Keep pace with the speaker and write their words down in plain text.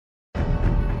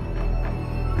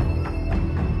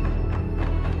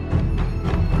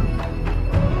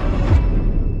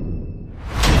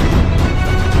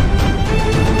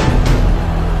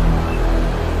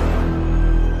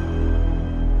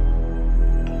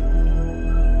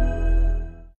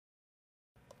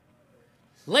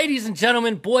Ladies and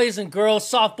gentlemen, boys and girls,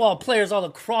 softball players all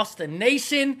across the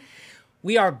nation,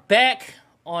 we are back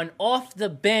on Off the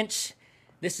Bench.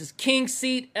 This is King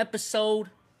Seat, episode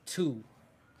 2.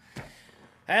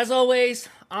 As always,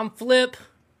 I'm Flip.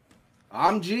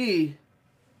 I'm G.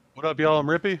 What up, y'all? I'm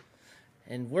Rippy.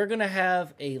 And we're going to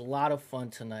have a lot of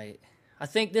fun tonight. I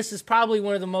think this is probably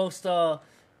one of the most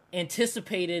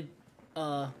anticipated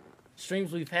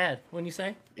streams we've had. Wouldn't you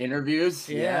say? Interviews?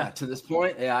 Yeah. To this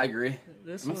point? Yeah, I agree.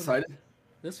 I'm excited.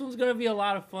 This one's going to be a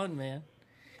lot of fun, man.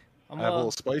 I have a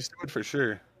little spice to it for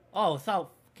sure. Oh,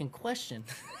 without fucking question.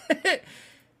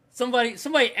 somebody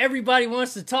everybody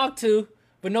wants to talk to,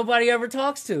 but nobody ever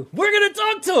talks to. We're going to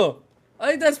talk to them. I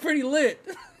think that's pretty lit.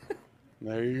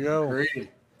 There you go.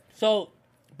 Great. So,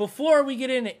 before we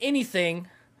get into anything,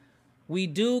 we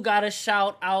do got to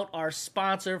shout out our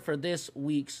sponsor for this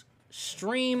week's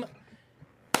stream,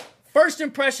 First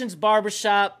Impressions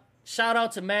Barbershop. Shout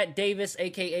out to Matt Davis,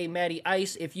 a.k.a. Matty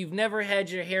Ice. If you've never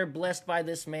had your hair blessed by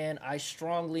this man, I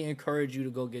strongly encourage you to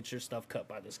go get your stuff cut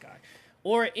by this guy.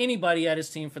 Or anybody at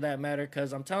his team for that matter,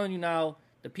 because I'm telling you now,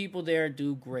 the people there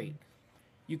do great.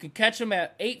 You can catch him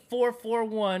at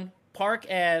 8441 Park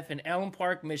Ave in Allen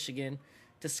Park, Michigan.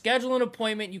 To schedule an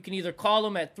appointment, you can either call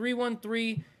him at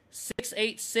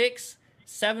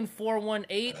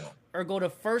 313-686-7418 or go to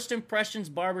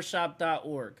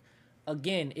firstimpressionsbarbershop.org.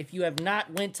 Again, if you have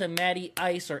not went to Matty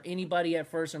Ice or anybody at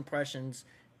First Impressions,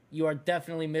 you are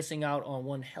definitely missing out on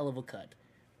one hell of a cut.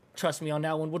 Trust me on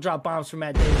that one. We'll drop bombs for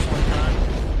Matt Davis one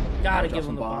time. Gotta give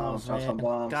him the bombs, man.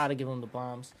 Gotta give him the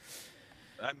bombs.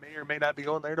 I may or may not be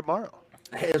going there tomorrow.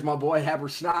 Here's my boy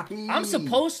Habersnaki. I'm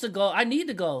supposed to go. I need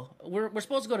to go. We're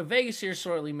supposed to go to Vegas here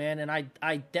shortly, man, and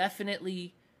I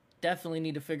definitely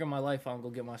need to figure my life out and go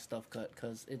get my stuff cut,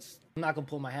 because I'm not going to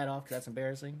pull my hat off because that's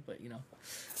embarrassing, but, you know.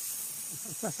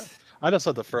 I just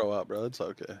have to throw up, bro. It's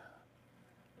okay.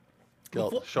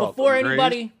 Before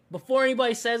anybody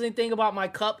says anything about my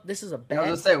cup, this is a bat. I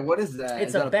was going to say, what is that?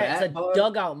 It's a bat. It's a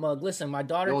dugout mug. Listen, my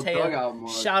daughter Taya,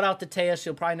 shout out to Taya.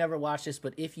 She'll probably never watch this,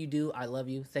 but if you do, I love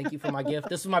you. Thank you for my gift.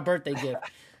 This was my birthday gift.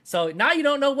 So now you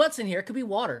don't know what's in here. It could be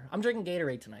water. I'm drinking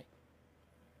Gatorade tonight.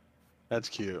 That's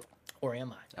cute. Or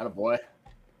am I? Attaboy.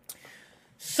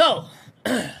 So,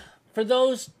 for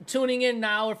those tuning in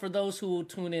now or for those who will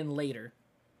tune in later,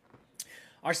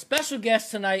 our special guest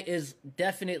tonight is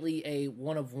definitely a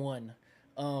one of one.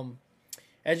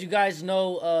 As you guys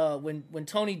know, when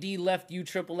Tony D left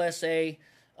USSSA,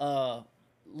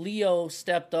 Leo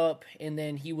stepped up, and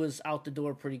then he was out the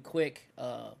door pretty quick.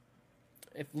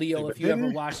 If you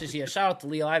ever watch this, yeah, shout out to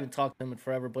Leo. I haven't talked to him in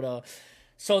forever, but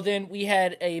so then we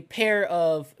had a pair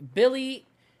of Billy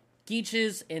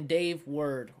Geatches and Dave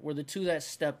Word were the two that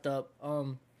stepped up.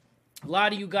 A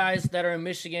lot of you guys that are in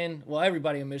Michigan, well,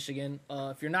 everybody in Michigan,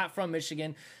 if you're not from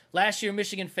Michigan, last year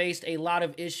Michigan faced a lot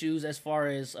of issues as far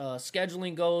as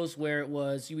scheduling goes, where it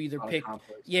was you either pick,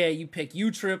 you pick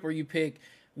U-Trip or you pick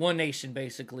One Nation,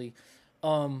 basically.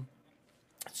 So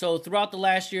throughout the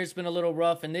last year, it's been a little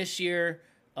rough, and this year,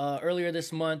 earlier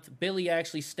this month, Billy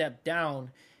actually stepped down.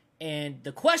 And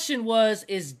the question was,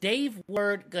 is Dave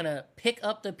Word going to pick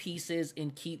up the pieces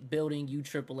and keep building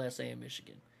USSSA in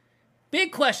Michigan?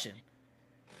 Big question.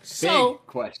 Big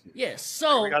question. Yeah,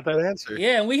 so we got that answer.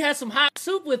 Yeah, and we had some hot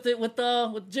soup with it with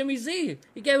Jimmy Z.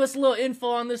 He gave us a little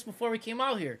info on this before we came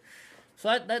out here.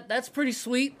 So that's pretty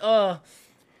sweet. It's one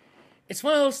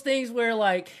of those things where,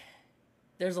 like,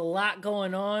 there's a lot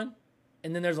going on,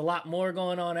 and then there's a lot more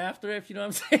going on after, if you know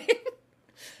what I'm saying.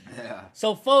 Yeah.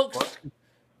 So, folks,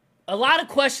 a lot of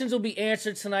questions will be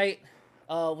answered tonight.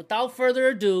 Without further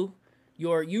ado,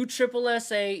 your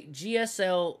USSSA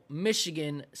GSL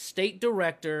Michigan State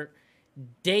Director,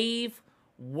 Dave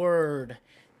Word.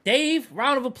 Dave,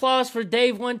 round of applause for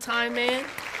Dave one time, man.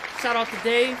 Shout out to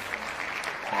Dave.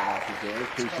 Shout out to Dave.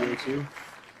 Appreciate you.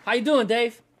 How you doing,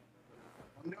 Dave?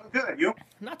 I'm doing good. You?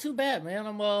 Not too bad, man.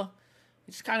 I'm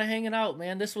just kind of hanging out,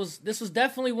 man. This was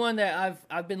definitely one that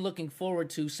I've been looking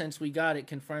forward to since we got it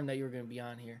confirmed that you were going to be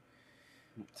on here.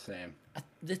 Same.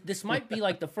 This might be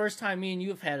like the first time me and you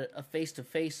have had a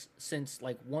face-to-face since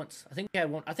like once. I think we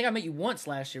had one. I think I met you once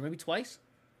last year, maybe twice.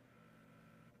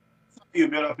 A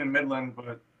bit up in Midland,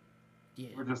 but yeah,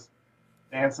 we're just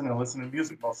dancing and listening to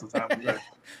music most of the time.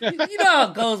 You know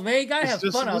how it goes, man. You gotta have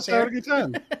fun out there. Having a good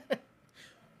time.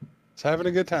 It's having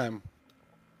a good time.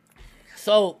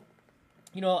 So,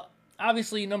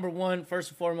 obviously, number one, first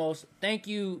and foremost, thank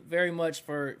you very much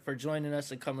for joining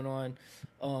us and coming on.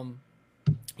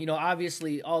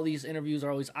 Obviously, all these interviews are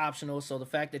always optional, so the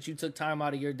fact that you took time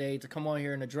out of your day to come on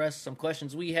here and address some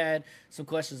questions we had, some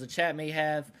questions the chat may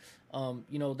have,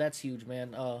 that's huge,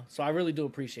 man. So I really do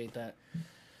appreciate that.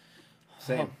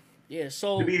 Same. Yeah, To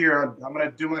so be here, I'm going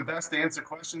to do my best to answer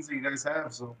questions that you guys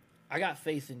have. So I got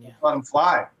faith in you. let them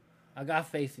fly. I got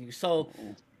faith in you. So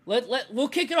we'll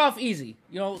kick it off easy.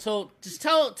 So just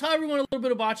tell everyone a little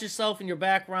bit about yourself and your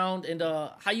background and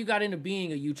how you got into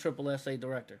being a USSSA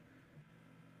director.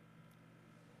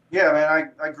 Yeah,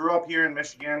 man, I grew up here in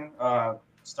Michigan.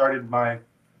 Started my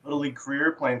Little League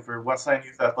career playing for Westside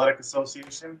Youth Athletic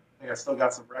Association. I think I still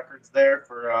got some records there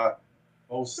for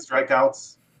most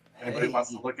strikeouts. Anybody wants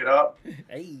to look it up.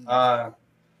 Hey.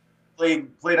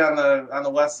 Played on the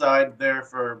west side there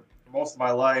for most of my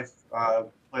life.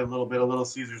 Played a little bit of Little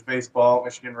Caesars baseball,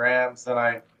 Michigan Rams. Then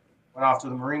I went off to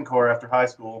the Marine Corps after high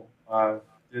school.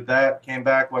 Did that, came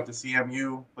back, went to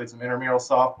CMU, played some intramural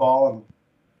softball, and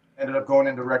ended up going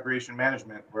into recreation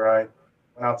management, where I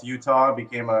went out to Utah,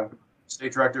 became a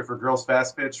state director for girls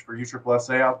fast pitch for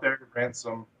USSSA out there, ran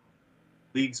some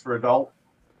leagues for adult,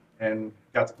 and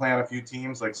got to play on a few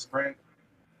teams like Sprint.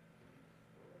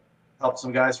 Helped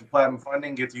some guys from Platinum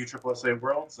Funding get to USSSA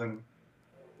Worlds, and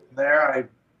from there I've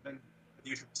been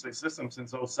with the USSSA system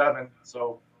since '07.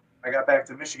 So I got back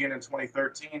to Michigan in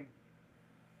 2013.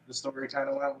 The story kind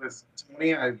of went with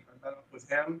Tony. I met up with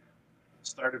him,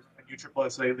 started playing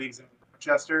USSSA leagues in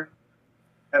Rochester.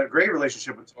 Had a great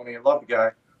relationship with Tony. I love the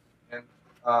guy, and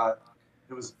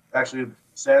it was actually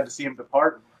sad to see him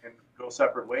depart and go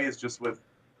separate ways, just with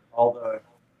all the,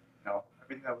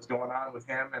 everything that was going on with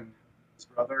him and his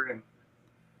brother and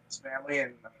his family.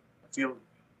 And I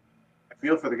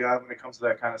feel for the guy when it comes to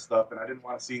that kind of stuff. And I didn't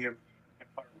want to see him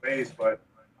part ways, but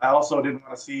I also didn't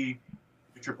want to see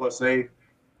USSSA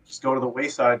just go to the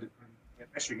wayside in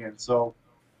Michigan. So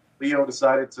Leo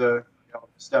decided to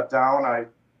step down. I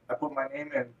put my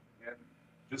name in, and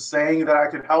just saying that I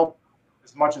could help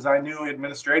as much as I knew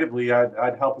administratively,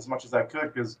 I'd help as much as I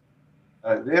could, because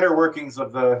the inner workings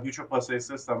of the USSSA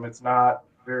system, it's not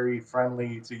very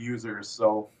friendly to users.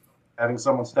 So having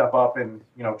someone step up and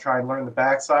try and learn the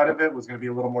backside of it was going to be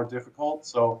a little more difficult.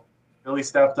 So Billy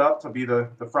stepped up to be the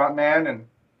front man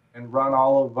and run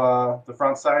all of the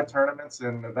front side tournaments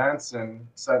and events and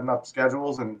setting up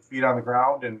schedules and feet on the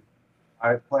ground. And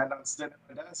I planned on sitting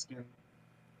at my desk and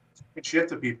talking shit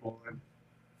to people and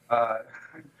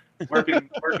working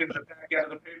the back end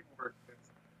of the paperwork,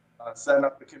 setting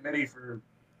up the committee for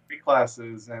free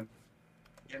classes and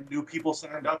getting new people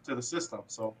signed up to the system.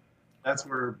 So that's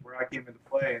where I came into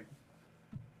play. And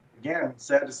again,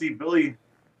 sad to see Billy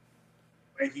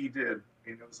the way he did. I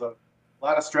mean, it was a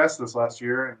lot of stress this last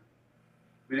year, and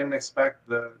we didn't expect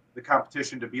the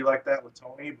competition to be like that with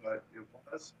Tony, but it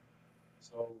was.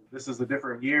 So this is a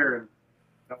different year,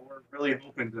 and we're really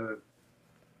hoping to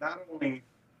not only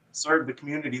serve the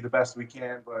community the best we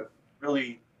can, but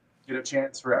really get a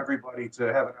chance for everybody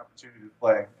to have an opportunity to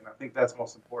play. And I think that's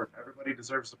most important. Everybody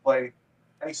deserves to play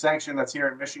any sanction that's here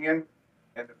in Michigan,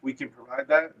 and if we can provide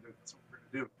that, that's what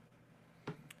we're going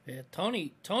to do. Yeah,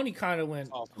 Tony kind of went.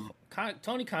 Awesome.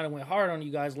 Tony kind of went hard on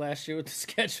you guys last year with the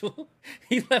schedule.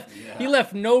 He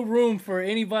left no room for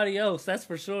anybody else. That's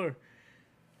for sure.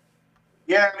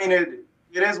 Yeah, I mean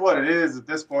it is what it is at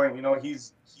this point. He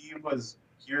was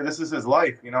here. This is his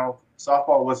life.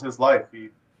 Softball was his life. He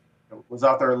was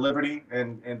out there at Liberty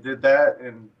and did that.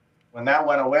 And when that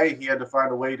went away, he had to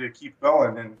find a way to keep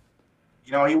going. And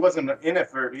he wasn't in it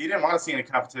he didn't want to see any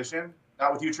competition.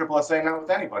 Not with USSSA, not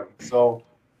with anybody. So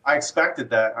I expected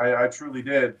that. I truly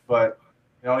did. But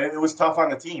it was tough on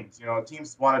the teams.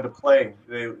 Teams wanted to play.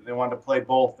 They wanted to play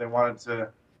both. They wanted to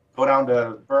go down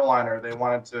to Berliner. They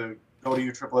wanted to go to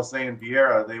USSSA and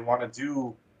Vieira. They want to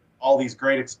do all these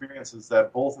great experiences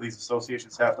that both of these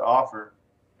associations have to offer.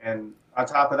 And on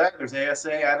top of that, there's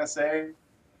ASA, NSA,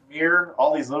 Premier,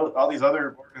 all these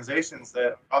other organizations that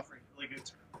are offering really good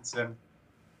tournaments. And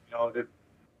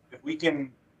if we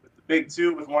can, with the big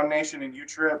two, with One Nation and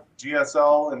UTRIP,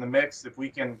 GSL in the mix, if we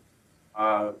can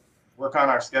work on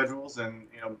our schedules and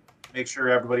make sure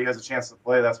everybody has a chance to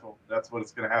play, that's what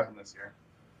it's going to happen this year.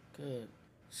 Good.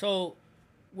 So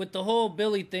with the whole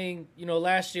Billy thing,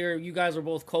 last year you guys were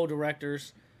both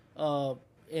co-directors.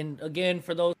 And again,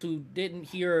 for those who didn't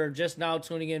hear or just now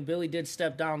tuning in, Billy did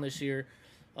step down this year.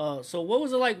 So what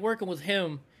was it like working with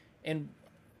him? And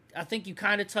I think you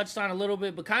kind of touched on a little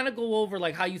bit, but kind of go over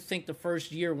like how you think the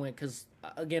first year went. Because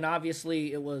again,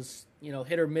 obviously it was,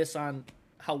 hit or miss on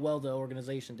how well the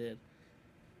organization did.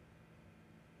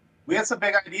 We had some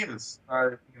big ideas.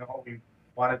 We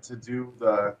wanted to do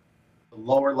the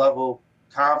lower level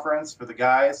conference for the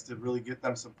guys to really get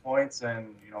them some points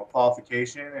and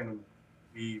qualification, and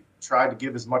we tried to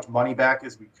give as much money back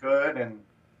as we could, and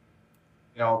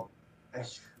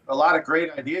a lot of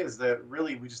great ideas that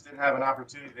really we just didn't have an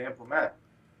opportunity to implement.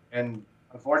 And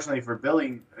unfortunately for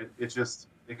Billy,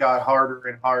 it got harder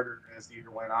and harder as the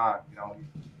year went on. You know,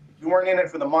 you weren't in it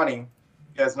for the money.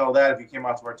 You guys know that if you came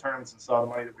out to our tournaments and saw the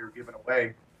money that we were giving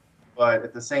away. But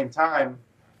at the same time,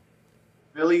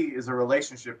 Billy is a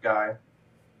relationship guy,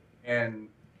 and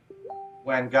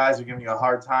when guys are giving you a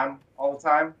hard time all the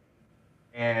time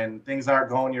and things aren't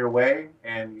going your way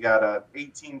and you got a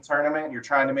 18 tournament and you're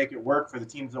trying to make it work for the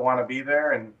teams that want to be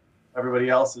there and everybody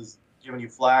else is giving you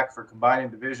flack for combining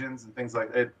divisions and things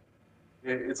like that,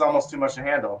 it's almost too much to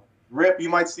handle. Rip, you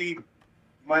might see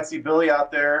Billy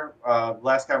out there.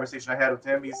 Last conversation I had with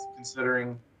him, he's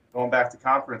considering going back to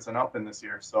conference and up in this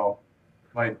year, so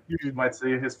you might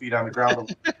see his feet on the ground a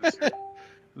little bit this year.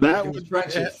 That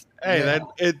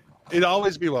would it'd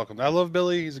always be welcome. I love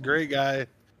Billy. He's a great guy,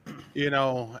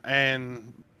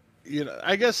 and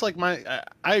I guess like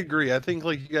I agree. I think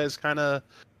like you guys kind of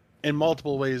in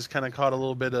multiple ways kind of caught a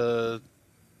little bit of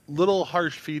little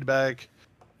harsh feedback,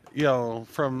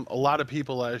 from a lot of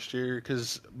people last year.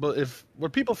 But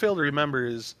what people fail to remember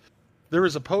is there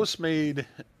was a post made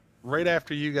right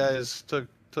after you guys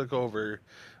took over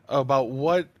about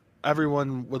what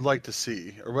everyone would like to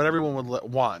see or what everyone would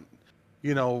want,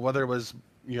 whether it was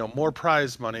more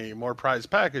prize money, more prize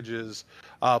packages,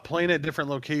 playing at different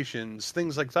locations,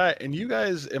 things like that. And you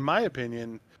guys, in my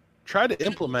opinion, try to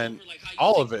implement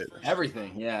all of it.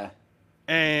 Everything, yeah.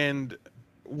 And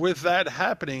with that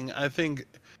happening, I think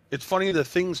it's funny the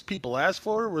things people asked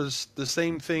for was the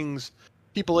same things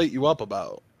people ate you up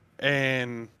about.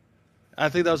 And I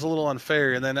think that was a little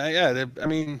unfair. And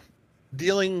then,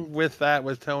 dealing with that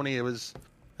with Tony, it was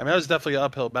definitely an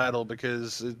uphill battle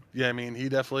because, he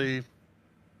definitely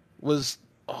was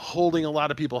holding a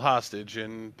lot of people hostage,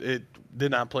 and it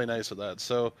did not play nice with that.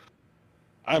 So,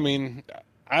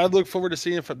 I look forward to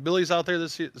seeing if Billy's out there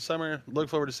this summer. Look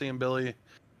forward to seeing Billy.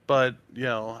 But,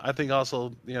 I think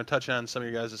also, touching on some of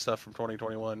you guys' stuff from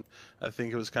 2021, I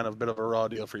think it was kind of a bit of a raw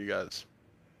deal for you guys.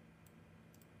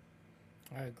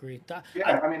 I agree.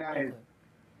 I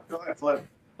go ahead, Flip.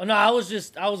 Oh, no, I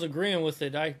was agreeing with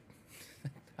it.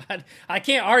 I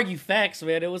can't argue facts,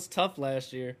 man. It was tough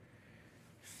last year.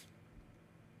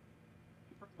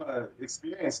 From an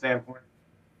experience standpoint,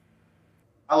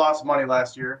 I lost money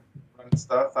last year running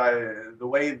stuff. The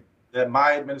way that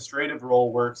my administrative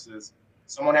role works is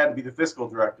someone had to be the fiscal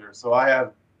director. So I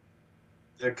have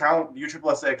the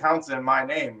USSSA accounts in my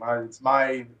name. It's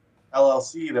my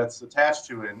LLC that's attached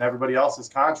to it, and everybody else is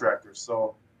contractors.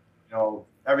 So,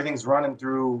 everything's running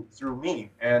through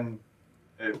me, and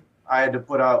I had to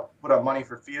put up money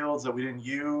for fields that we didn't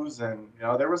use, and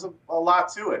there was a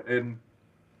lot to it. And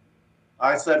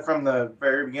I said from the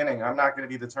very beginning, I'm not going to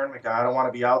be the tournament guy. I don't want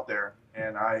to be out there,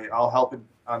 and I'll help it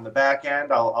on the back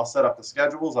end. I'll set up the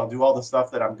schedules. I'll do all the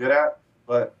stuff that I'm good at.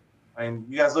 But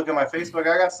you guys look at my Facebook.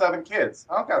 I got 7 kids.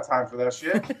 I don't got time for that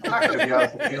shit. I'm not going to be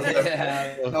out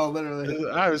there. Yeah, no, literally.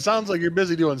 It sounds like you're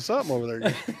busy doing something over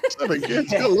there. 7 kids.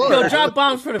 Good Lord. Yo, drop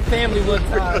bombs for the family one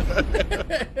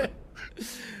time.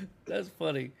 That's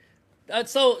funny.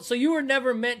 So you were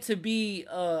never meant to be,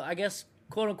 I guess,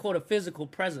 quote unquote, a physical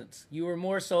presence. You were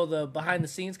more so the behind the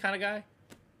scenes kind of guy.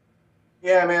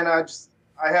 Yeah, man. I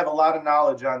have a lot of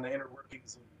knowledge on the inner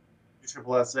workings of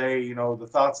USSSA. The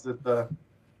thoughts that the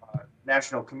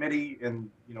national committee and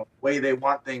the way they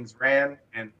want things ran.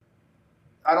 And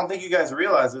I don't think you guys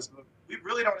realize this, but we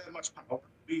really don't have much power.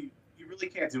 You really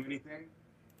can't do anything.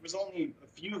 There's only a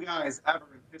few guys ever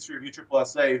in the history of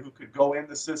USSSA who could go in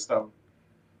the system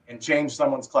and change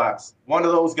someone's class. One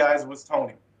of those guys was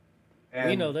Tony.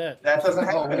 And we know that. That doesn't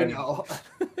happen anymore.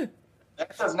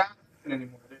 That does not happen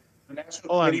anymore. The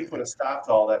national committee put a stop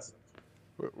to all that stuff.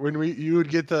 When you would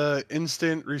get the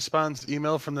instant response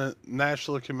email from the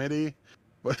national committee,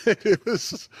 but it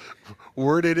was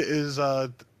worded as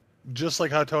just like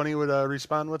how Tony would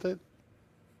respond with it.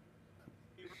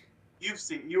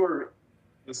 You were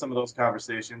in some of those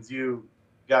conversations. You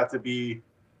got to be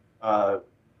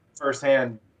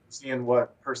firsthand seeing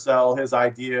what Purcell, his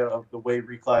idea of the way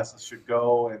reclasses should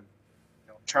go, and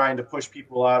trying to push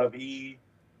people out of E.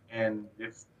 And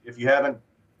if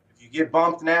you get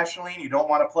bumped nationally and you don't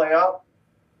want to play up,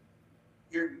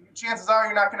 your chances are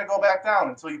you're not going to go back down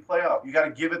until you play up. You got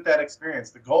to give it that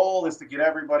experience. The goal is to get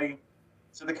everybody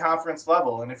to the conference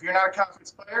level. And if you're not a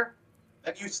conference player,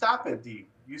 then you stop at D.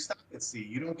 You stop at C.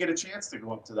 You don't get a chance to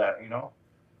go up to that,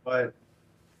 But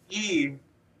E,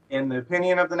 in the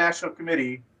opinion of the national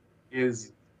committee,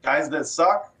 is guys that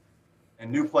suck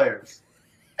and new players.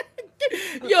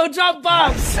 Yo, drop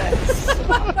bombs.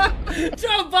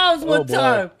 Drop bombs one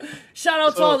time. Shout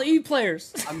out to all the E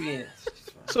players.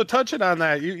 So touching on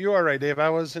that, you are right, Dave. I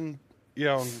was in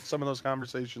in some of those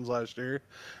conversations last year,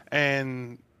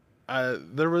 and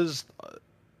there was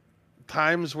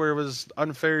times where it was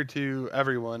unfair to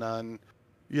everyone.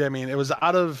 It was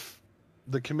out of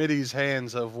the committee's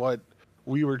hands of what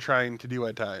we were trying to do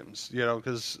at times.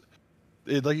 Because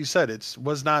like you said, it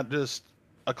was not just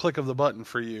a click of the button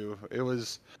for you. It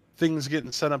was things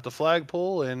getting sent up the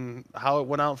flagpole, and how it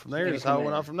went out from there is how it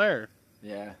went out from there.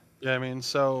 Yeah.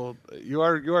 So you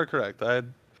are correct.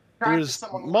 There's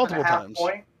multiple times.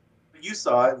 Point, you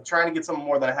saw it, trying to get someone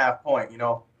more than a half point.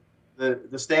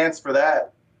 The stance for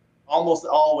that almost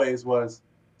always was,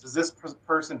 does this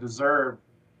person deserve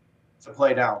to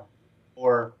play down?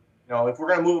 Or, if we're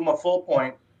going to move them a full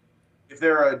point, if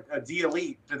they're a D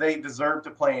elite, do they deserve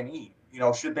to play an E?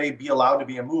 Should they be allowed to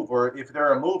be a move? Or if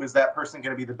they're a move, is that person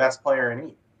going to be the best player in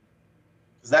E?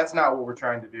 Because that's not what we're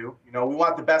trying to do. We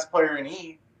want the best player in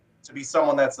E to be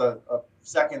someone that's a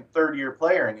second, third year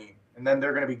player in E. And then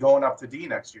they're going to be going up to D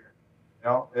next year.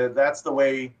 That's the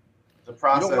way the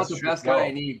process. You don't want the best guy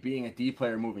in E being a D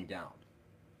player moving down.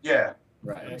 Yeah.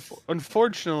 Right.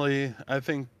 Unfortunately, I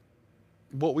think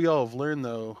what we all have learned,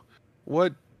 though,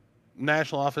 what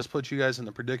national office puts you guys in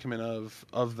the predicament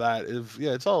of that is,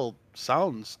 it's all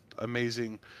sounds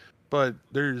amazing, but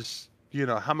there's,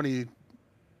 how many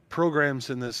programs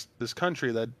in this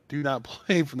country that do not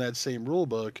play from that same rule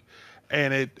book,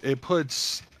 and it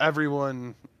puts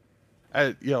everyone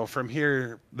at, from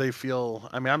here, they feel,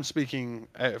 I'm speaking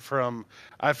from,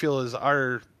 I feel as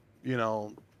our,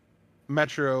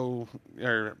 metro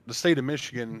or the state of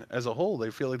Michigan as a whole,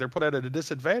 they feel like they're put at a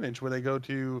disadvantage when they go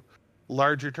to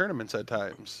larger tournaments at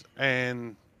times.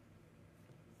 And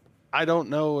I don't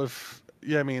know if,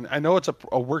 I know it's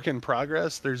a work in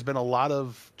progress. There's been a lot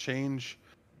of change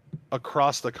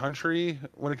across the country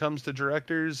when it comes to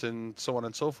directors and so on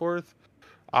and so forth.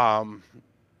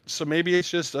 So maybe it's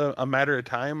just a matter of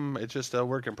time. It's just a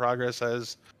work in progress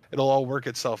as it'll all work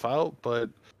itself out. But,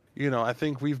 I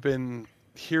think we've been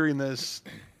hearing this,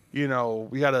 we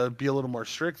got to be a little more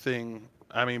strict thing.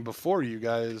 Before you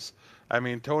guys,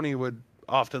 Tony would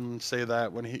often say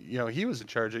that when he was in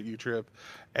charge at U-Trip.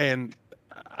 And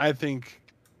I think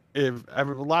a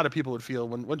lot of people would feel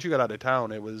once you got out of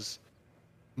town, it was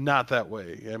not that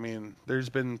way. There's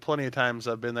been plenty of times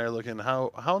I've been there looking,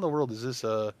 how in the world is this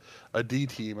a D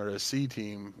team or a C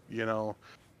team?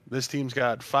 This team's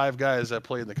got 5 guys that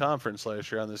played in the conference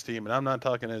last year on this team, and I'm not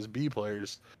talking as B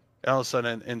players. And all of a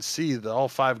sudden, and C, all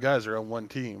 5 guys are on one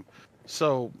team.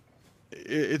 So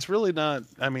it's really not,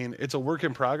 it's a work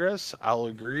in progress. I'll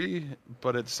agree.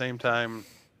 But at the same time,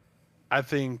 I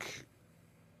think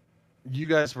you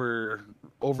guys were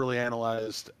overly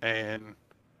analyzed, and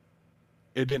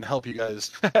it didn't help you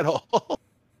guys at all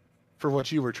for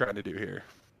what you were trying to do here.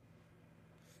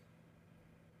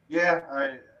 Yeah,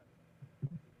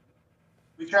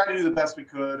 we tried to do the best we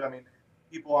could.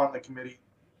 People on the committee,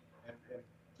 and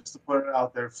just to put it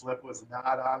out there, Flip was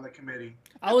not on the committee.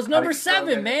 I was number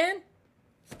 7, man.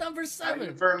 It's number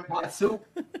 7.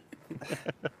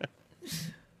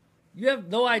 You have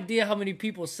no idea how many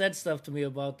people said stuff to me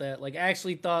about that. Like,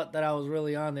 actually thought that I was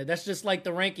really on there. That's just like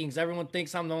the rankings. Everyone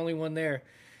thinks I'm the only one there.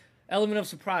 Element of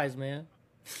surprise, man.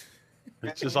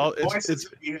 It's just all it's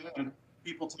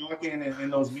people talking in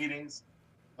those meetings.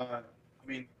 I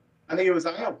think it was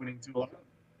eye-opening to a lot of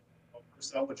people.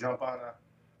 Purcell would jump on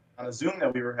a Zoom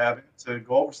that we were having to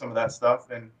go over some of that stuff,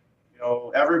 and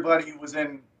everybody was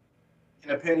in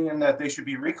opinion that they should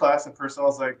be reclassed, and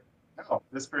Purcell's like, no,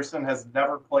 this person has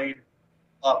never played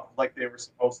up like they were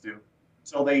supposed to.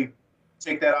 So they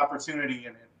take that opportunity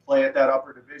and play at that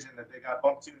upper division that they got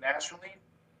bumped to nationally.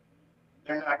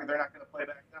 They're not going to play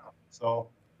back down. So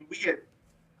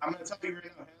I'm going to tell you right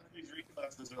now, half of these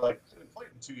reclasses are like, I haven't played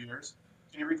in 2 years.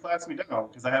 Can you reclass me down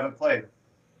because I haven't played?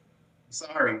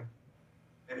 Sorry.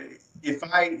 If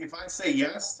I say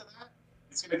yes to that,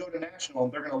 it's going to go to national,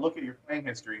 and they're going to look at your playing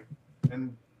history,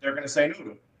 and they're going to say no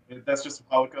to it. That's just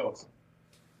how it goes.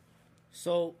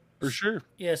 So for sure,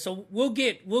 yeah. So we'll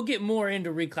get more into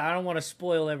reclass. I don't want to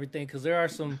spoil everything because there are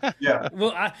some. Yeah.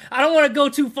 Well, I don't want to go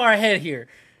too far ahead here.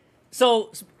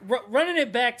 So running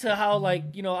it back to how, like,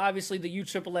 obviously the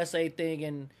USSSA thing,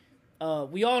 and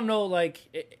we all know,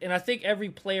 and I think every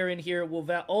player in here will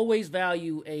always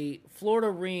value a Florida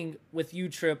ring with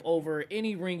U-Trip over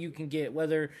any ring you can get.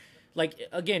 Whether,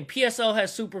 again, PSL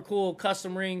has super cool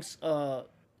custom rings,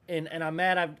 and I'm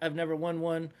mad I've never won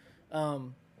one.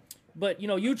 But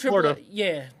U-Trip, Florida.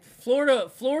 Yeah,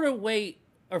 Florida weight,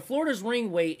 or Florida's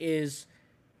ring weight is,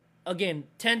 again,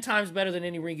 10 times better than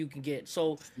any ring you can get.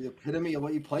 So the epitome of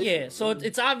what you play. Yeah, so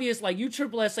it's obvious,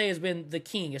 USSSA has been the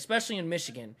king, especially in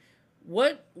Michigan.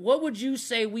 what would you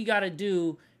say we got to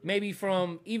do, maybe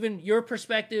from even your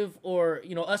perspective, or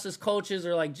us as coaches,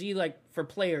 or like for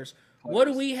players? What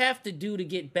do we have to do to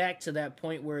get back to that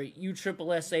point where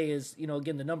USSSA is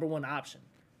again the number one option?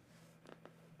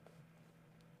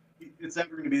 It's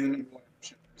never going to be the number one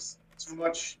option. There's too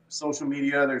much social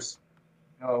media. There's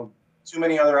too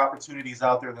many other opportunities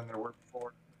out there than there were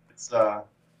before.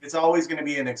 It's always going to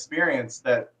be an experience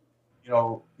that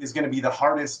is going to be the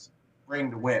hardest ring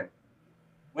to win.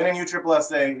 Winning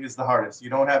USSSA is the hardest.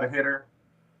 You don't have a hitter.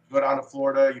 You go down to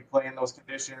Florida. You play in those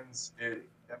conditions.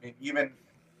 Even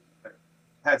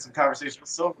had some conversations with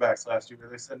Silverbacks last year where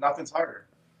they said nothing's harder.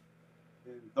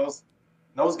 Those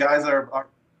guys are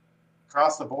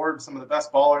across the board some of the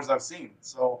best ballers I've seen.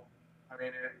 So,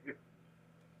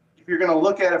 if you're going to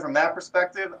look at it from that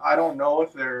perspective, I don't know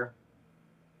if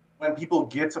when people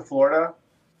get to Florida,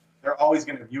 they're always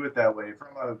going to view it that way.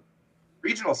 From a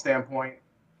regional standpoint,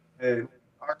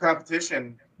 our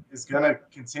competition is going to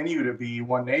continue to be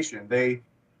one nation. They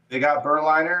got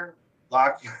Berliner,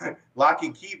 lock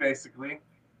and key, basically,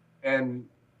 and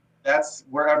that's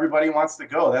where everybody wants to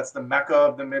go. That's the mecca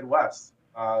of the Midwest.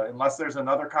 Unless there's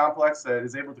another complex that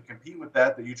is able to compete with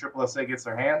that USSSA gets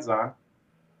their hands on,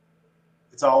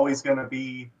 it's always going to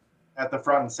be at the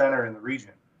front and center in the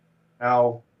region.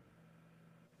 Now,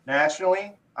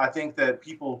 nationally, I think that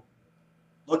people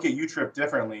look at UTRIP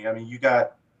differently. You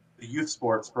got the youth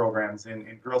sports programs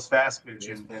in girls fast pitch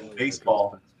and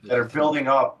baseball that are building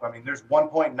up. There's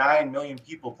 1.9 million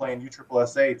people playing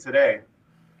USSSA today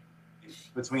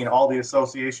between all the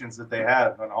associations that they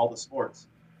have on all the sports.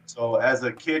 So as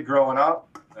a kid growing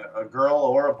up, a girl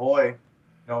or a boy,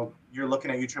 you're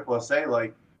looking at USSSA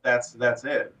like that's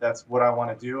it. That's what I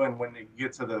want to do. And when you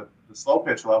get to the slow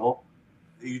pitch level,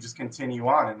 you just continue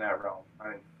on in that realm.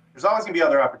 There's always going to be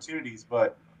other opportunities,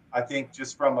 but I think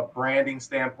just from a branding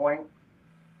standpoint,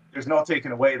 there's no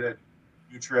taking away that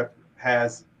UTRIP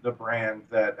has the brand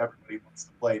that everybody wants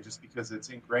to play just because it's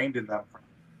ingrained in them from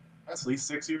at least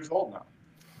 6 years old now.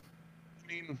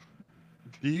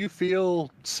 Do you feel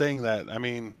saying that?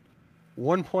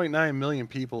 1.9 million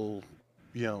people,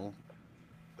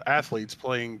 athletes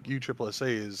playing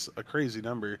USSSA is a crazy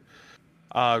number.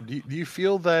 Do you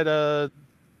feel that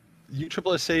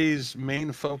USSSA's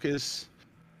main focus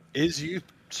is youth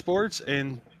sports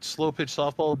and slow pitch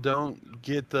softball don't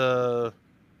get the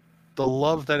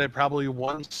love that it probably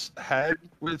once had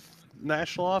with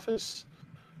national office?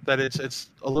 That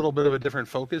it's a little bit of a different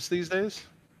focus these days?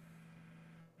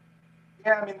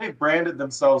 Yeah, they've branded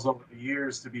themselves over the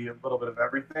years to be a little bit of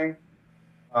everything.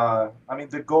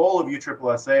 The goal of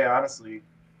USSSA, honestly,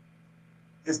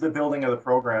 is the building of the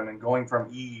program and going from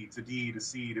E to D to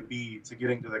C to B to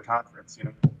getting to the conference.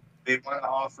 They want to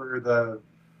offer the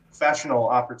professional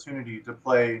opportunity to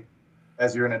play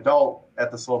as you're an adult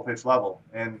at the slow pitch level.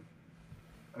 And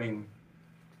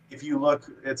if you look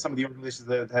at some of the organizations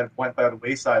that have went by the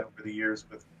wayside over the years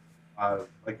with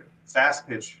like fast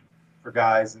pitch for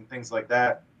guys and things like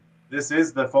that, this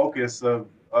is the focus of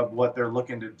what they're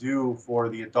looking to do for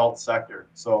the adult sector.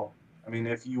 So,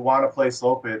 if you want to play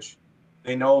slow pitch,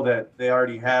 they know that they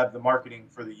already have the marketing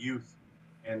for the youth.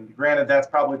 And granted, that's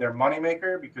probably their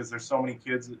moneymaker because there's so many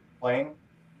kids playing.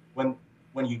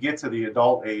 When you get to the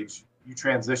adult age, you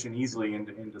transition easily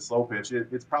into slow pitch.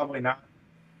 It's probably not,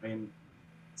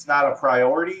 it's not a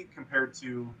priority compared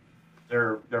to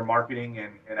their marketing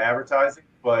and advertising,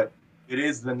 but it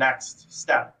is the next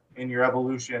step in your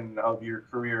evolution of your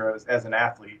career as an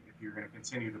athlete if you're going to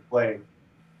continue to play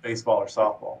baseball or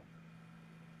softball.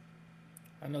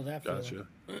 I know that. Gotcha.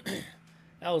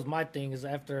 That was my thing. Is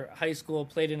after high school,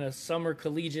 I played in a summer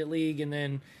collegiate league, and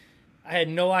then I had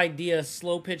no idea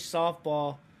slow pitch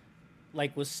softball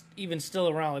was even still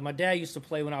around. My dad used to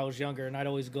play when I was younger, and I'd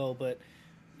always go. But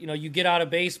you get out of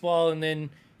baseball, and then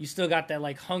you still got that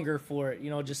hunger for it.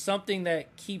 Just something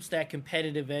that keeps that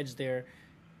competitive edge there.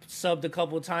 Subbed a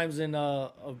couple of times in a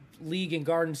league in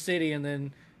Garden City, and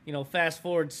then fast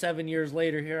forward 7 years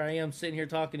later, here I am sitting here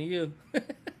talking to you. I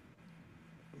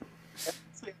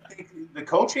think the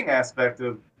coaching aspect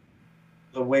of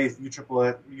the way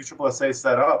USSSA is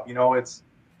set up, it's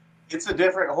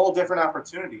a whole different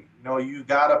opportunity. You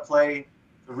got to play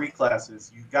the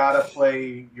reclasses, you got to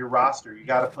play your roster, you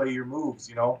got to play your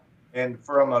moves, And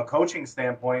from a coaching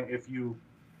standpoint,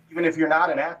 even if you're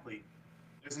not an athlete,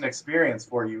 there's an experience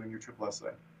for you in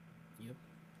USSSA. Yep.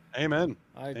 Amen.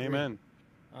 I agree. Amen.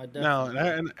 I definitely No,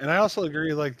 and I also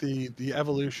agree. The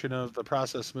evolution of the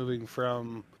process moving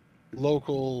from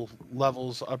local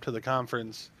levels up to the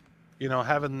conference.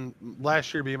 Having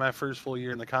last year be my first full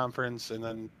year in the conference, and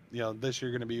then this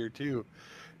year going to be year two.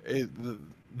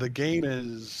 The game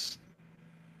is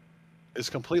is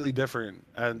completely different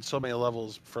at so many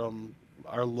levels from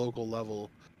our local level.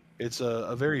 It's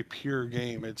a very pure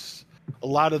game. It's a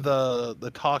lot of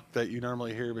the talk that you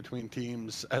normally hear between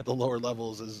teams at the lower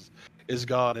levels is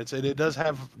gone. It does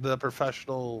have the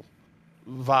professional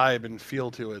vibe and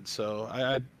feel to it. So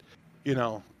I you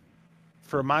know,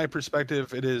 from my perspective,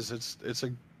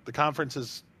 the conference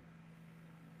is,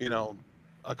 you know,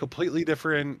 a completely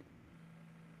different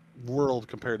world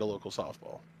compared to local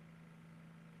softball.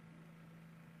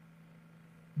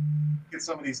 Get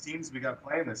some of these teams we got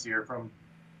playing this year from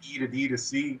E to D to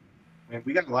C. I mean,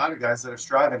 we got a lot of guys that are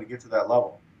striving to get to that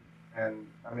level, and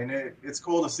I mean, it's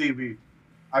cool to see.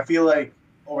 I feel like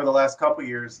over the last couple of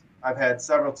years, I've had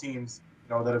several teams,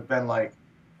 that have been like,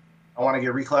 I want to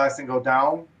get reclassed and go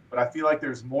down, but I feel like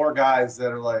there's more guys that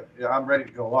are like, yeah, I'm ready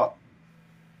to go up,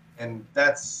 and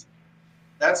that's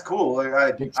cool.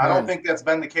 I don't think that's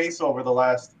been the case over the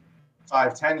last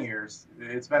 5-10 years.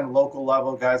 It's been local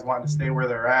level guys wanting to stay where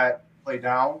they're at, play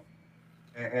down,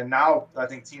 and now I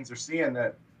think teams are seeing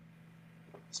that.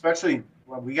 Especially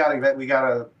when we got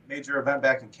a major event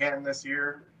back in Canton this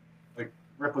year, like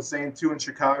Rip was saying, 2 in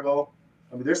Chicago.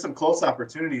 I mean, there's some close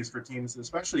opportunities for teams,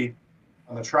 especially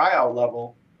on the tryout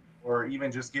level, or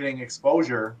even just getting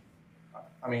exposure.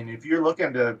 I mean, if you're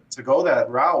looking to go that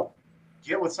route,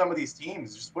 get with some of these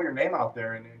teams. Just put your name out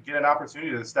there and get an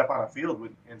opportunity to step on a field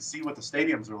and see what the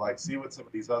stadiums are like, see what some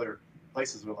of these other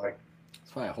places are like.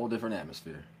 It's probably a whole different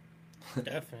atmosphere.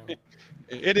 Definitely.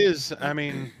 It is. I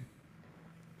mean,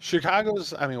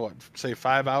 Chicago's, say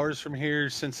 5 hours from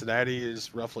here. Cincinnati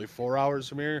is roughly 4 hours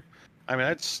from here. I mean,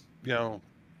 that's, 2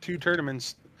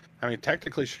 tournaments. I mean,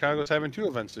 technically, Chicago's having 2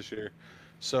 events this year.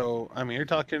 So, I mean, you're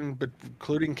talking, but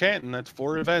including Canton, that's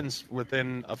 4 events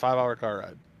within a 5-hour car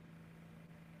ride.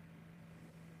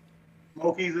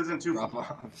 Smokies isn't too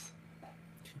Drop-offs.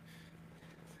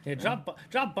 Yeah,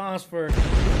 drop bombs for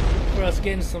us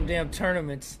getting some damn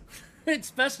tournaments,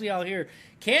 especially out here.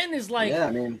 Canton is like, Yeah,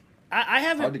 I mean, I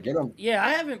haven't hard to get them. Yeah,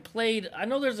 I haven't played. I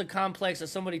know there's a complex that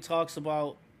somebody talks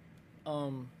about.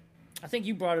 I think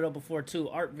you brought it up before too,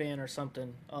 Art Van or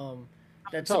something.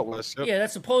 That's Yep. Yeah,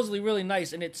 that's supposedly really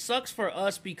nice, and it sucks for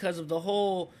us because of the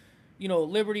whole,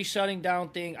 Liberty shutting down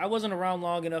thing. I wasn't around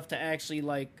long enough to actually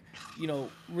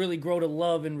really grow to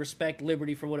love and respect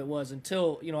Liberty for what it was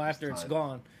until after it's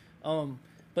gone.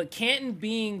 But Canton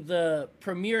being the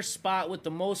premier spot with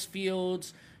the most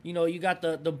fields, you got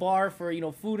the bar for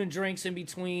food and drinks in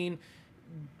between.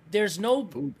 There's no,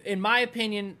 in my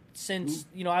opinion, since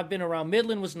I've been around.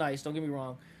 Midland was nice, don't get me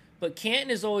wrong, but Canton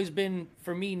has always been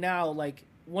for me now like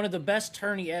one of the best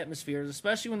tourney atmospheres,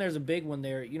 especially when there's a big one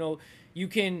there. You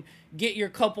can get your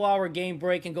couple-hour game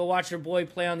break and go watch your boy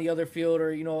play on the other field,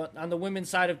 or on the women's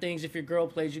side of things, if your girl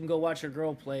plays, you can go watch your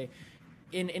girl play.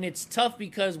 And it's tough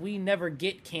because we never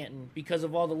get Canton because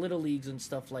of all the little leagues and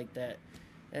stuff like that.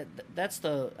 I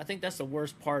think that's the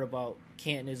worst part about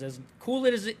Canton is as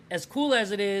cool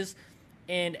as it is,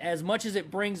 and as much as it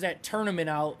brings that tournament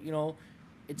out,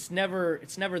 it's never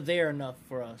there enough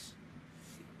for us.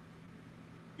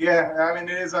 Yeah, I mean,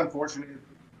 it is unfortunate,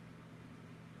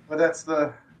 but that's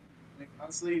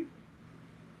honestly,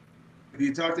 if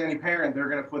you talk to any parent, they're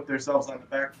going to put themselves on the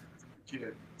back for their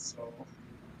kid. So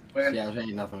when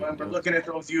we're looking at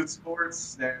those youth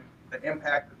sports and the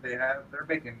impact that they have, they're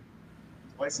making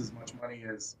twice as much money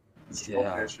as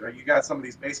Fish. You got some of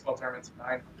these baseball tournaments,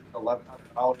 $900,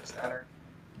 $1,100 to enter.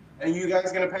 And you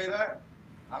guys going to pay that?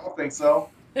 I don't think so.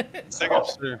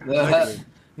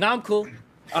 No, I'm cool.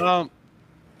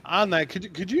 On that,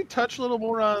 could you touch a little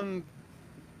more on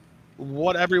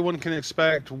what everyone can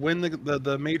expect, when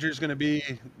the major is going to be?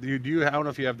 I don't know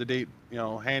if you have the date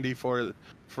handy for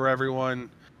everyone.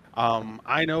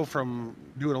 I know from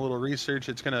doing a little research,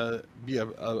 it's going to be a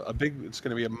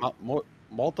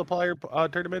multiplier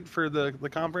tournament for the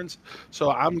conference.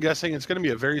 So I'm guessing it's going to be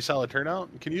a very solid turnout.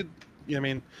 Can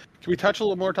we talk a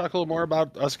little more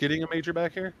about us getting a major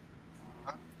back here?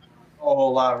 A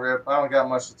whole lot, Rip. I don't got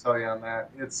much to tell you on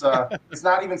that. It's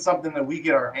not even something that we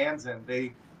get our hands in.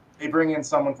 They bring in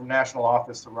someone from national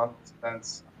office to run those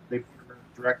events. They partner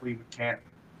directly with Canton.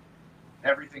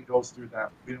 Everything goes through them.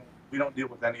 We don't deal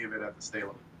with any of it at the state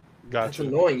level. Gotcha.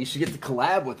 That's annoying. You should get to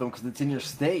collab with them because it's in your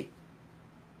state.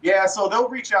 Yeah, so they'll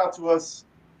reach out to us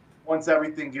once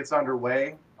everything gets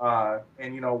underway,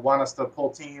 and want us to pull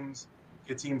teams,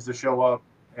 get teams to show up,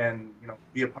 and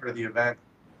be a part of the event.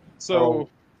 So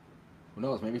who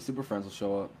knows? Maybe Super Friends will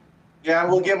show up. Yeah,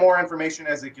 we'll get more information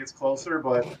as it gets closer,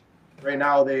 but right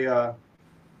now the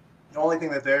only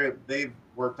thing that they've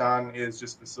worked on is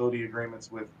just facility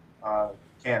agreements with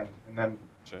Canton, and then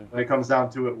when it comes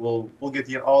down to it, we'll get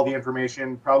all the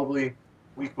information probably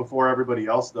week before everybody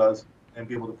else does, and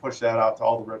be able to push that out to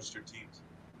all the registered teams.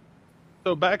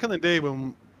 So back in the day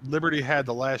when Liberty had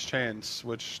the last chance,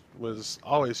 which was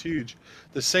always huge,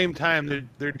 the same time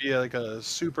there'd be like a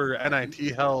super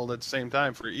NIT held at the same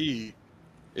time for E.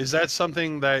 Is that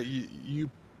something that you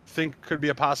think could be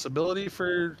a possibility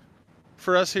for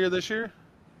us here this year?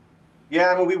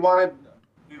 Yeah, I mean, we've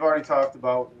already talked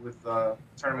about with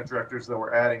tournament directors that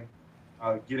we're adding,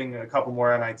 getting a couple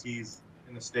more NITs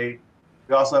in the state.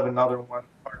 We also have another one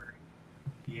partner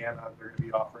in Indiana. They're going to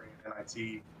be offering an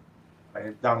NIT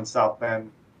down in South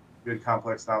Bend, good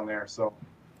complex down there. So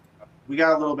we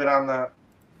got a little bit on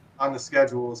the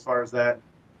schedule as far as that.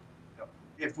 You know,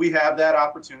 if we have that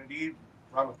opportunity,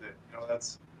 run with it. You know,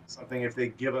 that's something. If they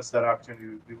give us that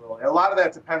opportunity, we will. And a lot of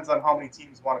that depends on how many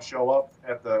teams want to show up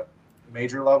at the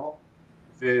major level.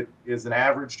 If it is an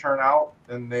average turnout,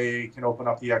 then they can open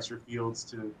up the extra fields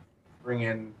to bring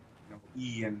in, you know,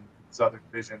 E and other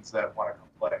divisions that want to come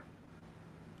play.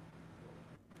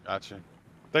 Gotcha.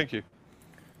 Thank you.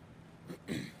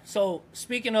 So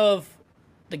speaking of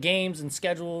the games and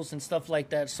schedules and stuff like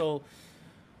that, so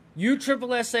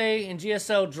USSSA and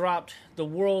GSL dropped the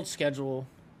world schedule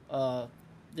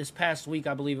this past week,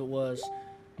 I believe it was.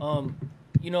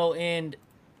 You know, and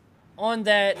on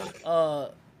that,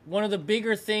 one of the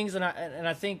bigger things, and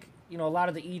I think, you know, a lot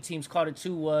of the E teams caught it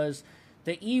too, was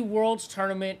the E Worlds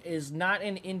tournament is not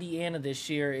in Indiana this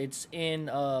year. It's in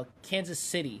Kansas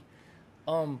City.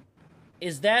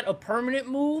 Is that a permanent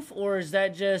move, or is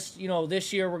that just, you know,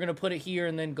 this year we're going to put it here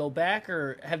and then go back,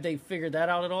 or have they figured that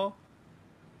out at all?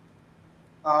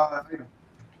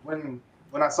 When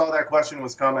I saw that question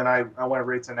was coming, I went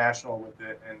right to national with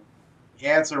it, and the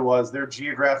answer was they're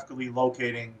geographically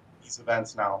locating these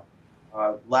events now.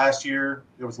 Last year,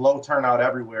 there was low turnout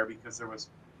everywhere because there was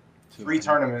 3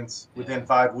 tournaments within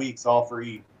 5 weeks, all for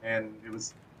E, and it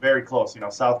was very close. You know,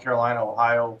 South Carolina,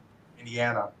 Ohio,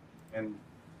 Indiana, and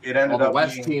it ended All up the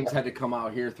West being, teams had to come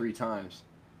out here 3 times.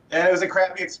 and it was a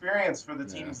crappy experience for the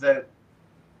teams that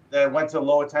went to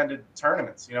low attended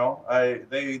tournaments. You know,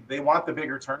 they want the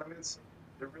bigger tournaments.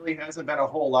 There really hasn't been a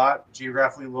whole lot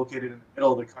geographically located in the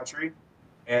middle of the country,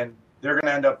 and they're going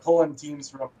to end up pulling teams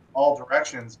from all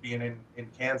directions being in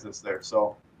Kansas there.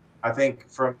 So I think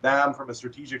from a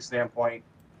strategic standpoint,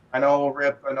 I know,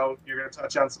 Rip, I know you're going to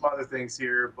touch on some other things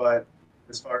here, but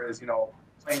as far as, you know,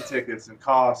 plane tickets and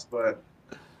costs, but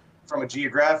from a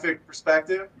geographic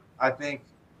perspective, I think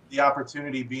the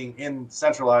opportunity being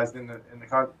centralized in the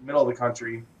middle of the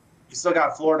country, you still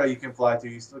got Florida you can fly to.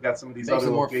 You still got some of these Makes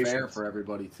other it more locations. fair for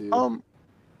everybody too.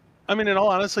 I mean, in all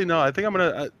honesty, no. I think I'm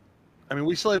gonna. I mean,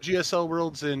 we still have GSL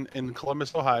Worlds in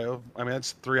Columbus, Ohio. I mean,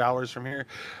 that's 3 hours from here.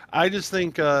 I just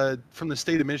think from the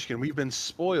state of Michigan, we've been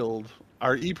spoiled.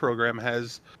 Our E program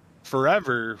has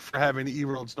forever for having E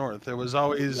Worlds North. It was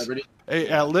always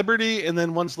at Liberty, and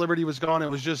then once Liberty was gone,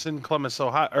 it was just in Columbus,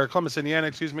 Ohio, or Columbus, Indiana,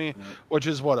 excuse me, which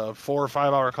is what, a 4 or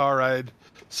 5 hour car ride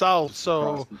south.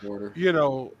 So, you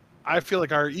know, I feel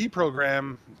like our E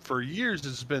program for years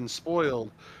has been spoiled.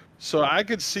 So I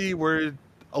could see where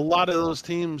a lot of those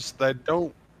teams that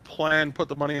don't put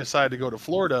the money aside to go to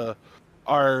Florida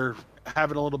are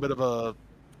having a little bit of a,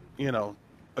 you know,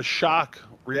 a shock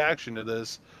reaction to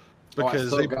this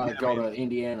because they got to go to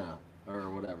Indiana or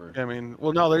whatever. I mean,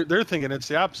 well, no, they're thinking it's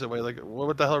the opposite way. Like, well,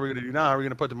 what the hell are we going to do now? Are we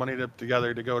going to put the money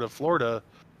together to go to Florida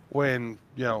when,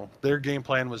 you know, their game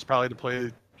plan was probably to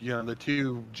play, you know, the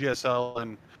 2 GSL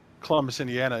and Columbus,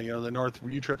 Indiana, you know, the North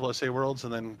USSSA Worlds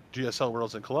and then GSL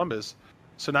Worlds in Columbus.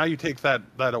 So now you take that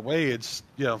away. It's,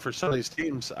 you know, for some of these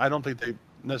teams, I don't think they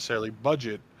necessarily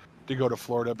budget to go to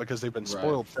Florida because they've been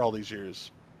spoiled for all these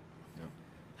years. Yeah.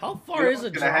 How far is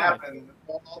it going to happen?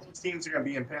 All those teams are going to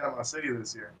be in Panama City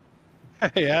this year.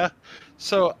 Yeah.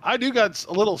 So I do got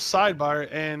a little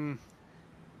sidebar, and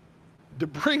to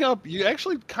bring up, you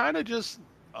actually kind of just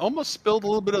almost spilled a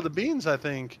little bit of the beans, I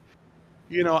think.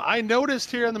 You know, I noticed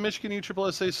here on the Michigan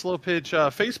USSSA Slow Pitch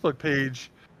Facebook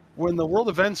page, when the world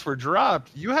events were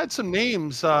dropped, you had some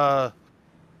names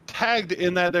tagged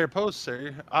in that there post,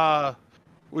 sir.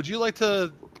 Would you like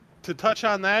to touch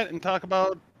on that and talk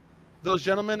about those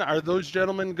gentlemen? Are those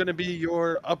gentlemen going to be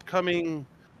your upcoming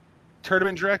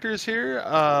tournament directors here?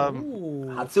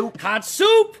 Hot soup. Hot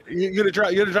soup. You gonna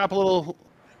drop a little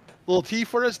tea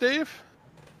for us, Dave?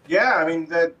 Yeah, I mean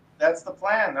that's the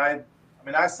plan. I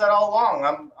mean I said all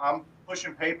along I'm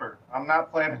pushing paper. I'm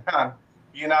not planning on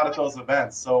being out at those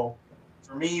events. So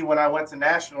for me, when I went to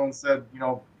national and said, you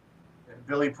know,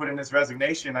 Billy put in his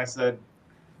resignation, I said,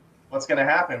 what's going to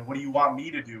happen? What do you want me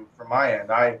to do from my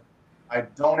end? I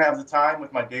don't have the time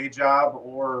with my day job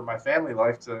or my family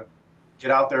life to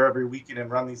get out there every weekend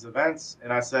and run these events.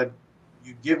 And I said,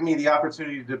 you give me the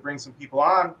opportunity to bring some people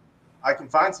on, I can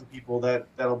find some people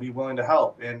that'll be willing to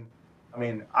help. And I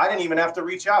mean, I didn't even have to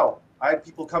reach out. I had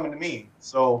people coming to me.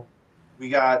 So we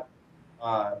got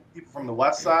people from the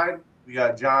west side. We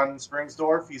got John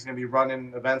Springsdorf. He's going to be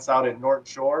running events out at Norton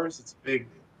Shores. It's a big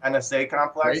NSA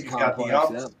complex. Great He's complex, got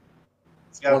the umps. yeah.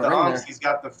 He's got the Wanna ring umps. there. He's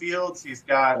got the fields. He's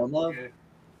got,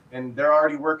 and they're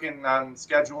already working on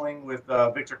scheduling with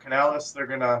Victor Canales. They're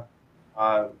going to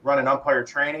run an umpire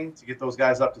training to get those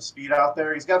guys up to speed out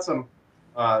there. He's got some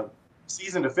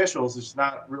seasoned officials, it's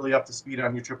not really up to speed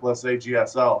on USSSA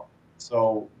GSL.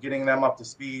 So getting them up to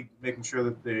speed, making sure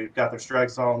that they've got their strike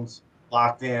zones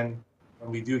locked in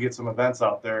when we do get some events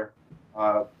out there.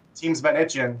 Team's been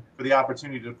itching for the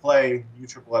opportunity to play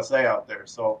USSSA out there.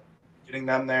 So getting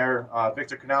them there.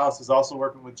 Victor Canales is also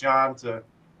working with John to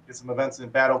get some events in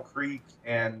Battle Creek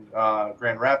and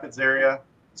Grand Rapids area.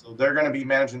 So they're going to be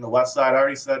managing the west side. I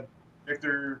already said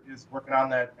Victor is working on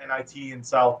that NIT in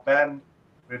South Bend,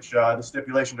 which the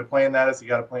stipulation to play in that is you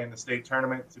got to play in the state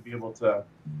tournament to be able to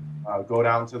go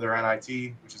down to their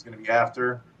NIT, which is going to be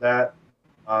after that.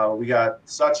 We got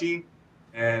Suchi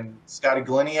and Scotty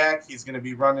Gliniak. He's going to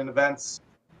be running events.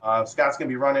 Scott's going to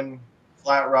be running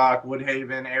Flat Rock,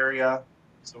 Woodhaven area,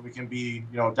 so we can be,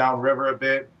 downriver a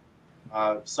bit.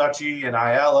 Suchi and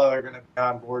Ayala are going to be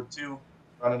on board too,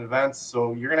 running events.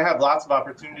 So you're going to have lots of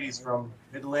opportunities from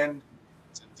Midland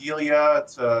to Delia,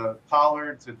 to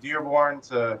Pollard, to Dearborn,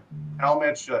 to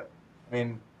Elmich.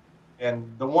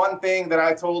 And the one thing that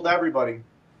I told everybody,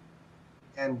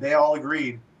 and they all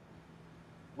agreed,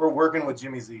 we're working with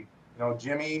Jimmy Z.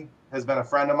 Jimmy has been a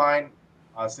friend of mine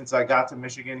since I got to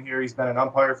Michigan here. He's been an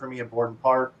umpire for me at Borden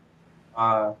Park.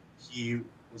 He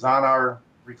was on our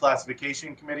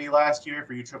reclassification committee last year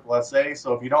for USSSA.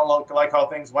 So if you don't like how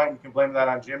things went, you can blame that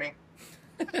on Jimmy.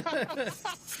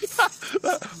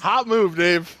 Hot move,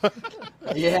 Dave.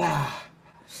 Yeah.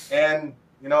 And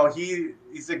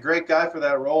he's a great guy for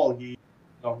that role.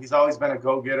 He's always been a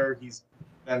go-getter. He's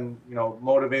been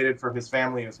motivated for his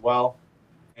family as well,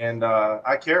 and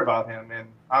I care about him. And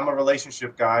I'm a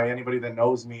relationship guy. Anybody that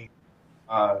knows me,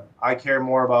 I care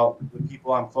more about the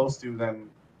people I'm close to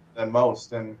than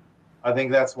most. And I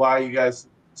think that's why you guys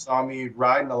saw me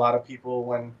riding a lot of people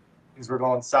when things were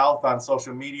going south on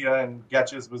social media and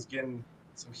Geatches was getting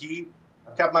some heat.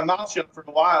 I kept my mouth shut for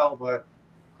a while, but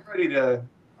I'm ready to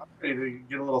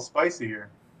get a little spicy here.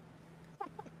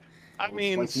 I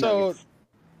mean, so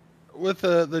with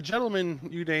the gentleman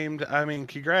you named,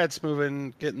 congrats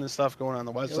getting this stuff going on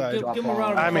the west side. Give him a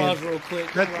round of applause real quick.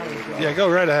 Yeah,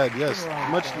 go right ahead. Yes,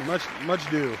 much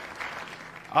due.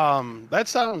 That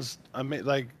sounds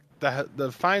like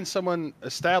to find someone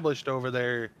established over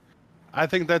there. I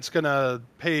think that's gonna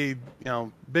pay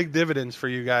big dividends for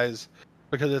you guys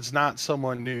because it's not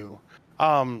someone new.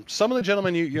 Some of the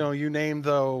gentlemen you named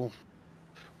though,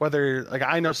 whether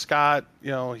I know Scott,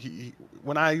 he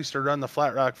when I used to run the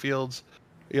Flat Rock fields,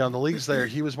 the leagues there,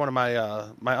 he was one of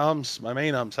my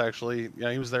main umps actually.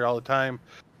 He was there all the time,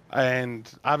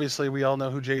 and obviously we all know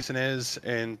who Jason is,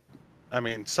 and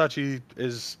Suchi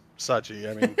is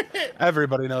Suchi.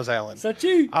 Everybody knows Alan.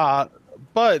 Suchi.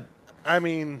 But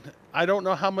I don't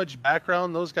know how much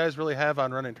background those guys really have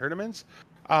on running tournaments.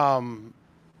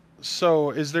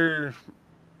 So is there,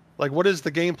 what is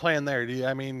the game plan there?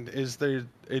 Is there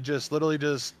it just literally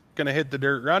just gonna hit the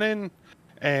dirt running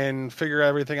and figure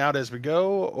everything out as we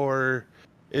go, or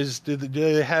do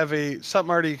they have something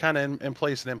already kind of in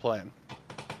place and in plan?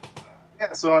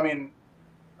 Yeah. So I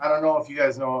don't know if you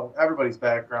guys know everybody's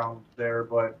background there,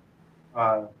 but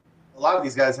a lot of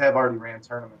these guys have already ran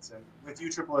tournaments, and with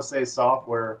USSSA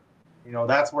software,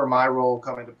 that's where my role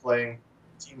come into play.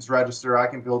 Teams register, I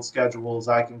can build schedules,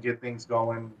 I can get things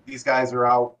going. These guys are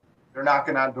out, they're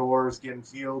knocking on doors, getting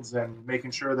fields, and making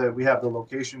sure that we have the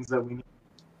locations that we need.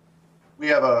 We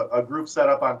have a group set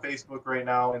up on Facebook right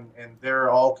now, and they're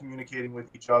all communicating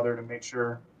with each other to make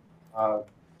sure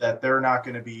that they're not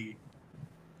going to be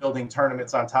building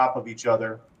tournaments on top of each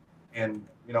other. And,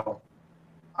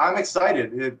 I'm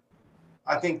excited.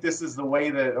 I think this is the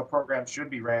way that a program should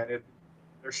be ran.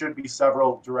 There should be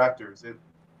several directors.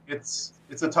 It's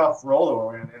a tough role that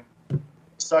we're in. And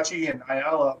Suchi and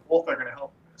Ayala both are going to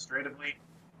help administratively.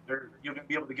 You're going to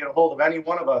be able to get a hold of any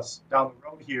one of us down the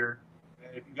road here.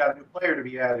 And if you got a new player to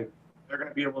be added, they're going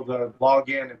to be able to log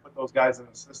in and put those guys in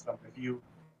the system. If you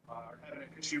are having an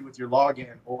issue with your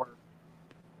login or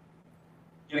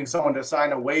getting someone to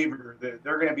sign a waiver,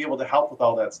 they're going to be able to help with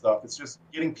all that stuff. It's just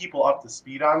getting people up to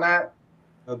speed on that.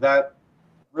 That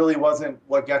really wasn't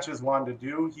what Geatches wanted to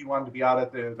do. He wanted to be out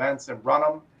at the events and run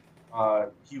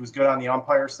them. He was good on the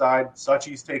umpire side.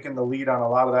 Suchi's taken the lead on a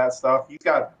lot of that stuff. He's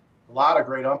got a lot of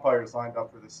great umpires lined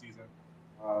up for this season.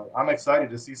 I'm excited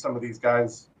to see some of these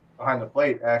guys behind the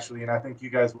plate, actually, and I think you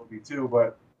guys will be too.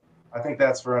 But I think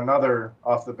that's for another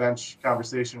off the bench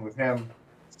conversation with him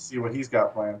to see what he's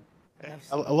got planned.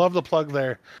 I love the plug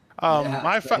there.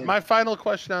 My final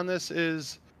question on this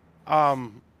is,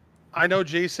 I know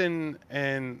Jason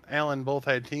and Alan both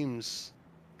had teams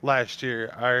last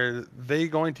year. Are they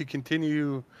going to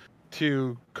continue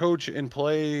to coach and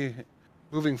play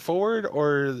moving forward,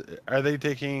 or are they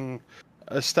taking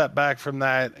a step back from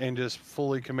that and just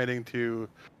fully committing to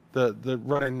the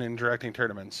running and directing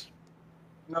tournaments?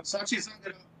 No, Sachi's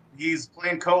ended up, he's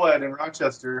playing co-ed in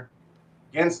Rochester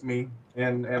against me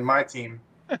and my team.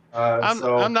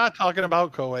 I'm not talking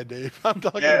about co-ed, Dave. I'm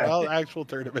talking about actual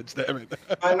tournaments. Damn it!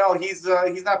 I know he's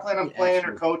not planning on playing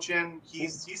or coaching.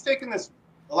 He's taking this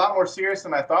a lot more serious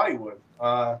than I thought he would.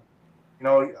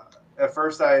 At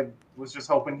first I was just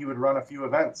hoping he would run a few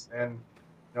events, and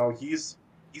he's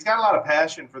got a lot of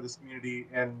passion for this community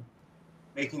and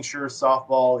making sure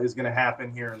softball is going to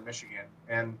happen here in Michigan.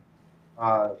 And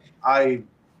I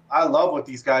love what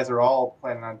these guys are all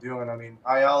planning on doing. I mean,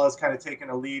 Ayala's kind of taken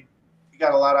a lead. He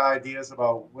got a lot of ideas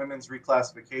about women's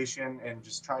reclassification and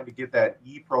just trying to get that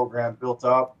E program built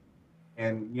up.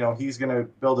 And, he's going to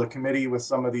build a committee with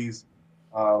some of these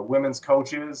women's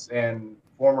coaches and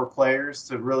former players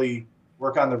to really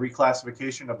work on the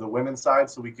reclassification of the women's side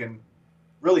so we can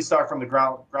really start from the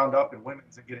ground up in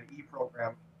women's and get an E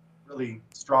program really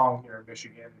strong here in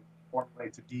Michigan and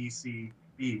formulate to DCB.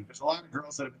 There's a lot of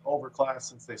girls that have been overclassed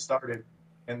since they started,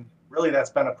 and really that's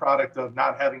been a product of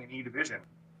not having an E division.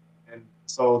 And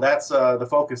so that's the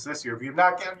focus this year. If you've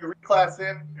not gotten your reclass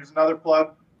in, here's another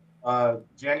plug.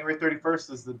 January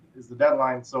 31st is the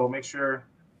deadline, so make sure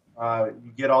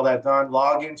you get all that done.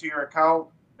 Log into your account.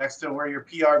 Next to where your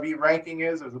PRV ranking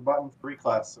is, there's a button for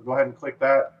reclass. So go ahead and click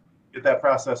that. Get that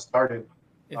process started.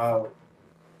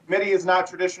 Committee is not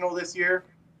traditional this year.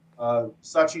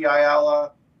 Sachi,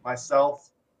 Ayala, myself,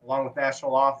 along with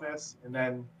national office, and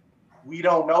then we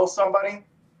don't know somebody,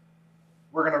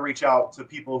 we're going to reach out to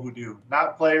people who do.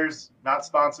 Not players, not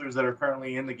sponsors that are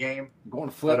currently in the game. Going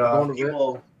to flip, but, going to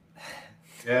people,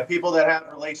 people that have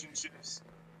relationships,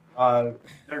 they're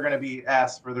going to be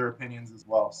asked for their opinions as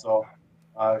well. So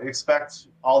expect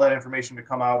all that information to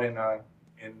come out in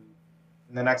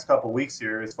the next couple of weeks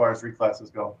here as far as reclasses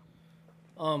go.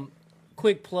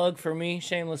 Quick plug for me,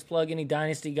 shameless plug. Any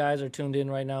Dynasty guys are tuned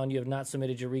in right now and you have not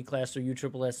submitted your reclass through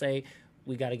USSSA,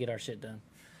 we got to get our shit done.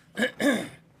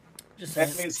 Just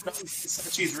saying.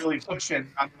 She's really pushing.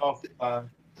 I don't know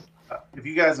if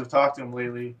you guys have talked to him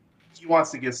lately. He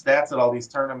wants to get stats at all these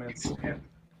tournaments, and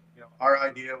our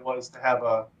idea was to have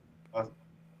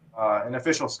an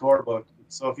official scorebook.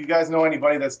 So if you guys know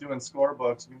anybody that's doing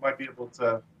scorebooks, we might be able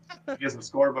to get some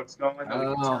scorebooks going that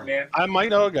we can turn in. I might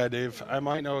know a guy, Dave. I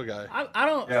might know a guy. I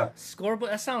don't scorebook.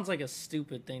 That sounds like a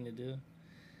stupid thing to do.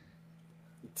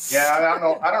 Yeah, I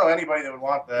don't know anybody that would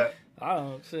want that. I don't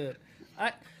know shit.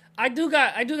 I do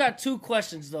got two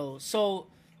questions though. So,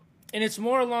 and it's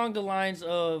more along the lines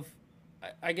of,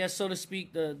 I guess, so to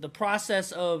speak, the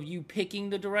process of you picking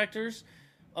the directors.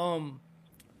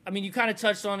 I mean, you kind of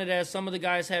touched on it as some of the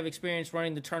guys have experience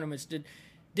running the tournaments. Did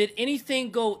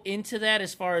anything go into that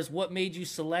as far as what made you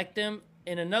select them?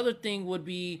 And another thing would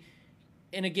be,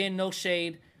 and again, no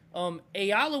shade,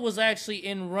 Ayala was actually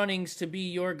in runnings to be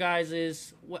your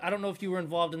guys's, I don't know if you were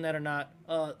involved in that or not,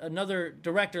 another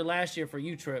director last year for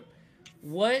U-Trip.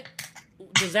 What,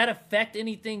 does that affect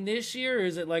anything this year? Or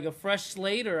is it like a fresh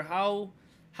slate, or how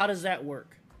does that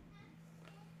work?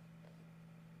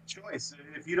 Choice.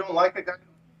 If you don't like a guy,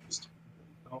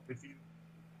 if you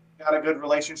got a good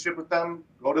relationship with them,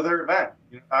 go to their event.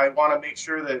 I want to make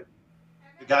sure that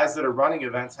the guys that are running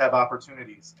events have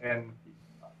opportunities. And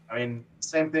I mean,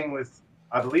 same thing with,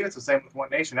 I believe it's the same with One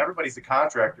Nation. Everybody's a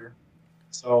contractor.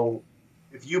 So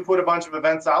if you put a bunch of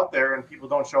events out there and people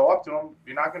don't show up to them,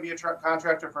 you're not going to be a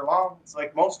contractor for long. It's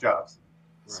like most jobs.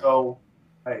 Right. So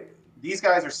these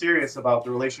guys are serious about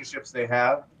the relationships they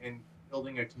have in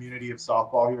building a community of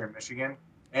softball here in Michigan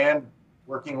and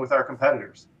working with our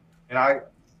competitors. And I'm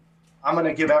going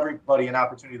to give everybody an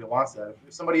opportunity that wants that.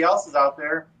 If somebody else is out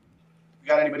there, if you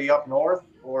got anybody up north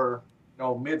or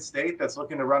mid-state that's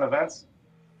looking to run events,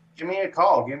 give me a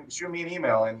call, shoot me an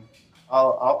email, and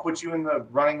I'll put you in the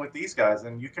running with these guys,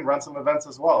 and you can run some events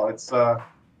as well. It's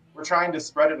we're trying to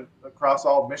spread it across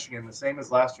all of Michigan, the same as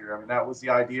last year. I mean, that was the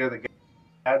idea that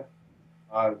had,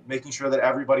 making sure that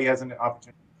everybody has an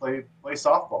opportunity to play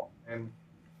softball, and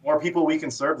more people we can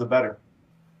serve, the better.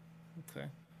 Okay.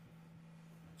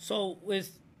 So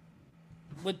with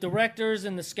directors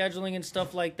and the scheduling and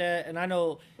stuff like that, and I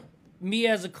know me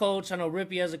as a coach, I know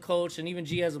Rippy as a coach, and even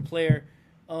G as a player,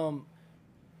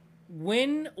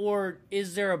 when or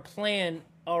is there a plan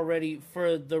already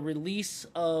for the release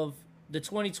of the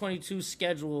 2022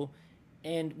 schedule?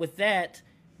 And with that,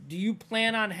 do you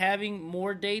plan on having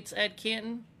more dates at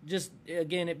Canton? Just,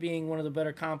 again, it being one of the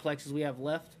better complexes we have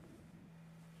left.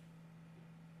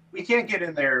 We can't get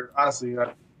in there, honestly,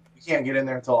 we can't get in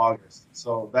there until August.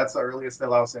 So that's the earliest they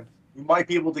allow us in. We might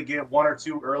be able to get one or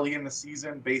two early in the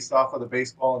season based off of the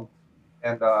baseball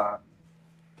and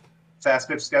fast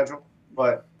pitch schedule.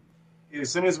 But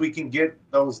as soon as we can get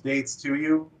those dates to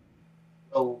you,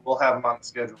 we'll have them on the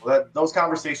schedule. Those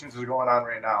conversations are going on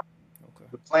right now. Okay.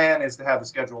 The plan is to have the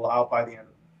schedule out by the end of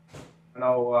the month. I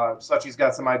know Suchi's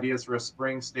got some ideas for a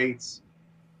spring states,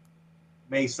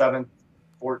 May 7th,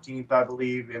 14th, I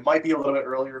believe. It might be a little bit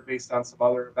earlier based on some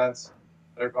other events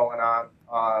that are going on.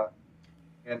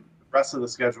 And the rest of the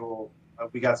schedule,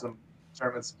 we got some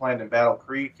tournaments planned in Battle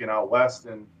Creek and out west,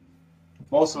 and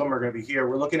most of them are going to be here.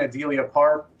 We're looking at Delia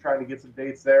Park, trying to get some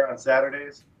dates there on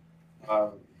Saturdays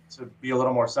to be a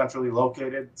little more centrally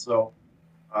located. So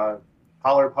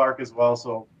Pollard Park as well.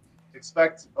 So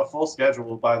expect a full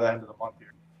schedule by the end of the month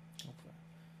here. Okay.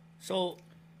 So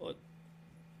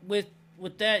with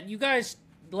that, you guys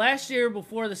last year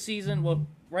before the season, well,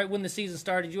 right when the season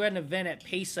started, you had an event at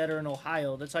Pacesetter in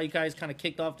Ohio. That's how you guys kind of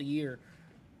kicked off the year.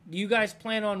 Do you guys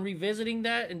plan on revisiting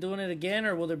that and doing it again,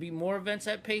 or will there be more events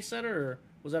at Pacesetter, or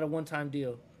was that a one-time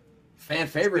deal? Fan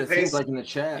favorite, it seems like in the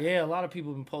chat. Yeah, a lot of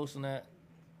people have been posting that.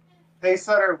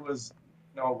 Pacesetter was,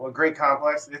 a great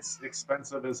complex. It's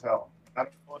expensive as hell. I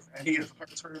don't know if any of our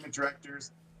tournament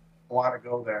directors want to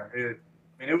go there.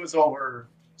 It was over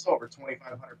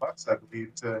 $2,500, I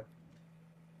believe, to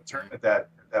tournament at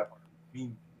that point. I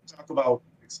mean, talk about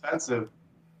expensive.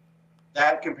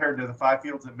 That compared to the 5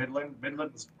 fields in Midland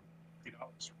was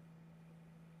 $40.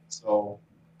 So,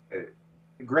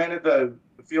 granted, the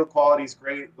field quality is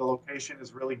great. The location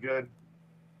is really good.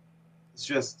 It's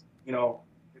just,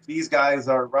 if these guys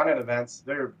are running events,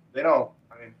 they're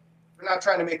not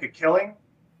trying to make a killing.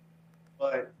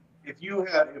 But if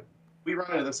we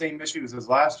run into the same issues as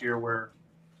last year where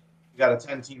we got a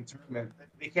 10-team tournament,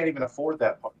 they can't even afford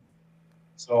that part.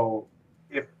 So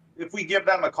if we give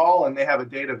them a call and they have a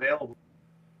date available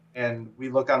and we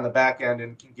look on the back end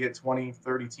and can get 20,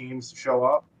 30 teams to show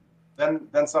up,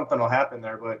 then something will happen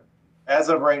there. But as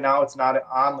of right now, it's not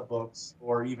on the books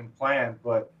or even planned.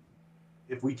 But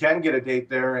if we can get a date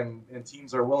there and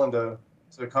teams are willing to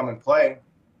come and play,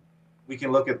 we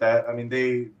can look at that. I mean,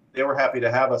 they were happy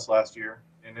to have us last year,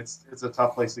 and it's a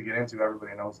tough place to get into.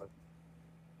 Everybody knows it.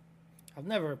 I've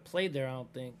never played there, I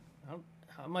don't think.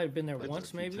 I might have been there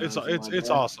once, maybe. It's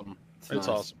awesome. It's nice.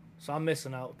 Awesome. So I'm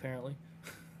missing out, apparently.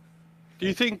 Do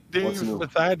you think, Dave,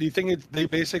 with that, do you think they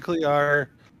basically are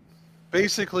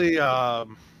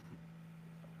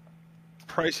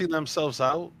pricing themselves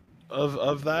out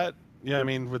of that? Yeah, I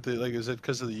mean, with is it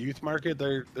because of the youth market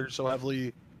they're so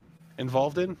heavily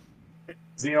involved in?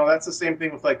 That's the same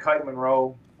thing with Kite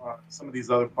Monroe, some of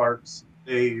these other parks.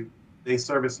 They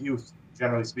service youth,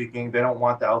 generally speaking. They don't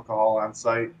want the alcohol on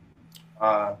site.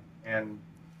 And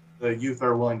the youth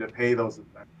are willing to pay those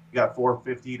events. You got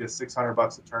 $450 to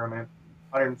 $600 a tournament,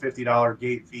 $150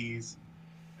 gate fees,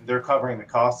 and they're covering the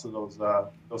costs of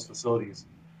those facilities.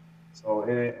 So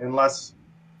unless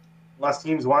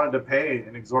teams wanted to pay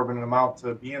an exorbitant amount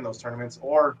to be in those tournaments,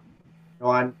 or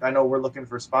I know we're looking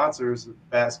for sponsors,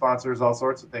 bat sponsors, all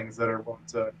sorts of things that are willing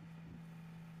to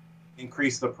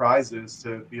increase the prizes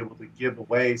to be able to give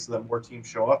away so that more teams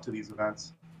show up to these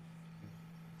events.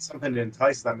 Something to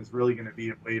entice them is really going to be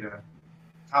a way to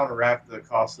counteract the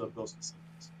cost of those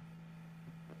facilities.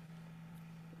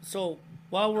 So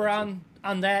while we're on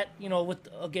that, with,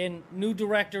 again, new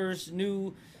directors,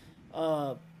 new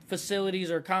facilities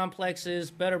or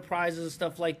complexes, better prizes,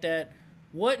 stuff like that,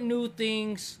 what new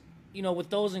things,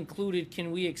 with those included,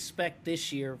 can we expect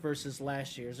this year versus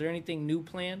last year? Is there anything new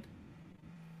planned?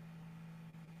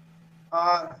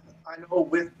 I know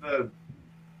with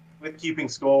keeping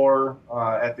score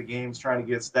at the games, trying to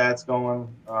get stats going.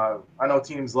 I know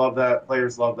teams love that,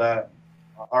 players love that.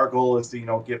 Our goal is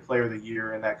to get Player of the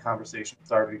Year and that conversation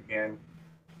started again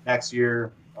next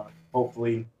year.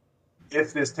 Hopefully,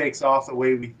 if this takes off the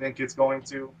way we think it's going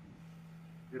to,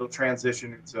 it'll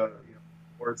transition into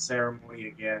award ceremony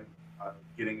again,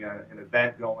 getting an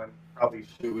event going. Probably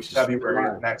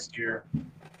February of next year.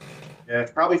 Yeah,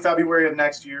 it's probably February of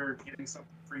next year. Getting some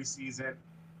preseason.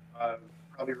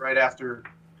 Probably right after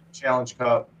Challenge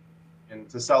Cup, and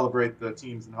to celebrate the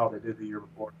teams and how they did the year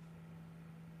before.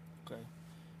 Okay.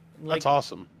 That's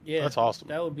awesome. Yeah, that's awesome.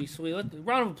 That would be sweet.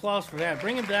 Round of applause for that.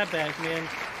 Bringing that back, man.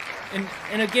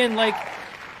 And again, like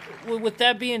with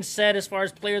that being said, as far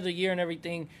as player of the year and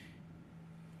everything,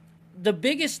 the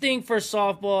biggest thing for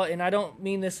softball, and I don't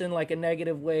mean this in like a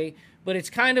negative way, but it's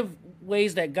kind of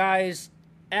ways that guys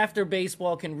after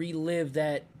baseball can relive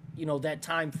that, that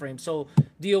time frame. So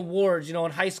the awards, in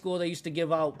high school they used to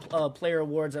give out player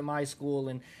awards at my school,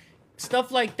 and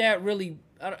stuff like that really,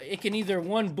 it can either,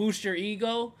 one, boost your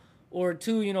ego, or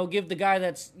two, give the guy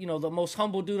that's, the most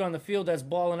humble dude on the field that's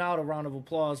balling out a round of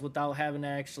applause without having to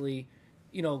actually,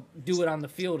 do it on the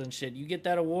field and shit. You get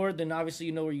that award, then obviously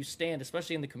you know where you stand,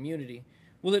 especially in the community.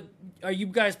 Are you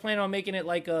guys planning on making it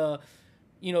like a,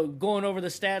 going over the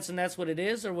stats and that's what it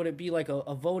is, or would it be like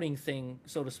a voting thing,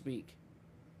 so to speak?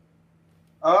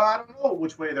 I don't know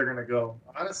which way they're gonna go.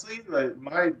 Honestly,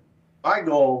 my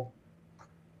goal,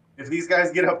 if these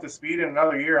guys get up to speed in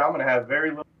another year, I'm gonna have very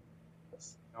little.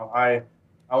 I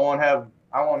won't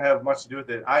have much to do with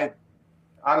it. I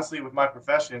honestly, with my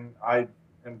profession, I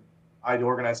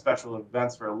organize special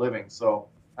events for a living, so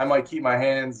I might keep my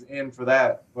hands in for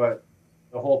that. But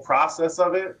the whole process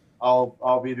of it,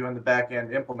 I'll be doing the back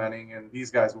end implementing, and these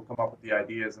guys will come up with the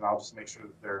ideas, and I'll just make sure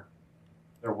that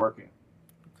they're working.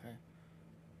 Okay.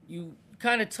 You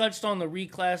kind of touched on the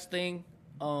reclass thing,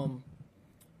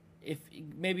 if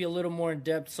maybe a little more in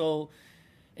depth. So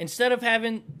instead of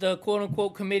having the quote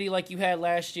unquote committee like you had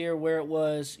last year, where it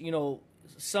was,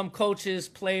 some coaches,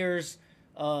 players,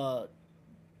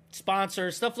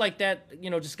 sponsors, stuff like that,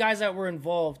 just guys that were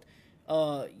involved.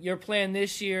 Your plan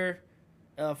this year,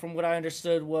 from what I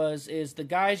understood, is the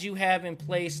guys you have in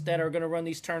place that are going to run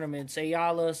these tournaments,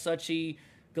 Ayala, Suchi,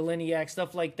 Galiniak,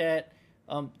 stuff like that.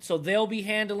 So they'll be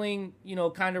handling,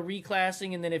 kind of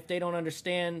reclassing, and then if they don't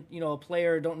understand, a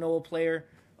player, don't know a player,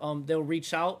 they'll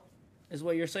reach out, is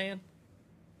what you're saying?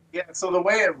 Yeah, so the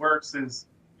way it works is,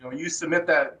 you submit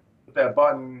that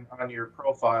button on your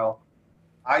profile,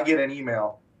 I get an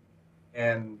email,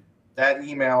 and that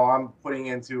email I'm putting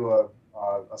into a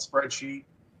spreadsheet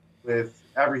with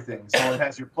everything. So it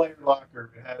has your player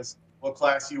locker, it has what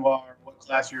class you are, what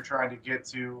class you're trying to get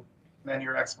to, and then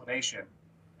your explanation.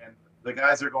 And the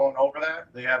guys are going over that.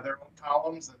 They have their own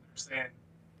columns, and they're saying,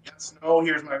 yes, no,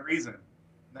 here's my reason.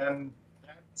 And then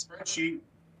that spreadsheet,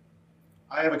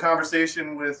 I have a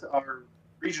conversation with our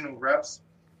regional reps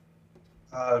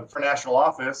for national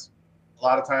office. A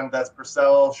lot of times that's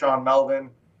Purcell, Sean Melvin,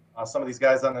 some of these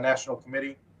guys on the national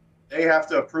committee. They have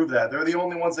to approve that. They're the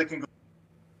only ones that can go.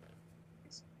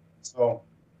 So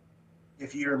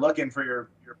if you're looking for your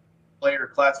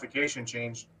player classification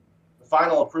change, the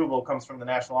final approval comes from the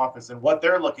national office. And what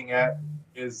they're looking at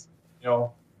is,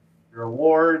 your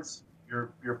awards,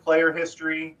 your player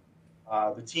history,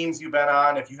 the teams you've been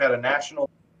on, if you had a national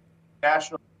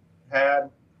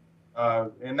had,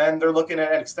 and then they're looking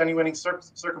at extenuating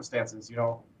circumstances.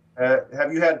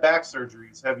 Have you had back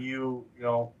surgeries? Have you,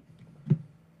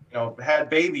 had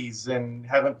babies and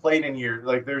haven't played in years?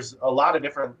 Like, there's a lot of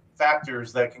different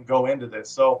factors that can go into this.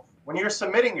 So when you're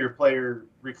submitting your player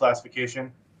reclassification,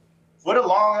 put a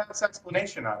long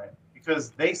explanation on it,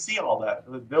 because they see all that.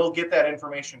 They'll get that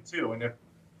information too. And if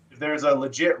there's a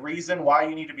legit reason why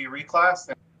you need to be reclassed,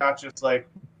 and not just like,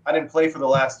 I didn't play for the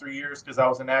last 3 years because I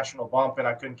was a national bump and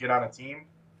I couldn't get on a team,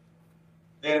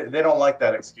 they don't like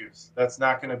that excuse. That's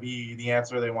not going to be the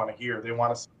answer they want to hear. They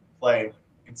want to play,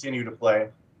 continue to play.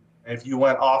 And if you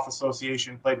went off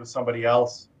association, played with somebody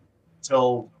else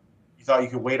until you thought you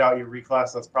could wait out your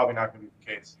reclass, that's probably not going to be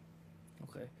the case.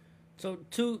 Okay. So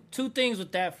two things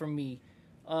with that from me.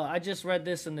 I just read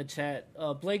this in the chat.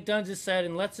 Blake Dunn said,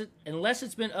 unless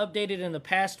it's been updated in the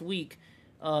past week,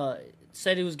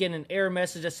 said he was getting an error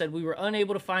message that said, we were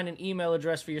unable to find an email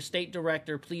address for your state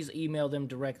director. Please email them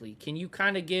directly. Can you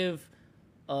kind of give,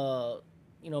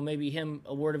 maybe him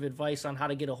a word of advice on how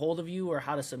to get a hold of you or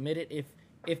how to submit it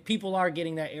if people are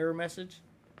getting that error message?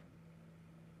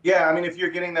 Yeah, I mean, if you're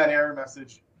getting that error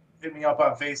message, hit me up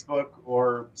on Facebook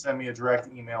or send me a direct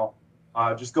email.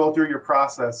 Just go through your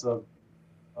process of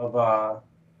on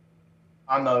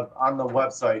the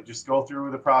website. Just go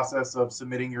through the process of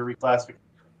submitting your reclassification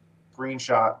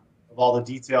screenshot of all the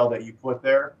detail that you put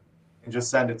there, and just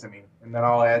send it to me, and then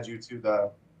I'll add you to the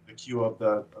queue of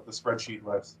the spreadsheet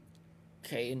list.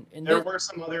 Okay, and there were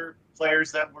some other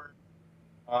players that were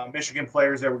Michigan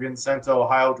players that were getting sent to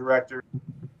Ohio director,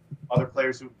 other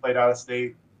players who played out of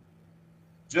state.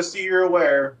 Just so you're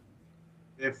aware,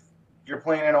 if you're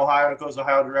playing in Ohio and it goes to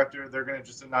Ohio director, they're going to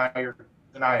just deny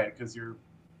it because you're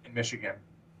in Michigan.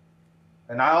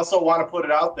 And I also want to put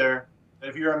it out there that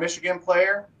if you're a Michigan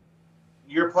player,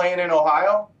 you're playing in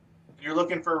Ohio, and you're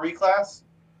looking for a reclass,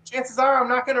 chances are I'm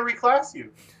not going to reclass you.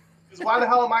 Because why the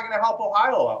hell am I going to help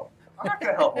Ohio out? I'm not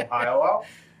going to help Ohio out.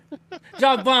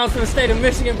 Drop bombs from the state of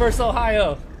Michigan versus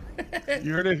Ohio.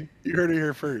 You heard it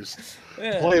here first.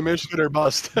 Yeah. Play Michigan or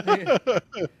bust.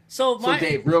 So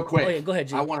Dave, real quick, oh, yeah, go ahead,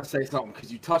 G. I want to say something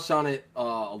because you touched on it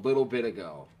a little bit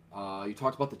ago. You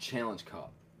talked about the Challenge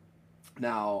Cup.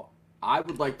 Now, I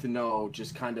would like to know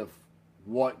just kind of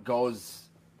what goes,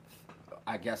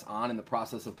 I guess, on in the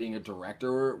process of being a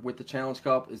director with the Challenge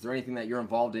Cup. Is there anything that you're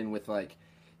involved in with, like,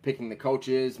 picking the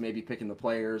coaches, maybe picking the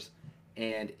players?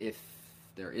 And if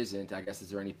there isn't, I guess, is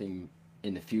there anything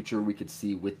in the future we could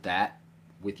see with that,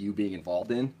 with you being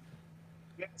involved in?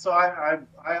 Yeah, so I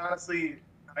honestly,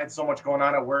 I had so much going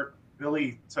on at work.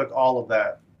 Billy took all of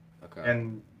that. Okay.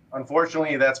 And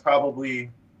unfortunately, that's probably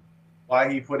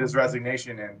why he put his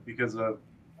resignation in, because of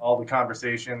all the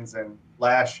conversations and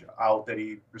lash out that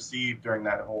he received during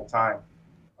that whole time.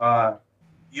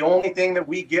 The only thing that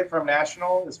we get from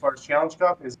National as far as Challenge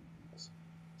Cup is,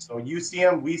 so you see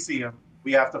him, we see him.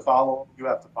 We have to follow him. You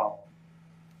have to follow him.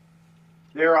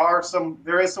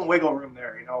 There is some wiggle room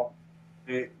there. You know,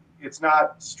 it's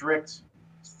not strict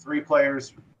 3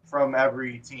 players from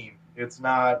every team. It's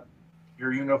not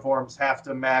your uniforms have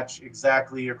to match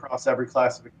exactly across every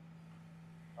classification.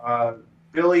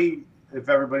 Billy,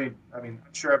 I'm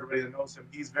sure everybody that knows him,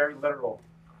 he's very literal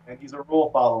and he's a rule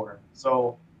follower.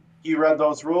 So he read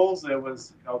those rules. It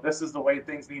was, this is the way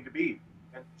things need to be.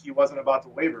 And he wasn't about to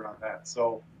waver on that.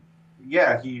 So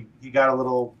yeah, he got a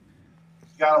little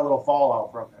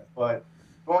fallout from it. But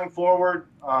going forward,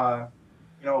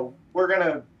 we're going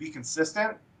to be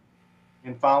consistent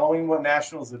in following what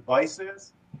National's advice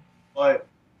is. But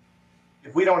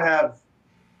if we don't have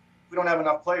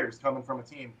enough players coming from a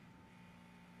team,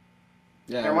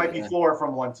 there might be 4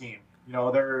 from one team.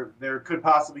 There could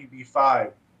possibly be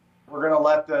 5. We're going to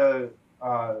let the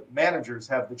managers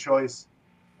have the choice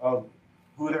of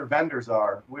who their vendors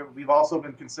are. We've also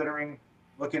been considering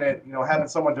looking at, having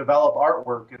someone develop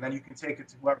artwork, and then you can take it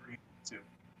to whoever you need to.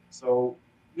 So,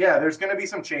 yeah, there's going to be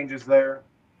some changes there.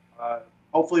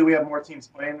 Hopefully we have more teams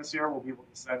playing this year. We'll be able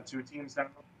to send 2 teams down.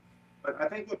 But I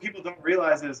think what people don't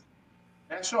realize is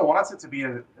National wants it to be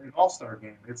an all-star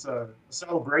game. It's a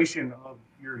celebration of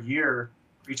your year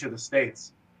for each of the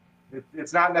states.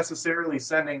 It's not necessarily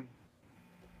sending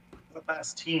the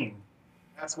best team.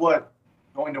 That's what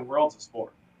going to Worlds is for.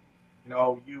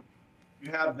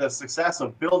 You have the success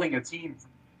of building a team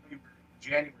from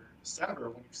January, December,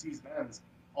 when your season ends,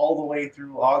 all the way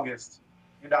through August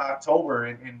into October,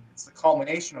 and it's the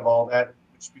culmination of all that,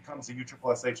 which becomes the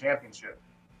USSSA Championship.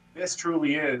 This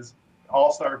truly is an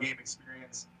all-star game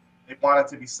experience. They want it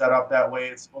to be set up that way.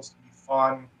 It's supposed to be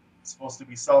fun. It's supposed to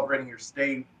be celebrating your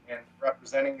state and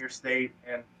representing your state.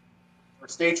 And for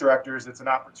state directors, it's an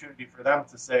opportunity for them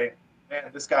to say, man,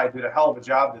 this guy did a hell of a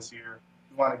job this year.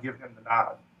 We want to give him the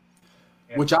nod.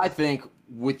 Which I think,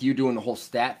 with you doing the whole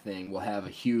stat thing, will have a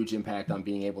huge impact on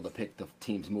being able to pick the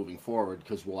teams moving forward,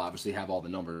 because we'll obviously have all the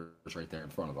numbers right there in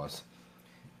front of us.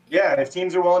 Yeah, if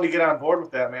teams are willing to get on board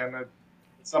with that, man,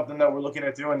 it's something that we're looking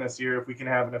at doing this year. If we can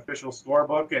have an official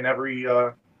scorebook in every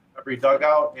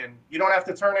dugout, and you don't have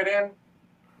to turn it in.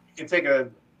 You can take a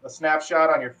snapshot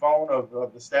on your phone of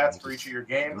the stats for each of your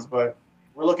games, but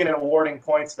we're looking at awarding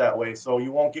points that way, so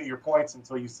you won't get your points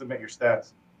until you submit your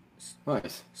stats.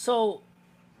 Nice. So,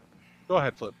 go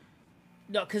ahead, Flip.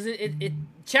 No, because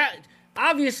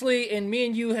obviously, and me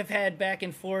and you have had back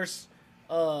and forth,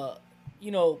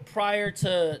 prior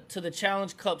to the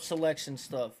Challenge Cup selection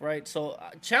stuff, right? So,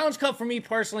 Challenge Cup for me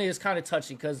personally is kind of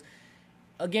touchy because,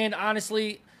 again,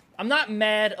 honestly, I'm not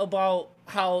mad about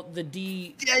how the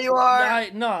D. Yeah, you are. I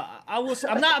will.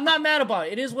 I'm not mad about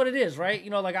it. It is what it is, right?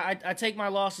 I take my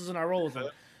losses and I roll with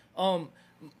them.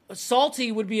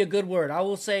 Salty would be a good word. I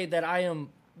will say that I am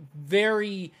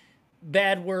very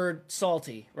bad word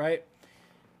salty, right?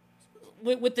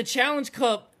 With the Challenge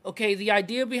Cup, okay, the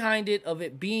idea behind it, of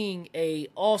it being a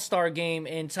all-star game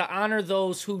and to honor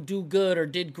those who do good or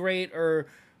did great, or,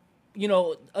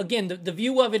 again, the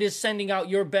view of it is sending out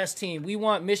your best team. We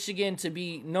want Michigan to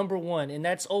be number 1, and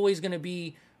that's always going to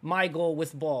be my goal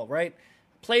with ball, right?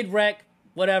 Played rec,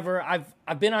 whatever.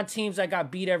 I've been on teams that got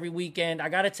beat every weekend. I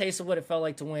got a taste of what it felt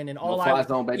like to win, and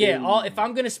if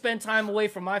I'm gonna spend time away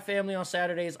from my family on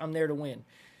Saturdays, I'm there to win.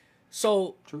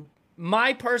 So, True.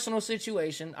 My personal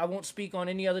situation, I won't speak on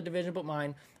any other division but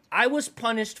mine. I was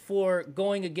punished for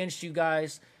going against you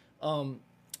guys.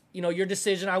 Your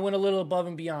decision. I went a little above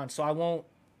and beyond, so I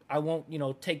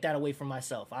won't take that away from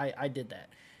myself. I did that.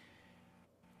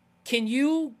 Can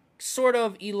you sort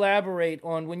of elaborate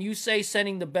on, when you say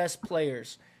sending the best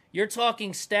players, you're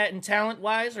talking stat and talent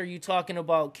wise? Or are you talking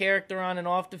about character on and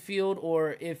off the field,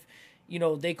 or if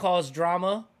they cause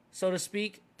drama, so to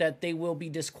speak? that they will be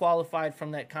disqualified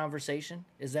from that conversation?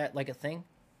 Is that like a thing?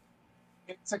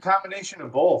 It's a combination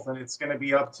of both, and it's going to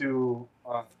be up to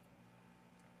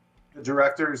the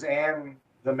directors and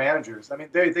the managers. I mean,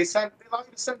 they allow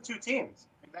you to send 2 teams.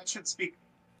 I mean, that should speak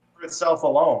for itself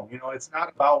alone. You know, it's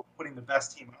not about putting the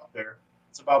best team out there.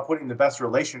 It's about putting the best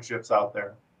relationships out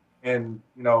there, and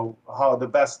you know how the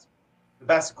best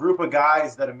group of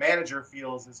guys that a manager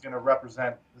feels is going to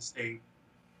represent the state,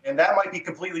 and that might be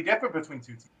completely different between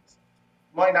 2 teams.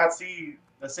 You might not see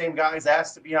the same guys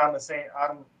asked to be on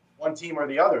one team or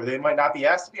the other. They might not be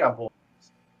asked to be on both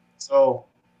teams. So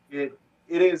it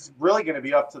is really going to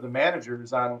be up to the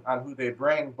managers on who they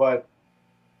bring, but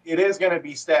it is going to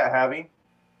be stat heavy,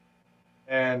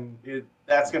 and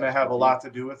that's going to have a lot to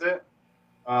do with it.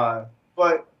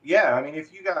 But yeah, I mean,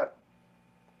 if you got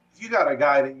a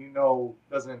guy that you know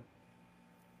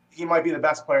he might be the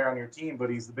best player on your team, but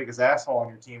he's the biggest asshole on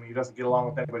your team and he doesn't get along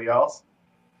with anybody else,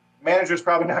 the manager's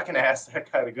probably not going to ask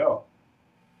that guy to go.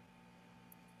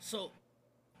 So,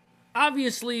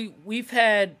 obviously, we've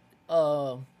had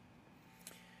a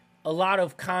lot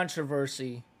of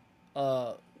controversy,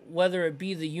 whether it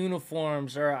be the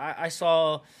uniforms or I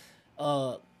saw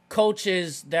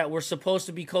coaches that were supposed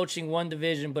to be coaching one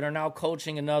division but are now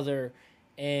coaching another,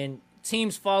 and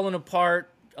teams falling apart,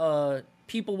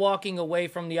 people walking away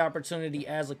from the opportunity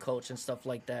as a coach and stuff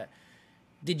like that.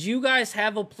 Did you guys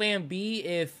have a plan B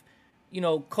if, you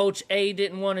know, Coach A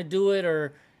didn't want to do it,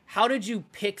 or how did you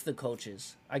pick the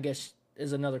coaches, I guess,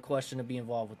 is another question to be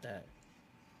involved with that.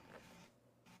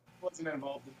 Wasn't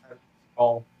involved in that at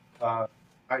all.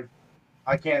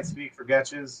 I can't speak for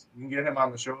Geatches. You can get him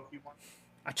on the show if you want.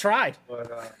 I tried.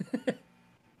 But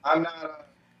I'm not.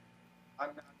 I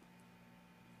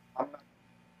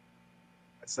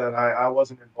said I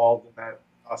wasn't involved in that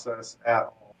process at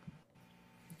all.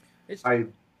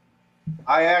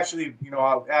 I actually, you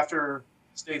know, after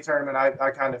state tournament,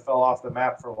 I kind of fell off the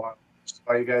map for a while, which is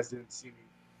why you guys didn't see me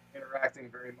interacting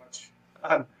very much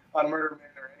on Murder Man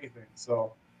or anything.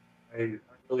 So I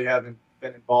really haven't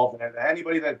been involved in it.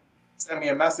 Anybody that sent me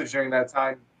a message during that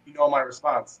time, you know my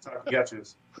response. Talk to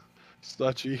Geatches.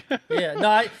 Suchi. Yeah, no,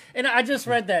 I just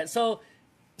read that. So,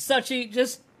 Suchi,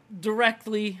 just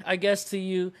directly, I guess, to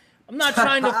you. I'm not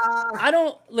trying to. I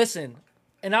don't listen,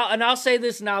 and I'll say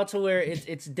this now to where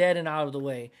it's dead and out of the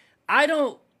way. I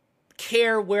don't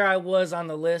care where I was on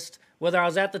the list, whether I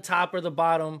was at the top or the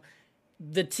bottom.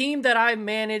 The team that I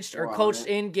managed or coached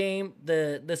in game,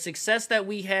 the success that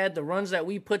we had, the runs that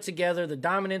we put together, the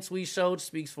dominance we showed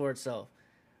speaks for itself.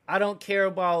 I don't care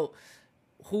about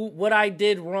what I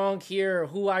did wrong here or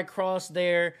who I crossed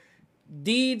there.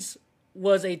 Deeds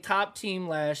was a top team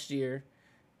last year.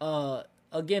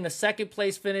 Again, a second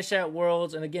place finish at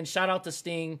Worlds, and again, shout out to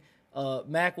Sting.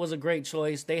 Mac was a great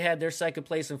choice. They had their second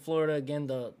place in Florida. Again,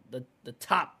 the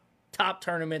top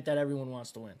tournament that everyone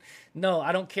wants to win. No,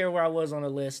 I don't care where I was on the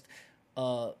list.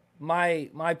 My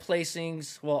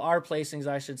placings, well, our placings,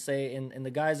 I should say, and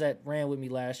the guys that ran with me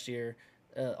last year,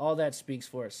 all that speaks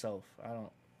for itself.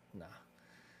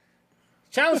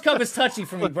 Challenge Cup is touchy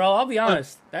for me, bro. I'll be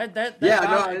honest. That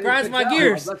grinds my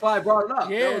gears. That's why I brought it up.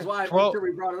 Yeah. That was why I made sure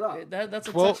we brought it up. That's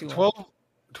a touchy one.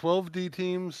 12 D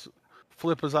teams,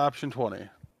 flip is option 20.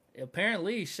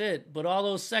 Apparently, shit. But all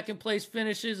those second place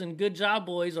finishes and good job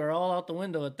boys are all out the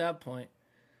window at that point.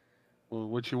 Well,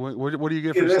 what do you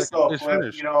get for second place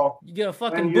finish? You get a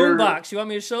fucking boombox. You want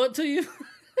me to show it to you?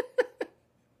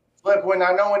 Flip, when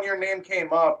your name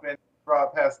came up and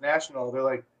brought past national, they're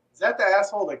like, is that the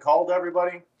asshole that called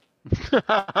everybody?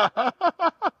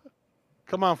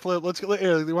 Come on, Flip. Let's get the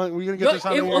air. We're gonna get this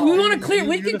on the air. We want to clear.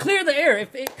 We can clear the air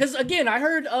because again, I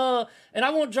heard and I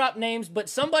won't drop names, but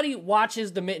somebody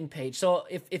watches the Mitten page. So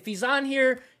if he's on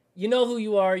here, you know who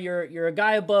you are. You're a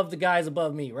guy above the guys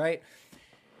above me, right?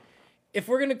 If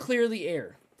we're gonna clear the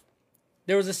air,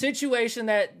 there was a situation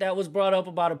that was brought up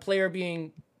about a player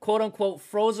being quote unquote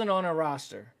frozen on a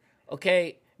roster.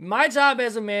 Okay. My job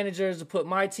as a manager is to put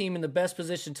my team in the best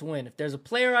position to win. If there's a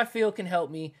player I feel can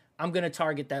help me, I'm going to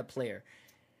target that player.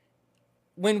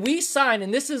 When we sign,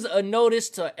 and this is a notice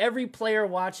to every player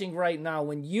watching right now,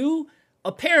 when you,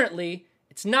 apparently,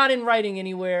 it's not in writing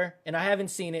anywhere, and I haven't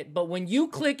seen it, but when you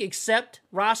click accept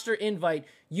roster invite,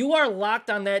 you are locked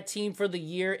on that team for the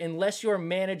year unless your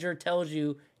manager tells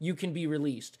you you can be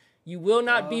released. You will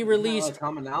not be released.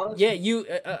 Common knowledge? Yeah,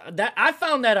 that I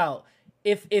found that out.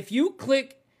 If you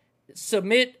click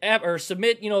submit,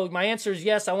 my answer is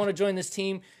yes, I want to join this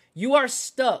team, you are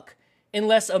stuck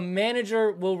unless a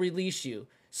manager will release you.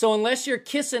 So unless you're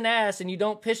kissing ass and you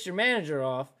don't piss your manager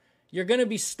off, you're going to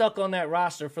be stuck on that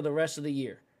roster for the rest of the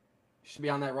year. should be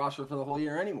on that roster for the whole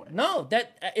year anyway. No,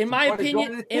 that in my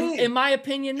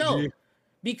opinion, no,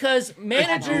 because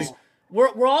managers.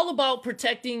 We're all about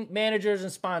protecting managers and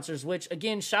sponsors, which,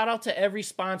 again, shout out to every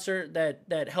sponsor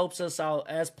that helps us out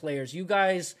as players. You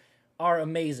guys are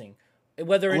amazing.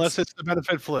 Unless it's the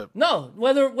benefit flip. No,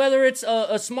 whether it's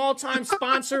a small-time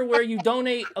sponsor where you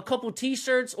donate a couple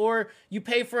T-shirts or you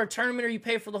pay for a tournament or you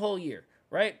pay for the whole year,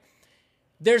 right?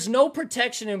 There's no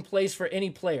protection in place for any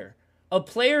player. A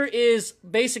player is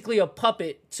basically a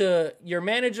puppet to your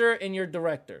manager and your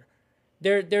director.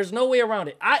 There's no way around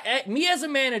it. Me as a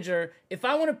manager, if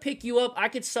I want to pick you up, I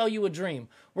could sell you a dream.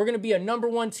 We're going to be a number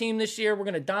 1 team this year. We're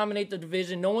going to dominate the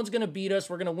division. No one's going to beat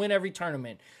us. We're going to win every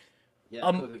tournament. Yeah,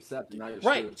 accept, now you're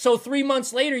right. screwed. So 3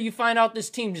 months later, you find out this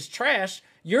team is trash.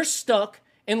 You're stuck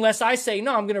unless I say,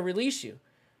 no, I'm going to release you.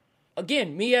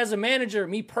 Again, me as a manager,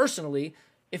 me personally,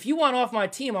 if you want off my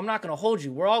team, I'm not going to hold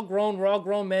you. We're all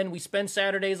grown men. We spend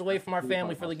Saturdays away from our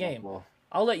family for the game.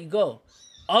 I'll let you go.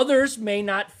 Others may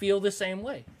not feel the same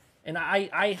way. And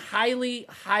I highly,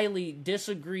 highly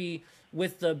disagree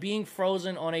with the being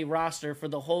frozen on a roster for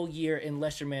the whole year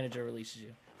unless your manager releases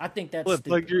you. I think that's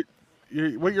stupid. Like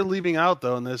what you're leaving out,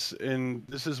 though, in this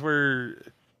is where...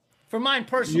 For mine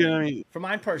personally. Yeah, I mean, for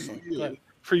mine personally.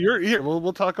 For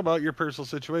we'll talk about your personal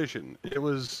situation. It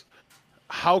was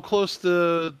how close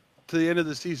to the end of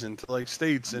the season, to like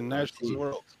states and nationals and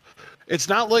worlds. It's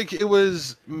not like it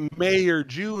was May or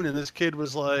June and this kid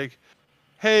was like,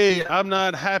 hey, I'm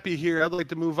not happy here. I'd like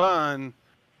to move on.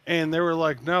 And they were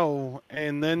like, no.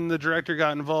 And then the director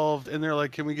got involved and they're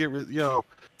like, can we get,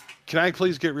 can I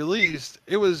please get released?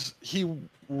 It was, he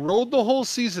rolled the whole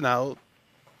season out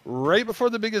right before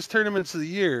the biggest tournaments of the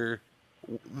year.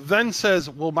 Then says,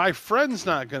 well, my friend's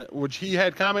not going to, which he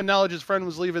had common knowledge his friend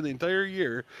was leaving the entire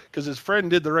year because his friend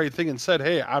did the right thing and said,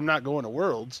 hey, I'm not going to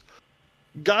Worlds.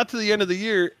 Got to the end of the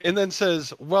year and then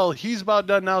says, well, he's about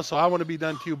done now, so I want to be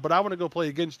done too, but I want to go play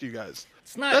against you guys.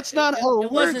 That's not how it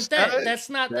works. Wasn't that.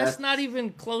 That's not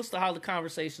even close to how the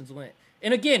conversations went.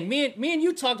 And again, me and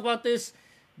you talked about this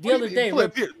the other day.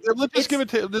 Let's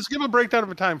give a breakdown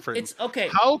of a time frame. It's okay.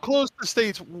 How close to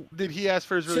states did he ask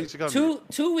for his release to come?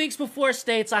 2 weeks before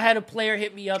states, I had a player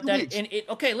hit me up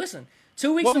okay, listen.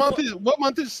 2 weeks. What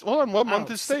month is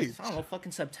states? I don't know,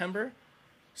 fucking September.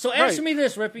 So answer me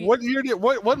this, Rippy.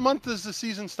 What month does the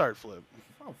season start, Flip?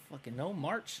 I don't fucking know.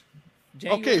 March.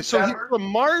 January, okay, so from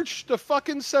March to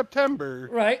fucking September,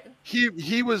 right?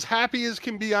 He was happy as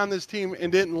can be on this team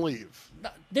and didn't leave.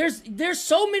 There's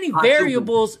so many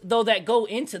variables though that go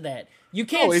into that. You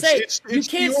can't say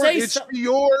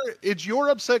it's your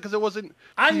upset because it wasn't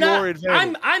your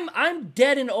advantage. I'm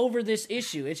dead and over this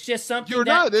issue. It's just something you're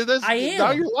that not. I am.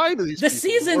 Now you're lying to these the people.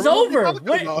 Season's over.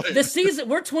 The season.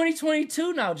 We're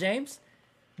 2022 now, James.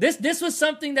 This was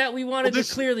something that we wanted to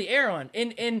clear the air on.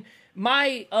 In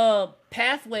my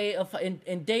pathway of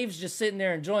and Dave's just sitting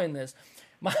there enjoying this.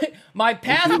 My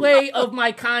pathway of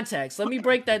my contacts. Let me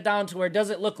break that down to where it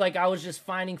doesn't look like I was just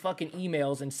finding fucking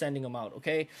emails and sending them out.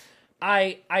 Okay.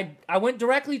 I went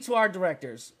directly to our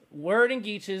directors. Word and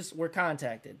Geatches were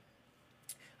contacted.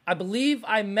 I believe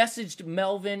I messaged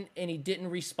Melvin and he didn't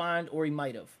respond, or he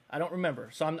might have. I don't remember.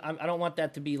 So I don't want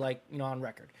that to be like, on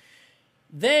record.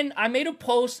 Then I made a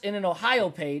post in an Ohio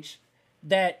page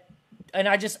and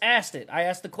I just asked it. I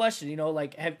asked the question,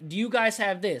 do you guys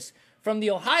have this? From the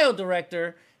Ohio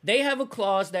director, they have a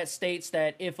clause that states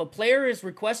that if a player is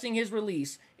requesting his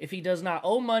release, if he does not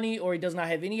owe money or he does not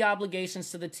have any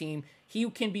obligations to the team, he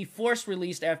can be forced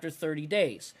released after 30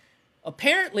 days.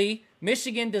 Apparently,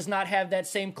 Michigan does not have that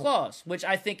same clause, which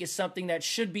I think is something that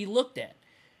should be looked at.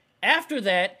 After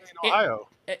that, Ohio.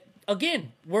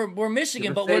 Again, we're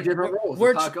Michigan, but we're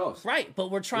right. But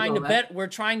we're trying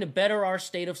to better our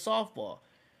state of softball.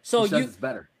 So it's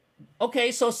better.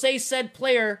 Okay, so say said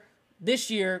player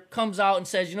this year comes out and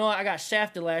says, I got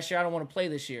shafted last year. I don't want to play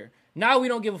this year. Now we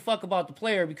don't give a fuck about the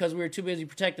player because we were too busy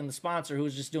protecting the sponsor who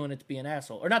was just doing it to be an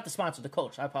asshole. Or not the sponsor, the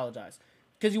coach. I apologize.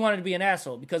 Because you wanted to be an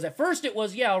asshole. Because at first it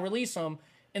was, I'll release him.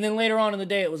 And then later on in the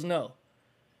day it was no.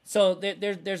 So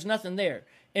there's nothing there.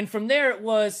 And from there it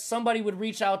was somebody would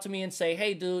reach out to me and say,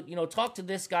 hey, dude, talk to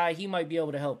this guy. He might be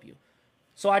able to help you.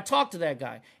 So I talked to that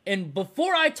guy. And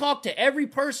before I talked to every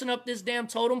person up this damn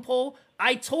totem pole,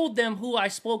 I told them who I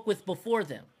spoke with before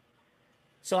them.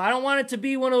 So I don't want it to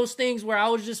be one of those things where I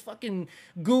was just fucking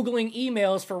Googling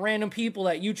emails for random people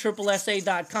at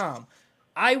USSSA.com.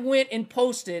 I went and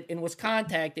posted and was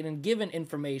contacted and given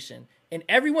information. And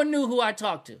everyone knew who I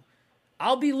talked to.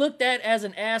 I'll be looked at as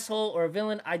an asshole or a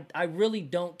villain. I really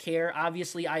don't care.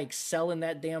 Obviously, I excel in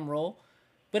that damn role.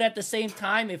 But at the same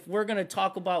time, if we're going to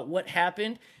talk about what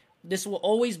happened, This will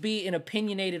always be an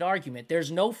opinionated argument.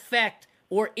 There's no fact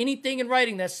or anything in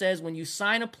writing that says when you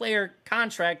sign a player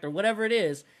contract or whatever it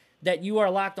is that you are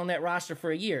locked on that roster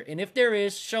for a year. And if there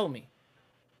is, show me.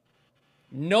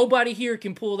 Nobody here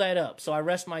can pull that up, so I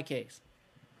rest my case.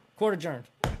 Court adjourned.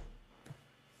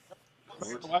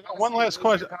 One last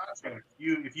question.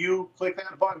 If you click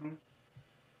that button,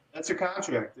 that's your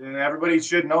contract, and everybody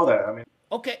should know that. I mean,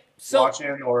 okay, so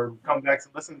watching or come back to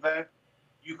listen to that,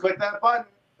 you click that button,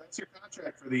 that's your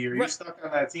contract for the year. You're stuck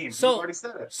on that team. So, you've already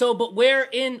said it. So, but where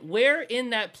in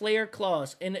that player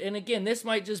clause, and again, this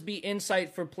might just be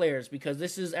insight for players because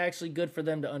this is actually good for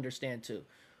them to understand too.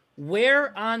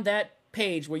 Where on that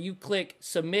page where you click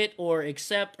submit or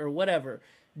accept or whatever,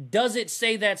 does it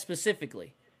say that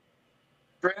specifically?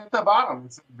 Straight at the bottom.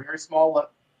 It's very small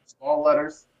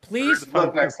letters. Please,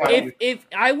 if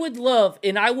I would love,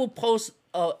 and I will post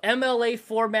a MLA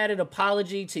formatted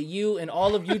apology to you and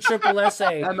all of you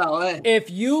USSSA. MLA. If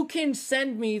you can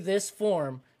send me this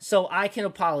form so I can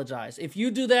apologize. If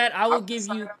you do that, I will give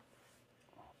you.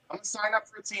 I'm gonna sign up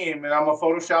for a team and I'm gonna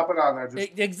Photoshop it on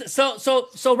there.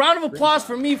 So round of applause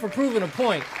for me for proving a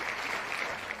point.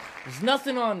 There's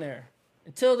nothing on there.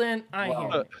 Until then, I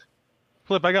ain't here.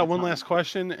 Flip, I got one last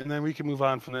question, and then we can move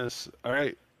on from this. All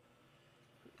right.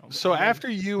 So after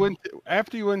you went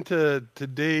to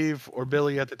Dave or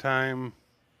Billy at the time,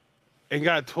 and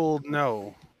got told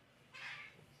no,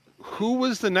 who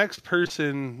was the next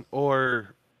person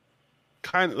or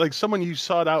kind of like someone you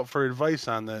sought out for advice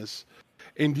on this?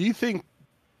 And do you think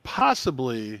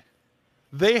possibly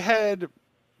they had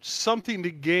something to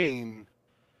gain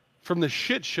from the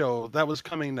shit show that was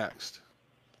coming next?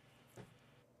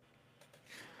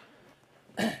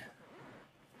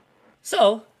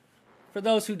 So, for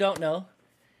those who don't know,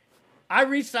 I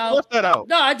reached out. Left that out.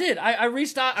 No, I did. I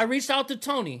reached out. I reached out to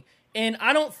Tony, and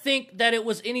I don't think that it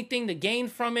was anything to gain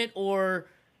from it or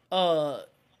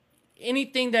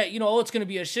anything that it's going to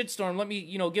be a shitstorm. Let me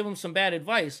give him some bad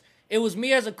advice. It was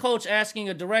me as a coach asking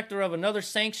a director of another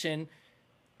sanction,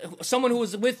 someone who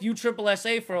was with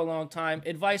USSSA for a long time,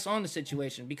 advice on the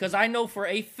situation because I know for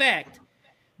a fact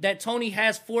that Tony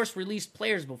has force released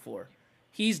players before.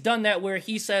 He's done that where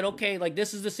he said, okay, like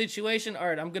this is the situation. All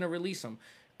right, I'm going to release him.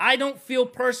 I don't feel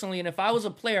personally, and if I was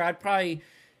a player, I'd probably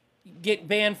get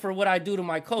banned for what I do to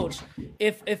my coach.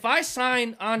 If I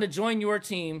sign on to join your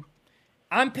team,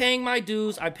 I'm paying my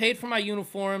dues. I paid for my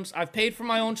uniforms. I've paid for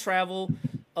my own travel.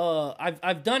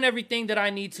 I've done everything that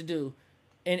I need to do.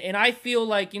 And I feel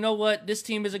like, this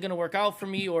team isn't going to work out for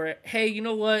me. Or, hey,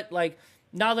 like,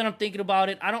 now that I'm thinking about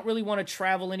it, I don't really want to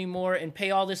travel anymore and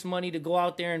pay all this money to go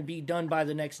out there and be done by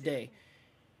the next day.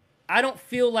 I don't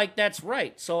feel like that's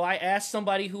right. So I asked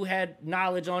somebody who had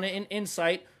knowledge on it and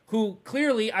insight, who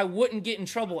clearly I wouldn't get in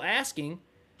trouble asking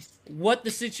what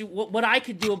I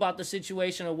could do about the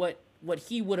situation or what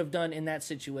he would have done in that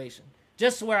situation,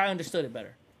 just so where I understood it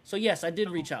better. So yes, I did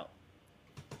reach out.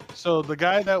 So the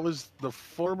guy that was the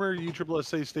former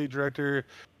USSSA state director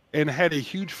and had a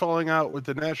huge falling out with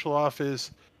the national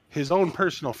office, his own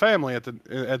personal family at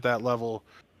that level.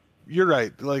 You're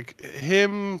right. Like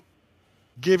him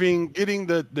getting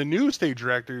the new state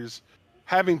directors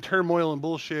having turmoil and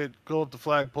bullshit go up the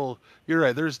flagpole. You're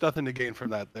right. There's nothing to gain from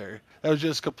that there. That was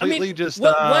just completely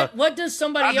what does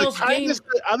somebody else gain?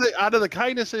 Out of the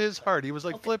kindness of his heart. He was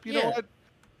like, Flip, you know what?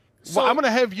 So, well, I'm gonna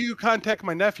have you contact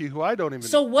my nephew, who I don't even.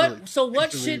 So what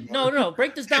shit? No.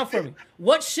 Break this down for me.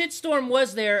 What shitstorm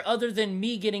was there other than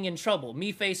me getting in trouble,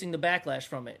 me facing the backlash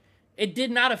from it? It did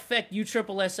not affect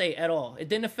USSSA at all. It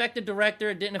didn't affect the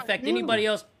director. It didn't affect anybody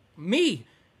else. Me.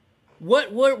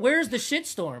 Where's the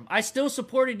shitstorm? I still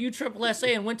supported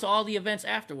USSSA and went to all the events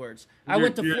afterwards. I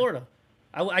went to Florida.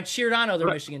 I cheered on other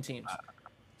Michigan teams.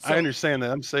 I understand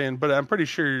that. I'm saying, but I'm pretty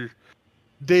sure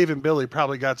Dave and Billy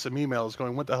probably got some emails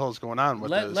going, what the hell is going on with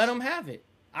this? Let them have it.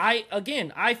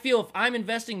 I feel if I'm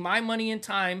investing my money and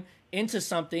time into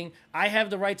something, I have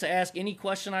the right to ask any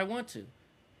question I want to.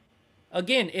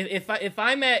 Again, if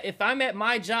I'm at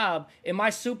my job and my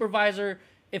supervisor,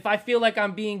 if I feel like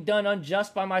I'm being done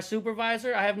unjust by my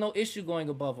supervisor, I have no issue going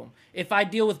above them. If I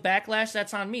deal with backlash,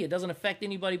 that's on me. It doesn't affect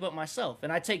anybody but myself.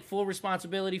 And I take full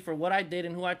responsibility for what I did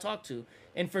and who I talked to.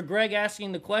 And for Greg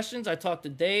asking the questions, I talked to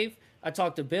Dave, I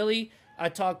talked to Billy, I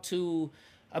talked to,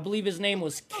 I believe his name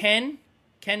was Ken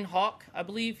Hawk, I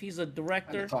believe. He's a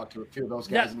director. I talked to a few of those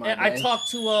guys in my day. I talked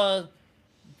to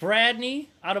Bradney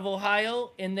out of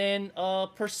Ohio, and then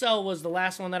Purcell was the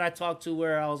last one that I talked to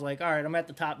where I was like, all right, I'm at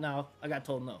the top now. I got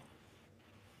told no.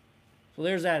 So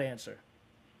there's that answer.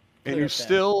 And you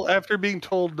still, after being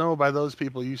told no by those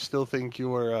people, you still think you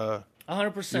were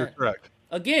 100%. You're correct.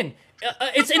 Again,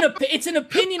 it's an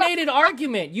opinionated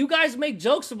argument. You guys make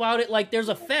jokes about it like there's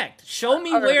a fact. Show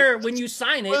me where when you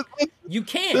sign it, you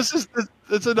can't.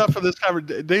 It's enough for this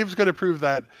conversation. Dave's going to prove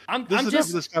that. Enough for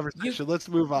this conversation. Let's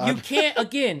move on. You can't.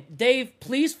 Again, Dave,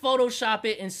 please Photoshop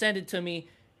it and send it to me.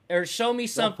 Or show me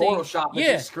something. Photoshop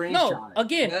it, screenshot it.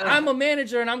 Again, I'm a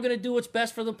manager and I'm going to do what's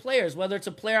best for the players. Whether it's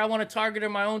a player I want to target or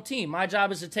my own team, my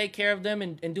job is to take care of them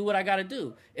and do what I got to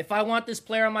do. If I want this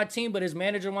player on my team, but his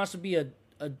manager wants to be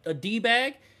a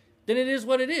D-bag, then it is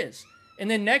what it is.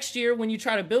 And then next year, when you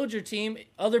try to build your team,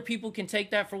 other people can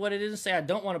take that for what it is and say, I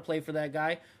don't want to play for that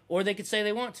guy, or they could say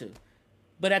they want to.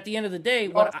 But at the end of the day, you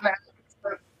know what's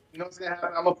going to happen?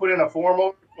 I'm going to put in a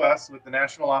formal request with the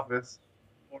national office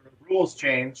for the rules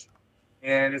change,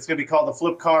 and it's going to be called the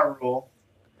flip car rule.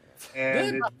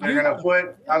 And they're going to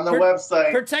put on the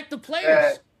website. Protect the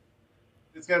players.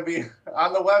 It's going to be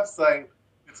on the website.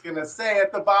 It's going to say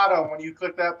at the bottom, when you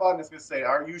click that button, it's going to say,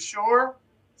 are you sure?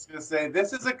 It's going to say,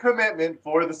 this is a commitment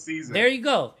for the season. There you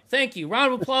go. Thank you.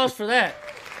 Round of applause for that.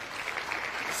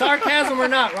 Sarcasm or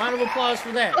not, round of applause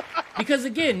for that. Because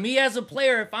again, me as a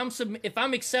player, if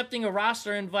I'm accepting a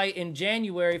roster invite in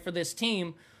January for this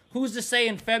team, who's to say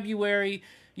in February,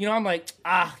 I'm like,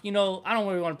 I don't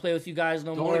really want to play with you guys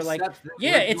no more. Like,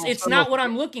 it's not what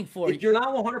I'm looking for. If you're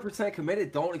not 100%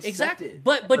 committed, don't accept it.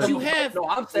 But you have. No,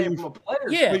 I'm saying from a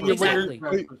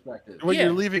player's perspective. What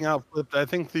you're leaving out, Flip, I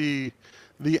think the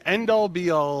end-all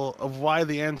be-all of why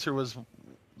the answer was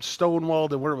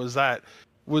stonewalled and where it was at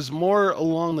was more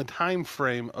along the time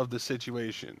frame of the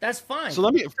situation. That's fine. So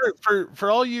let me,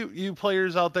 for all you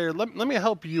players out there, let me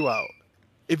help you out.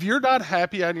 If you're not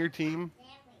happy on your team,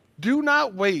 do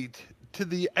not wait to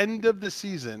the end of the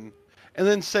season and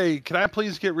then say, can I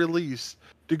please get released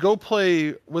to go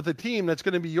play with a team that's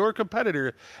going to be your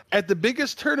competitor at the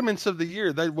biggest tournaments of the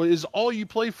year. That is all you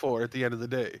play for at the end of the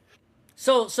day.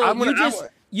 So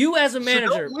you as a manager.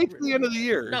 So don't wait till the end of the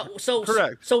year. No, so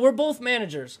correct. So we're both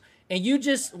managers. And you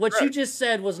just you just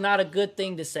said was not a good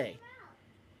thing to say.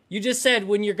 You just said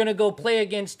when you're going to go play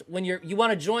against, when you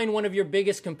want to join one of your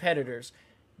biggest competitors.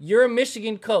 You're a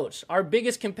Michigan coach. Our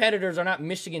biggest competitors are not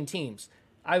Michigan teams.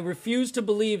 I refuse to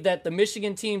believe that the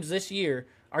Michigan teams this year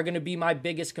are going to be my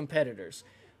biggest competitors.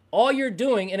 All you're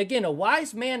doing, and again, a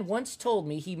wise man once told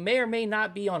me, he may or may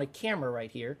not be on a camera right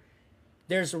here,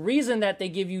 there's a reason that they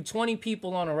give you 20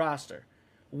 people on a roster.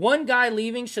 One guy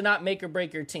leaving should not make or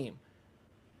break your team.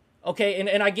 Okay,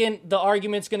 and again, the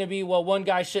argument's going to be, well, one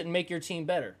guy shouldn't make your team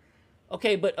better.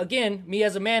 Okay, but again, me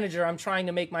as a manager, I'm trying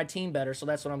to make my team better, so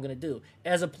that's what I'm going to do.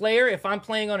 As a player, if I'm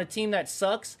playing on a team that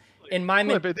sucks, in my at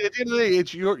the end of the day,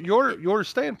 it's your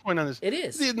standpoint on this. It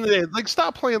is. At the end of the day, like,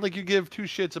 stop playing like you give two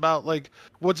shits about like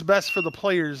what's best for the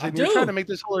players, and you're trying to make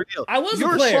this whole ordeal. I was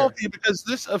You're a player. salty because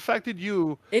this affected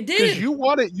you. It did. Because you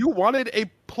wanted a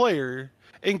player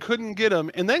and couldn't get him,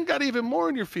 and then got even more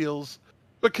in your feels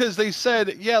because they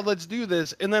said, "Yeah, let's do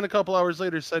this," and then a couple hours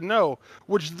later said no,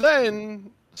 which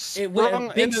then. It went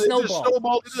a big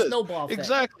snowball. Snowball effect.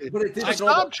 Exactly. But it did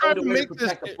stop trying to make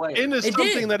this into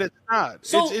something that it's not.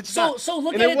 So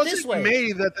look at it this way. It wasn't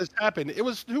May that this happened. It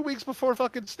was 2 weeks before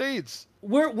fucking States.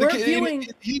 We're viewing.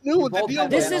 He knew what the deal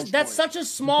was. That's such a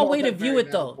small way to view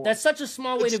it, though. That's such a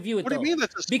small way to view it, though. What do you mean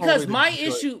that's a small because way to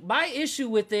view it? my issue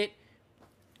with it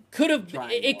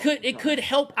could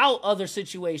help out other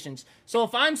situations. So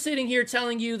if I'm sitting here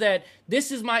telling you that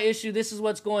this is my issue, this is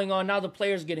what's going on, now the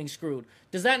player's getting screwed,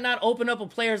 does that not open up a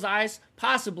player's eyes?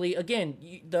 Possibly. Again,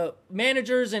 the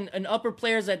managers and upper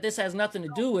players that this has nothing to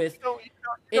do with. You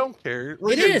don't care.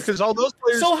 It is. Because all those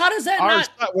players. So how does that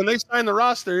not? When they sign the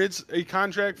roster, it's a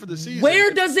contract for the season.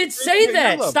 Where does it say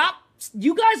that? Stop.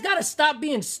 You guys got to stop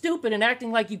being stupid and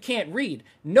acting like you can't read.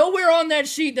 Nowhere on that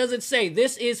sheet does it say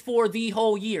this is for the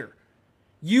whole year.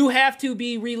 You have to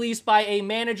be released by a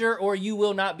manager or you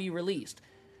will not be released.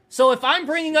 So if I'm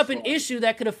bringing up an issue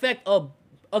that could affect,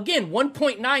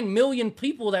 1.9 million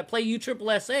people that play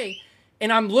USSSA,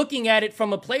 and I'm looking at it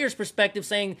from a player's perspective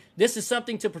saying this is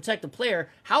something to protect the player,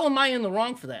 how am I in the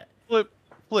wrong for that? Flip.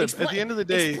 At the end of the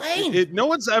day, no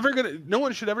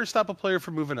one should ever stop a player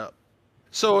from moving up.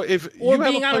 So if or you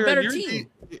being have on a better team.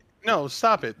 No,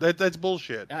 stop it. That's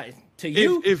bullshit. To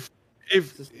you? That's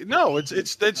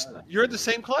you're in the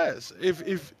same class.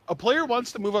 If a player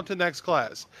wants to move up to the next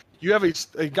class, you have a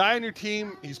guy on your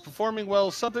team, he's performing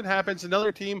well, something happens,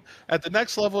 another team at the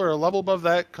next level or a level above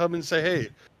that come and say, hey,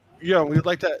 we'd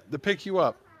like to pick you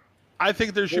up. I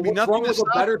think there should be nothing to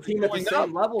stop a better team at the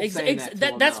same level. That's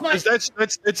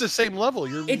the same level.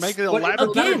 You're making a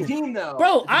better team, though.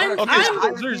 Bro,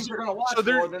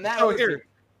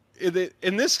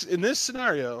 in this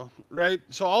scenario, right?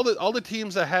 So all the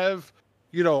teams that have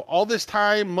all this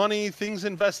time, money, things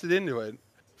invested into it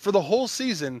for the whole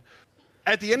season.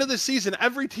 At the end of the season,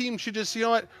 every team should just,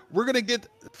 we're going to get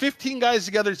 15 guys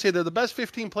together and say they're the best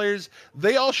 15 players.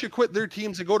 They all should quit their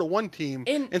teams and go to one team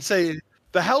and say,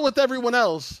 the hell with everyone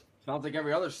else. Sounds like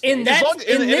every other state. In this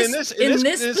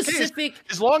specific, case,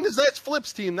 as long as that's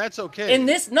Flip's team, that's okay.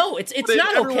 It's not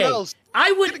okay. Else,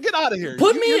 I would get out of here.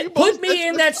 Put me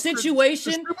in that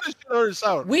situation.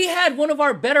 We had one of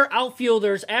our better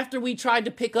outfielders after we tried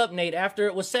to pick up Nate. After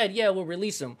it was said, yeah, we'll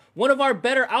release him. One of our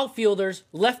better outfielders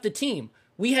left the team.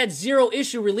 We had zero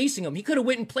issue releasing him. He could have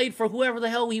went and played for whoever the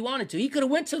hell he wanted to. He could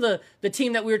have went to the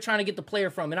team that we were trying to get the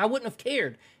player from, and I wouldn't have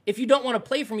cared. If you don't want to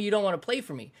play for me, you don't want to play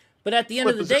for me. But at the end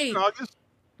of the day,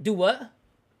 do what?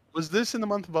 Was this in the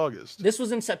month of August? This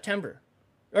was in September,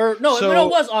 or no, it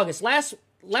was August.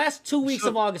 Last 2 weeks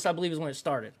of August, I believe, is when it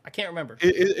started. I can't remember.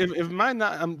 If mine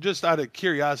not, I'm just out of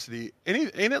curiosity.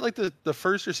 Ain't it like the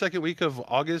first or second week of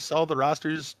August, all the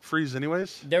rosters freeze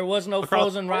anyways? There was no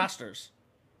frozen rosters.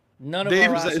 None of our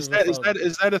rosters were frozen.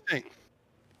 Is that a thing?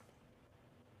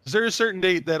 Is there a certain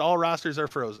date that all rosters are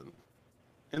frozen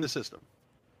in the system?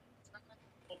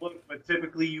 But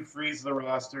typically you freeze the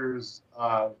rosters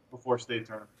before state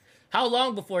tournament. How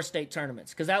long before state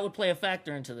tournaments? Because that would play a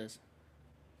factor into this.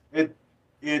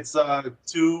 It's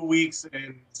 2 weeks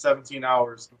and 17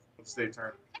 hours before the state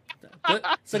tournament.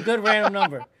 It's a good random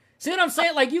number. See what I'm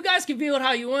saying? Like, you guys can view it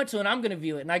how you want to, and I'm going to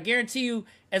view it. And I guarantee you,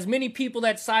 as many people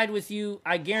that side with you,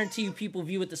 I guarantee you people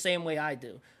view it the same way I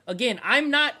do. Again, I'm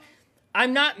not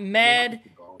mad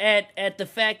at the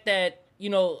fact that,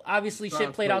 obviously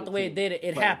shit played out the way it did.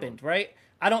 It happened, right?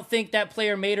 I don't think that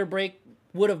player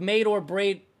would have made or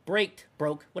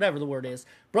broke, whatever the word is,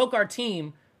 broke our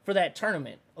team for that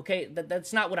tournament. Okay,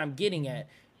 that's not what I'm getting at.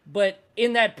 But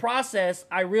in that process,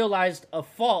 I realized a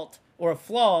fault or a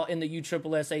flaw in the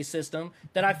USSSA system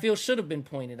that I feel should have been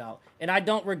pointed out. And I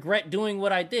don't regret doing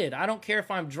what I did. I don't care if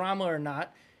I'm drama or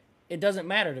not. It doesn't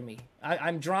matter to me.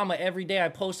 I'm drama every day I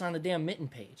post on the damn Mitten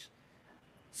page.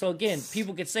 So again,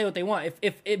 people can say what they want.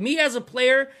 If me as a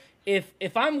player,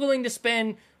 if I'm willing to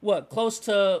spend close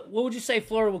to what would you say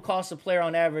Florida would cost a player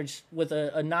on average with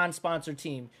a non-sponsored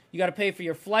team? You got to pay for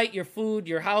your flight, your food,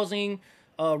 your housing,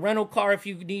 rental car if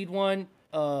you need one,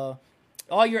 all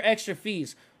your extra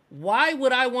fees. Why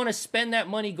would I want to spend that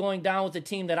money going down with a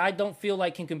team that I don't feel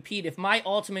like can compete if my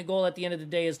ultimate goal at the end of the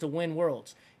day is to win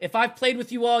Worlds? If I've played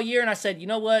with you all year and I said, you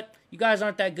know what, you guys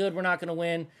aren't that good, we're not going to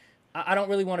win. I don't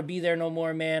really want to be there no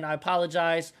more, man. I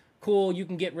apologize. Cool, you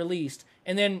can get released.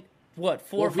 And then, 4 or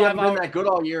 5 hours? If we haven't been that good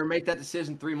all year, make that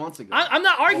decision 3 months ago. I'm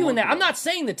not arguing that. I'm not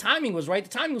saying the timing was right. The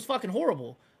timing was fucking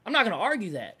horrible. I'm not going to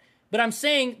argue that. But I'm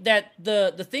saying that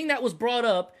the thing that was brought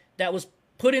up, that was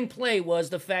put in play, was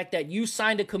the fact that you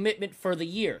signed a commitment for the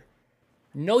year.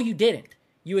 No, you didn't.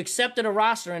 You accepted a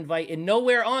roster invite, and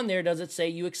nowhere on there does it say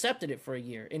you accepted it for a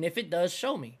year. And if it does,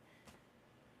 show me.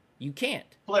 You can't.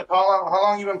 Flip, how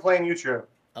long you been playing U-Trip?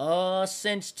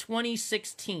 Since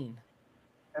 2016.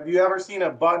 Have you ever seen a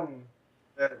button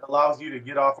that allows you to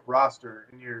get off a roster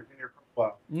in your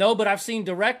profile? No, but I've seen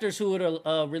directors who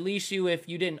would release you if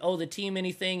you didn't owe the team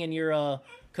anything and your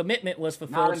commitment was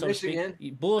fulfilled. Not in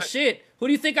Michigan. Bullshit. Who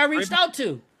do you think I reached out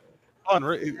to?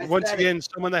 Once again,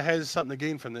 someone that has something to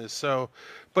gain from this. So,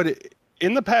 but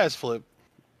in the past, Flip,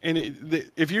 and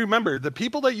if you remember, the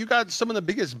people that you got some of the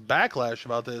biggest backlash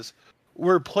about this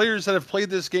were players that have played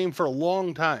this game for a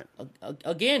long time.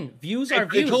 Again, views are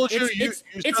views.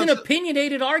 It's an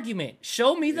opinionated argument.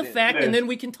 Show me the fact, and then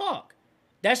we can talk.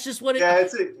 That's just what it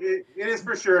is. Yeah, it is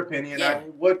for sure opinion. Yeah.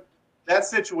 That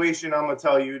situation, I'm going to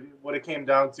tell you, what it came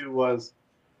down to was,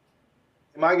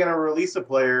 am I going to release a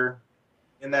player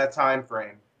in that time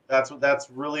frame? That's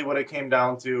really what it came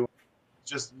down to.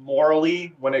 Just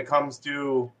morally, when it comes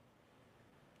to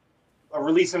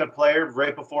releasing a player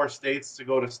right before states to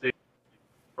go to state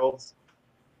worlds,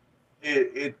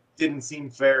 it didn't seem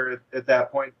fair at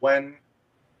that point. When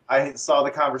I saw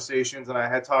the conversations and I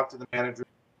had talked to the manager,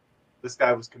 this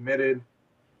guy was committed.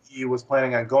 He was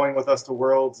planning on going with us to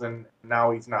Worlds, and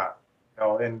now he's not.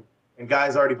 And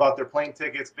guys already bought their plane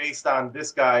tickets based on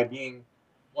this guy being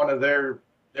one of their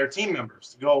team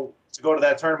members to go to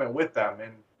that tournament with them,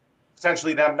 and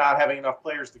potentially them not having enough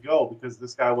players to go because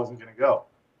this guy wasn't going to go.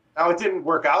 Now, it didn't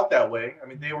work out that way. I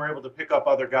mean, they were able to pick up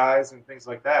other guys and things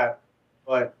like that.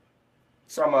 But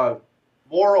from a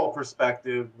moral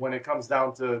perspective, when it comes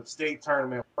down to state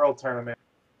tournament, world tournament,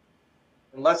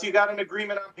 unless you got an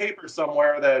agreement on paper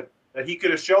somewhere that he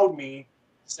could have showed me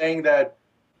saying that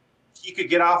he could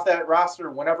get off that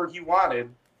roster whenever he wanted,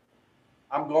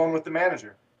 I'm going with the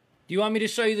manager. Do you want me to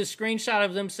show you the screenshot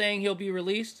of them saying he'll be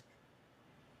released?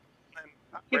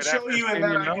 can Right show after you, and saying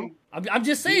then you I know? can, I'm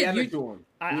just saying. DM it to him.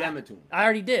 DM it to him. I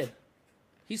already did.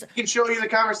 He's I can show you the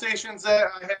conversations that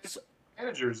I had with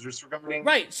managers just regarding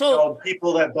right. So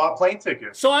people that bought plane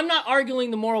tickets. So I'm not arguing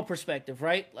the moral perspective,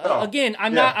 right? No. Again,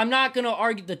 I'm not going to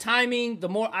argue the timing, the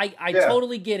more I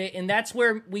totally get it, and that's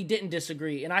where we didn't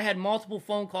disagree. And I had multiple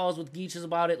phone calls with Geatches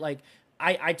about it. Like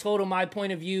I told him my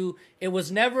point of view. It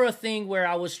was never a thing where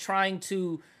I was trying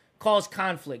to cause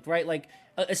conflict, right? Like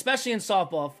especially in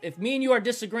softball, if me and you are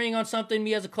disagreeing on something,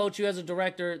 me as a coach, you as a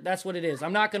director, that's what it is.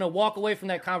 I'm not going to walk away from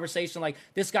that conversation like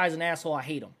this guy's an asshole, I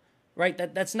hate him, right?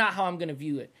 That's not how I'm going to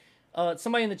view it.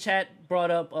 Somebody in the chat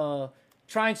brought up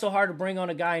trying so hard to bring on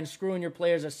a guy and screwing your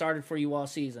players that started for you all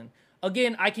season.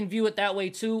 Again, I can view it that way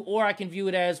too, or I can view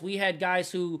it as we had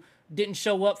guys who didn't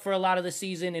show up for a lot of the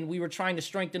season and we were trying to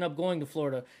strengthen up going to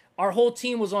Florida. Our whole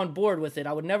team was on board with it.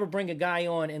 I would never bring a guy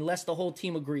on unless the whole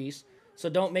team agrees, so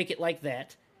don't make it like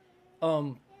that.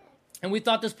 And we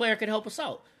thought this player could help us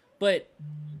out. But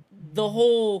the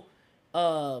whole...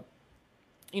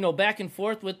 back and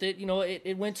forth with it,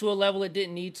 it went to a level it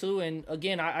didn't need to. And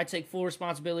again, I take full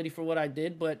responsibility for what I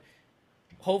did, but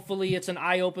hopefully it's an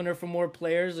eye-opener for more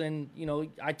players. And,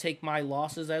 I take my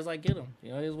losses as I get them.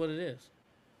 It is what it is.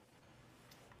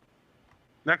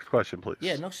 Next question, please.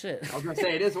 Yeah, no shit. I was going to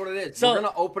say, it is what it is. So, we're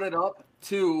going to open it up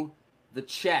to the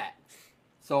chat.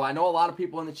 So I know a lot of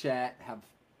people in the chat have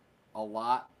a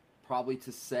lot probably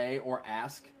to say or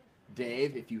ask.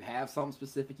 Dave, if you have something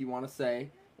specific you want to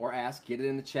say or ask, get it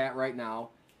in the chat right now.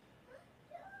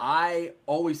 I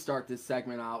always start this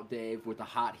segment out, Dave, with a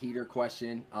hot heater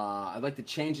question. I'd like to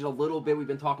change it a little bit. We've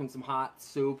been talking some hot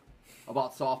soup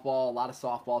about softball, a lot of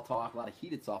softball talk, a lot of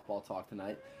heated softball talk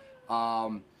tonight.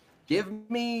 Give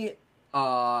me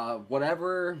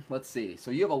whatever, let's see. So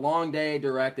you have a long day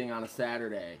directing on a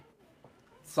Saturday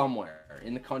somewhere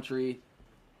in the country,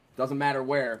 doesn't matter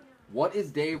where. What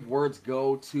is Dave Word's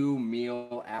go-to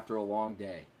meal after a long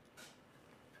day?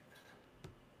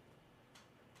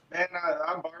 Man,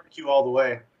 I'm barbecue all the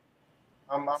way.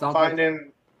 I'm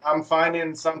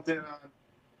finding something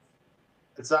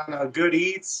that's on a Good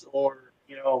Eats or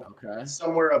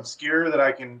somewhere obscure that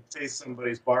I can taste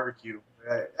somebody's barbecue.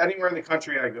 Anywhere in the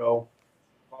country I go,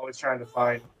 I'm always trying to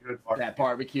find good barbecue. That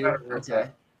barbecue. Okay.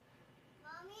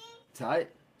 Tight.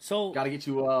 So got to get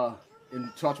you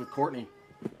in touch with Courtney.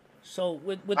 So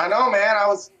with I know, man. I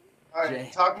was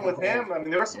talking with him. I mean,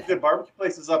 there were some good barbecue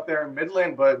places up there in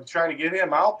Midland, but trying to get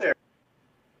him out there,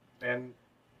 and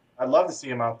I'd love to see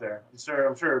him out there.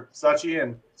 I'm sure Suchi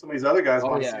and some of these other guys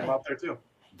want to see him out there too.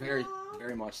 Very,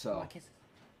 very much so.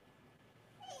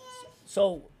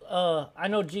 So I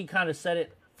know G kind of said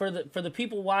it for the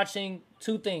people watching.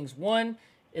 Two things. One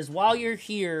is while you're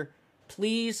here,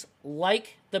 please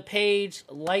like the page,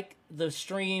 like the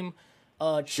stream.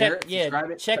 Check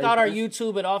out our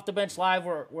YouTube at Off the Bench Live.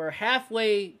 We're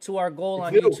halfway to our goal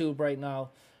on YouTube right now.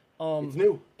 It's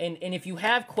new. And if you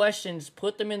have questions,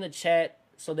 put them in the chat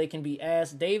so they can be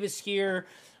asked. Dave is here.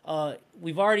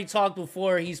 We've already talked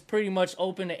before. He's pretty much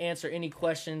open to answer any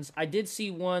questions. I did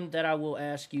see one that I will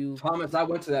ask you. Thomas, I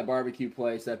went to that barbecue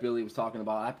place that Billy was talking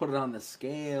about. I put it on the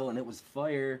scale and it was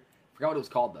fire. Forgot what it was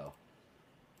called though.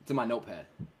 It's in my notepad.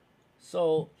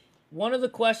 So one of the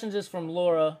questions is from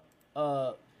Laura.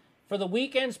 For the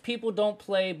weekends, people don't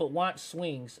play but want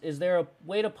swings. Is there a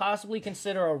way to possibly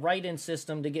consider a write-in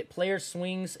system to get player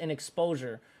swings and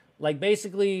exposure? Like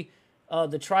basically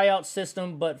the tryout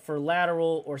system, but for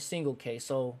lateral or single case.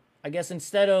 So I guess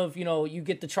instead of, you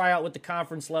get the tryout with the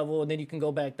conference level and then you can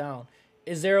go back down.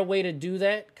 Is there a way to do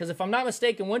that? Because if I'm not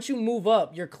mistaken, once you move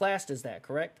up, you're classed as that,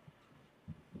 correct?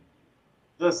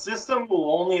 The system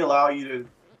will only allow you to,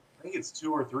 I think it's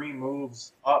 2 or 3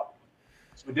 moves up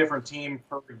to a different team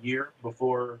per year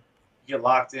before you get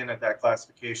locked in at that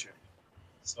classification.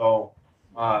 So,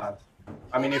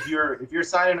 if you're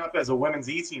signing up as a women's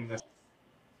E team,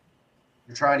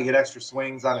 you're trying to get extra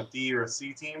swings on a D or a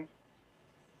C team.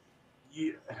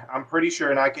 I'm pretty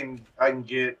sure, and I can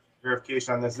get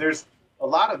verification on this. There's a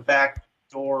lot of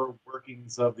backdoor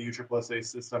workings of the USSSA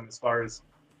system as far as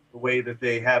the way that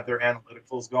they have their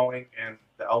analyticals going and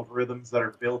the algorithms that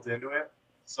are built into it.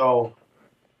 So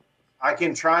I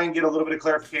can try and get a little bit of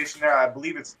clarification there. I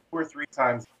believe it's 2 or 3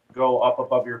 times go up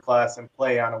above your class and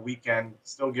play on a weekend,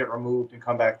 still get removed and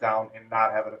come back down and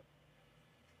not have it.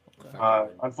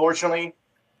 Unfortunately,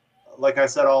 like I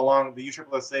said all along, the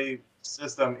USSSA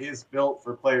system is built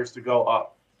for players to go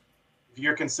up. If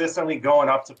you're consistently going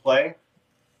up to play,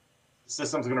 the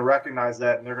system's going to recognize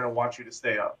that and they're going to want you to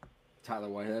stay up. Tyler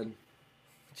Whitehead.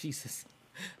 Jesus.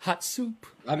 Hot soup.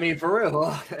 I mean, for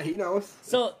real. He knows.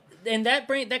 So and that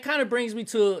kind of brings me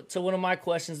to one of my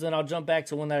questions. Then I'll jump back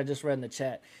to one that I just read in the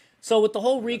chat. So with the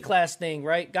whole reclass thing,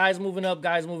 right? Guys moving up,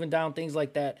 guys moving down, things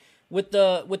like that. With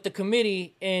the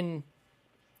committee, and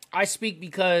I speak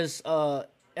because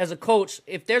as a coach,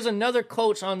 if there's another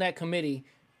coach on that committee,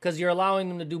 because you're allowing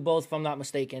them to do both, if I'm not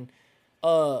mistaken,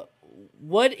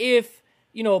 what if,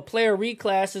 a player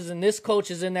reclasses and this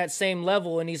coach is in that same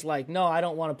level and he's like, no, I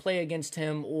don't want to play against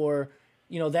him, or,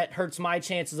 that hurts my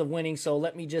chances of winning, so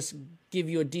let me just give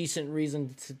you a decent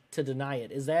reason to deny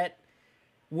it.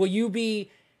 Will you be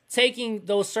taking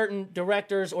those certain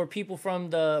directors or people from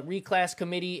the reclass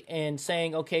committee and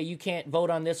saying, okay, you can't vote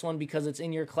on this one because it's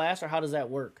in your class, or how does that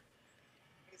work?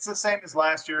 It's the same as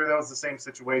last year. That was the same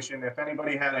situation. If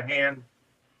anybody had a hand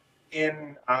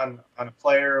in on a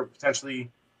player,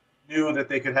 potentially knew that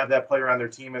they could have that player on their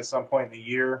team at some point in the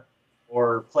year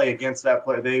or play against that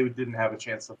player, they didn't have a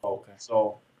chance to vote. Okay.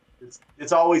 So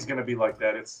it's always going to be like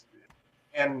that.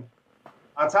 And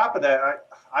on top of that,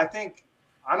 I think,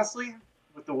 honestly,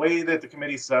 with the way that the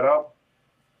committee's set up,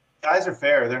 guys are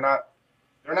fair. They're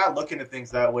not looking at things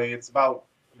that way. It's about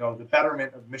the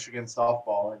betterment of Michigan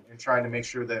softball and trying to make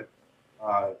sure that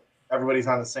everybody's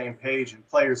on the same page and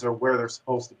players are where they're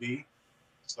supposed to be.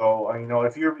 So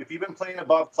if you've been playing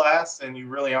above class and you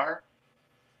really aren't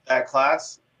that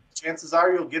class, chances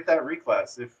are you'll get that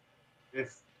reclass.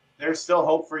 If there's still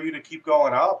hope for you to keep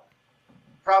going up,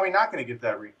 you're probably not going to get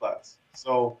that reclass.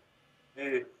 So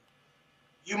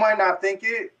you might not think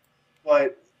it,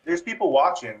 but there's people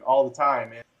watching all the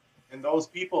time, and those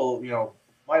people,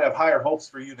 might have higher hopes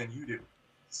for you than you do.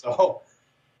 So,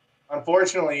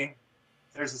 unfortunately,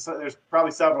 there's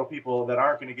probably several people that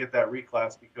aren't going to get that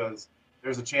reclass because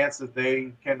there's a chance that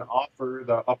they can offer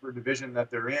the upper division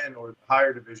that they're in or the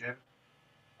higher division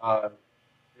a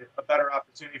better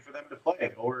opportunity for them to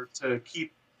play or to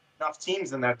keep enough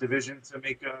teams in that division to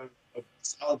make a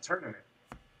solid tournament.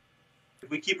 If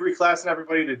we keep reclassing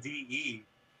everybody to DE,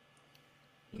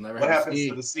 what happens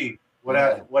to the C? What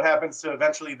happens to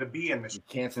eventually the B in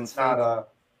Michigan? It's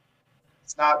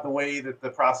not the way that the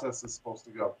process is supposed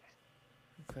to go.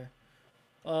 Okay.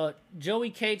 Joey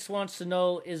Cates wants to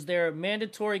know: is there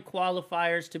mandatory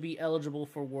qualifiers to be eligible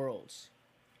for Worlds?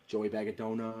 Joey Bag of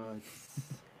Donuts.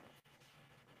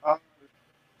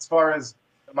 As far as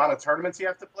the amount of tournaments you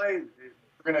have to play,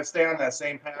 we're going to stay on that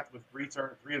same path with three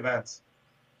events.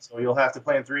 So you'll have to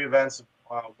play in 3 events,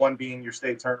 one being your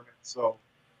state tournament. So,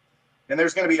 and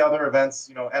there's going to be other events,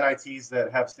 NITs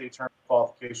that have state tournament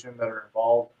qualification that are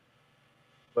involved.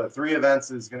 But 3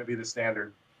 events is going to be the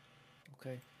standard.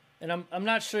 Okay. And I'm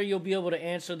not sure you'll be able to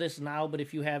answer this now, but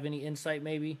if you have any insight,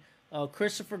 maybe.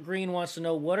 Christopher Green wants to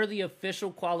know, what are the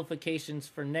official qualifications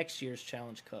for next year's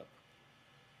Challenge Cup?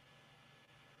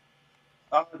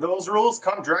 Those rules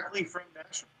come directly from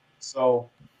national. So,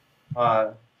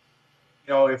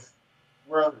 if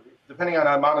we're, depending on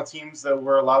the amount of teams that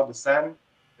we're allowed to send,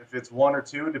 if it's 1 or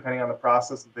 2, depending on the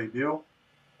process that they do,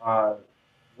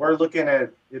 we're looking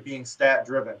at it being stat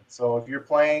driven. So if you're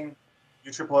playing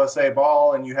USSSA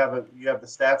ball and you have the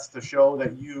stats to show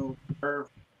that you deserve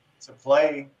to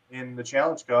play in the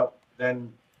Challenge Cup,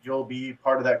 then you'll be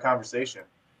part of that conversation.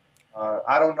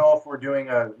 I don't know if we're doing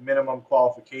a minimum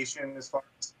qualification as far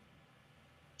as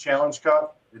Challenge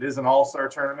Cup. It is an all-star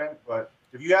tournament, but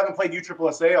if you haven't played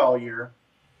USSSA all year,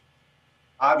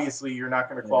 obviously you're not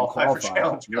going to qualify for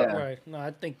Challenge Cup. Yeah. Right. No,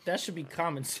 I think that should be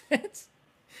common sense.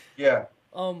 Yeah.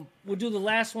 We'll do the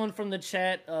last one from the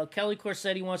chat. Kelly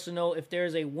Corsetti wants to know if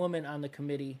there's a woman on the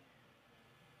committee.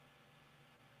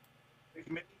 The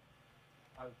committee?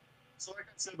 So like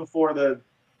I said before,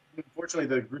 unfortunately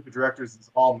the group of directors is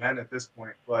all men at this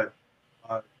point, but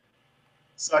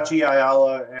Sachi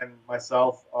Ayala and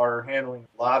myself are handling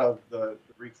a lot of the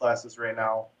reclasses right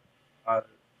now.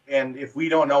 And if we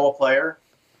don't know a player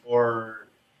or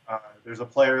there's a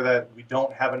player that we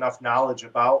don't have enough knowledge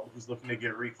about who's looking to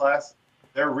get reclassed,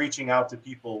 they're reaching out to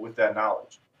people with that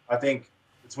knowledge. I think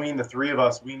between the 3 of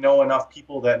us, we know enough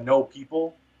people that know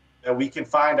people that we can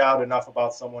find out enough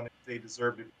about someone if they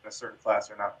deserve to be in a certain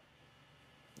class or not.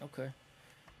 Okay.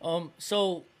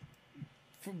 So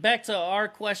back to our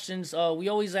questions, we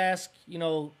always ask,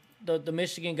 the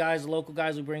Michigan guys, the local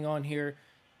guys we bring on here,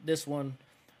 this one,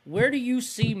 where do you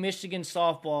see Michigan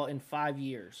softball in 5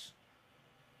 years?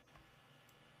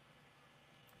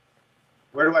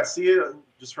 Where do I see it?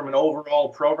 Just from an overall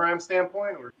program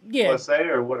standpoint, or let's say,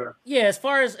 or what? Yeah, as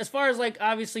far as like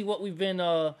obviously what we've been,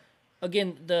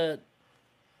 again the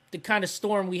kind of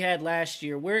storm we had last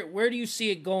year. Where do you see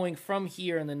it going from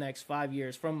here in the next 5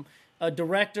 years, from a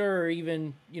director or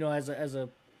even as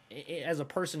a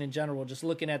person in general, just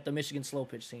looking at the Michigan slow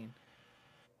pitch scene?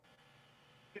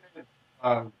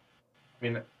 I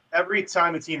mean, every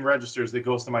time a team registers, it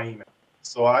goes to my email.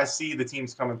 So I see the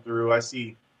teams coming through. I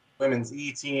see women's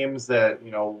E teams that,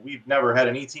 we've never had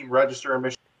an E team register in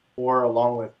Michigan before,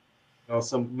 along with,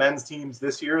 some men's teams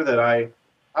this year that I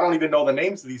don't even know the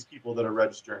names of these people that are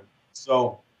registering.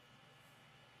 So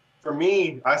for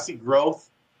me, I see growth,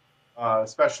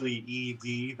 especially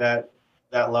ED, that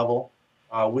level.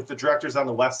 With the directors on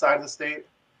the west side of the state,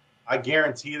 I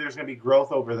guarantee there's going to be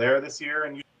growth over there this year.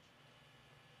 And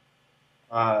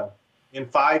in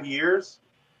 5 years,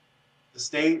 the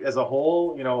state as a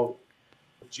whole,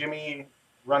 Jimmy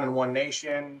running One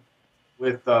Nation,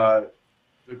 with the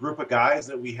group of guys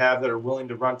that we have that are willing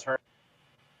to run tournaments,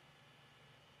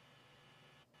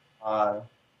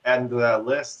 adding to that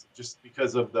list just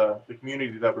because of the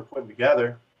community that we're putting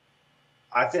together.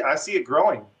 I see it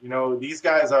growing. These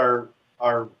guys are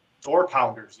door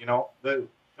pounders. They're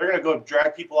going to go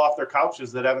drag people off their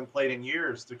couches that haven't played in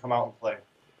years to come out and play.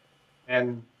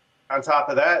 And on top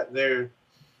of that,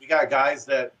 we got guys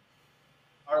that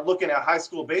are looking at high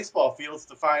school baseball fields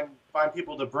to find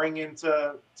people to bring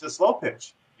into slow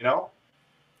pitch.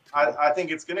 I think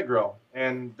it's going to grow.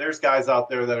 And there's guys out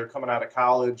there that are coming out of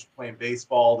college playing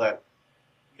baseball that,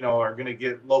 are going to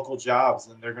get local jobs,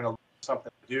 and they're going to look for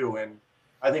something to do. And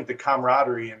I think the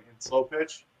camaraderie in slow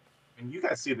pitch, and you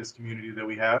guys see this community that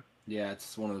we have. Yeah,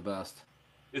 it's one of the best.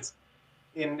 It's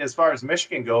as far as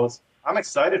Michigan goes, I'm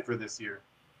excited for this year.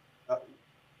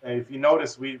 If you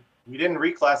notice, we didn't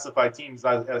reclassify teams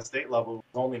at a state level.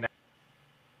 Only now.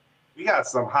 We got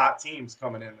some hot teams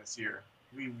coming in this year.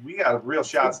 We got real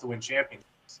shots to win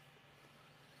championships.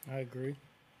 I agree.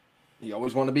 You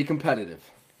always want to be competitive.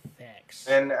 Facts.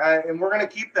 And we're gonna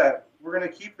keep that. We're gonna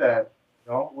keep that.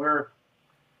 We're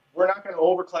not gonna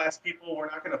overclass people. We're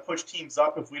not gonna push teams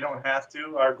up if we don't have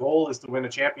to. Our goal is to win a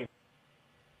championship.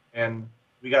 And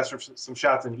we got some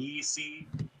shots in E, C,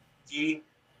 D.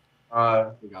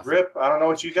 Rip, I don't know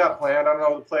what you got planned. I don't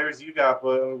know the players you got,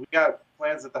 but we got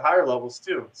plans at the higher levels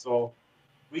too. So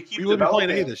we keep will be developing.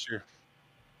 playing A this year.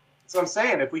 So I'm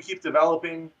saying, if we keep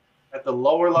developing at the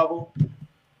lower level,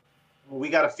 we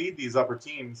got to feed these upper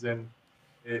teams. And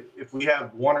if we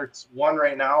have one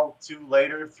right now, 2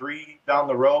 later, 3 down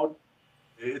the road,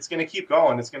 it's going to keep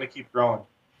going. It's going to keep growing.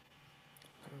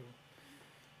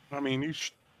 I mean,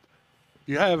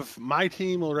 you have my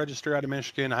team will register out of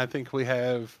Michigan. I think we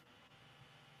have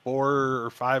 4 or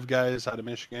 5 guys out of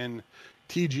Michigan.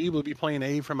 TG will be playing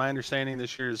A, from my understanding,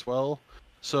 this year as well.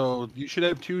 So you should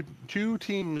have two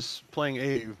teams playing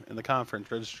A in the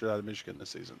conference registered out of Michigan this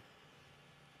season.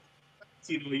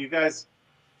 You guys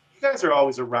are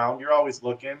always around. You're always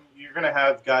looking. You're going to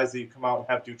have guys that you come out and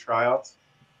have do tryouts.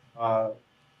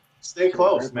 Stay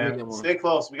close, man. Stay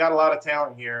close. We got a lot of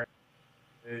talent here.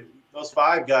 Those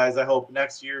 5 guys, I hope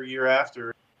next year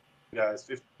after,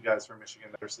 50 guys from Michigan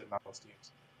that are sitting on those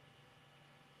teams.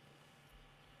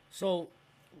 So,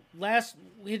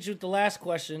 we hit you with the last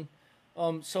question.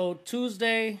 So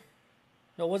Tuesday,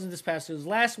 no, it wasn't this past Tuesday. It was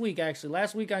last week, actually.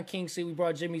 Last week on King C, we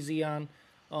brought Jimmy Z on.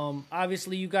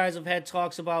 Obviously, you guys have had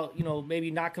talks about,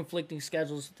 maybe not conflicting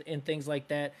schedules and things like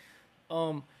that.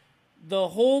 The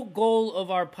whole goal of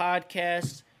our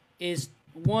podcast is,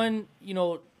 one,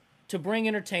 to bring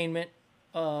entertainment,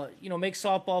 make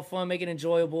softball fun, make it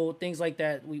enjoyable, things like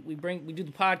that. We do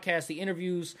the podcast, the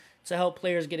interviews to help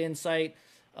players get insight,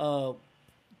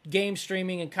 game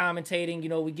streaming and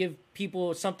commentating. We give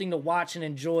people something to watch and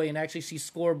enjoy and actually see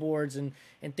scoreboards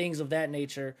and things of that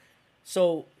nature.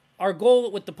 So our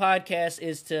goal with the podcast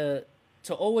is to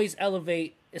always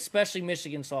elevate, especially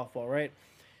Michigan softball, right?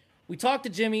 We talked to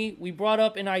Jimmy. We brought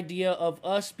up an idea of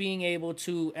us being able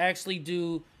to actually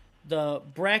do the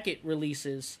bracket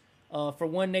releases for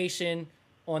One Nation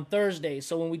on Thursday.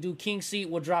 So when we do King Seat,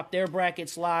 we'll drop their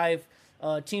brackets live.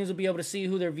 Teams will be able to see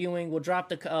who they're viewing. We'll drop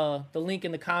the link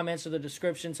in the comments or the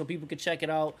description so people can check it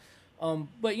out.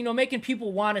 But, making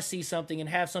people want to see something and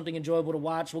have something enjoyable to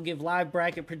watch. We'll give live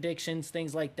bracket predictions,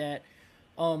 things like that.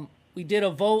 We did a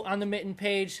vote on the Mitten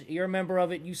page. You're a member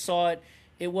of it. You saw it.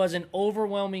 It was an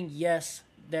overwhelming yes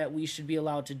that we should be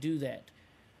allowed to do that.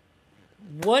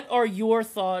 What are your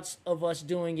thoughts of us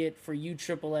doing it for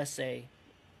USSSA?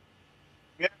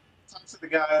 Yeah, talk to the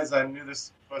guys. I knew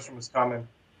this question was coming.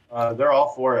 They're all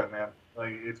for it, man.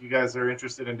 Like, if you guys are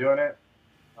interested in doing it,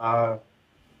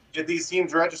 get these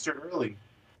teams registered early.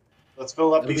 Let's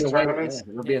fill up these tournaments.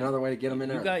 There'll be another way to get them in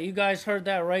there. You guys heard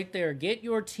that right there. Get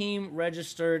your team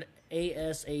registered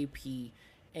ASAP.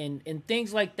 And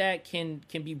things like that can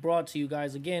be brought to you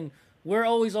guys. Again, we're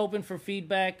always open for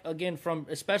feedback, again, from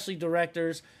especially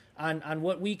directors on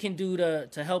what we can do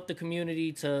to help the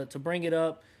community, to bring it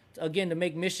up, again, to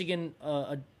make Michigan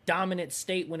a dominant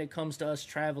state when it comes to us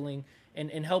traveling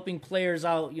and helping players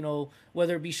out, you know,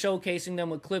 whether it be showcasing them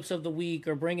with clips of the week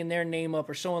or bringing their name up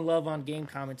or showing love on game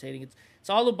commentating. It's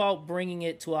all about bringing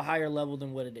it to a higher level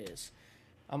than what it is.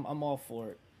 I'm all for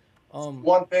it.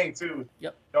 One thing too.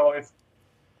 Yep. You know,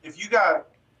 if you got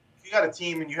a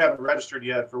team and you haven't registered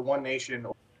yet for One Nation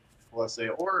or USSSA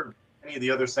or any of the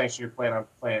other sanctions you're planning on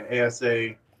playing,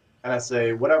 ASA,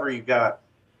 NSA, whatever you got,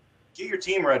 get your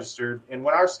team registered. And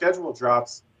when our schedule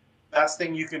drops, best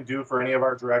thing you can do for any of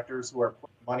our directors who are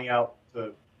putting money out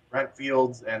to rent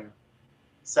fields and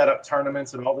set up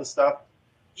tournaments and all this stuff,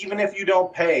 even if you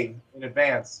don't pay in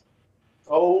advance,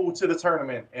 go to the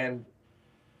tournament and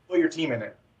put your team in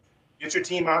it. Get your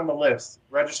team on the list.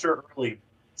 Register early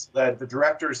so that the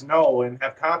directors know and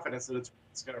have confidence that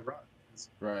it's going to run.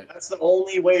 Right. That's the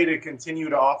only way to continue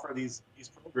to offer these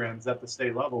programs at the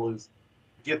state level is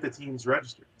get the teams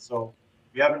registered. So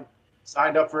if you haven't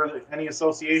signed up for any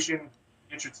association,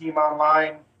 get your team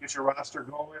online, get your roster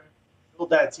going, build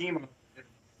that team, and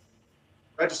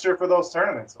register for those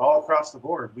tournaments all across the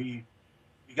board. We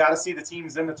got to see the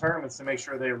teams in the tournaments to make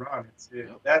sure they run.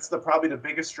 That's probably the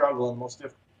biggest struggle and most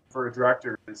difficult for a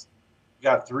director is you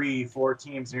got 3-4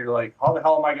 teams and you're like, how the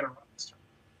hell am I going to run this tournament?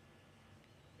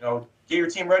 You know, get your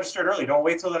team registered early. Don't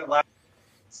wait till that last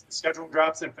schedule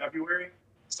drops in February.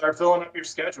 Start filling up your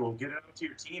schedule. Get it out to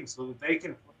your team so that they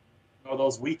can, you know,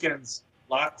 those weekends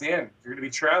locked in. If you're going to be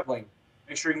traveling,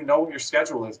 make sure you know what your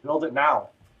schedule is. Build it now.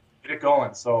 Get it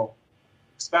going. So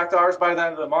expect ours by the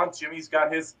end of the month. Jimmy's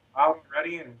got his out and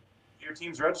ready, and get your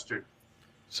team's registered.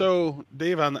 So,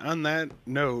 Dave, on that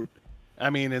note, I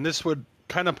mean, and this would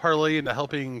kind of parlay into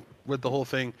helping with the whole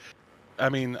thing. I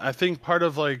mean, I think part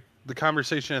of like the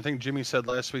conversation I think Jimmy said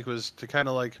last week was to kind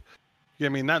of like, I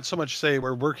mean, not so much say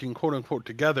we're working quote unquote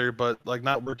together, but like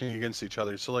not working against each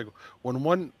other. So like when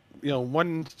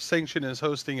one sanction is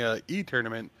hosting a E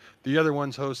tournament, the other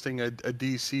one's hosting a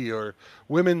DC, or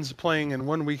women's playing in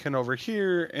one weekend over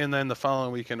here and then the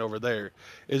following weekend over there.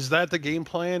 Is that the game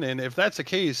plan? And if that's the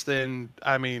case, then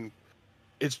I mean,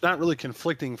 it's not really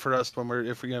conflicting for us when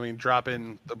if we drop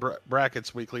in the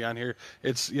brackets weekly on here.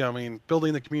 It's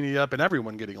building the community up and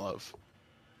everyone getting love.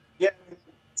 Yeah,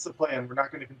 that's the plan. We're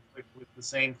not going to conflict with the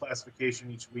same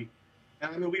classification each week.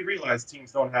 And I mean, we realize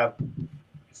teams don't have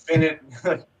infinite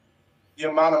the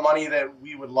amount of money that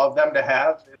we would love them to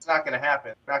have. It's not going to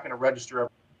happen. We're not going to register.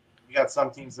 We got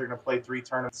some teams that are going to play 3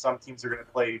 tournaments. Some teams are going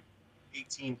to play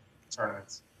 18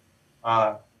 tournaments.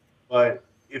 But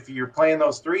if you're playing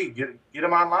those 3, get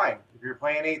them online. If you're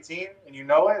playing 18 and you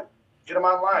know it, get them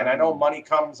online. I know money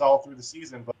comes all through the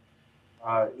season,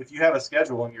 but if you have a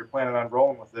schedule and you're planning on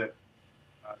rolling with it,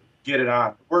 get it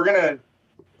on. The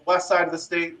west side of the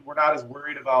state, we're not as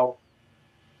worried about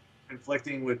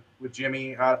conflicting with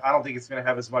Jimmy. I don't think it's going to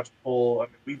have as much pull. I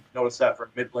mean, we've noticed that from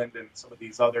Midland and some of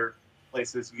these other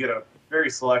places. You get a very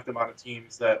select amount of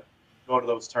teams that go to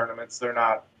those tournaments.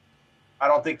 I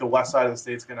don't think the west side of the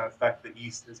state is going to affect the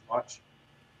east as much.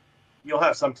 You'll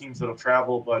have some teams that'll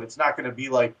travel, but it's not going to be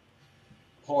like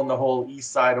pulling the whole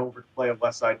east side over to play a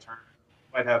west side tournament.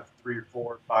 You might have 3 or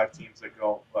 4 or 5 teams that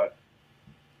go, but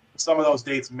some of those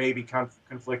dates may be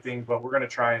conflicting, but we're going to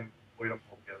try and avoid them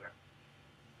all together.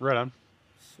 Right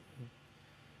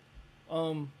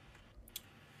on.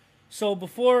 So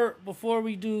before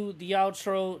we do the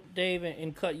outro, Dave,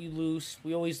 and cut you loose,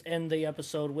 we always end the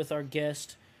episode with our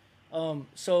guest.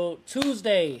 So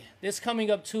Tuesday, this coming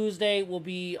up Tuesday will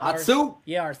be Hot Soup.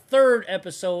 Yeah, our 3rd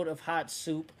episode of Hot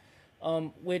Soup.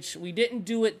 Which we didn't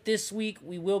do it this week.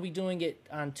 We will be doing it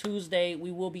on Tuesday.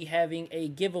 We will be having a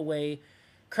giveaway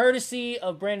courtesy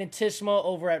of Brandon Tishma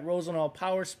over at Rosenthal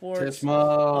Power Sports.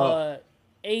 Tishma.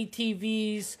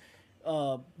 ATVs,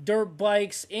 dirt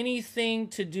bikes, anything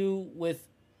to do with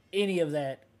any of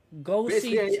that.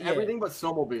 Basically, everything but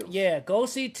snowmobiles. Yeah, go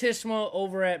see Tishma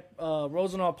over at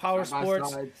Rosenthal Power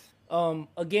Sports.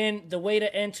 Again, the way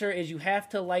to enter is you have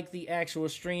to like the actual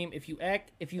stream. If you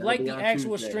like the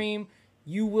actual stream,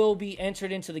 you will be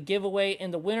entered into the giveaway,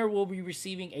 and the winner will be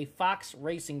receiving a Fox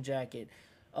Racing jacket.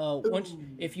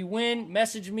 If you win,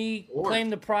 message me, claim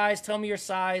the prize, tell me your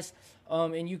size,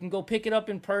 and you can go pick it up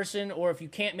in person, or if you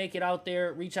can't make it out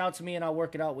there, reach out to me and I'll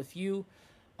work it out with you.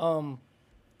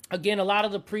 Again, a lot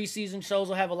of the preseason shows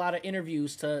will have a lot of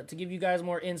interviews to give you guys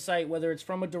more insight, whether it's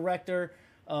from a director,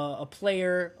 a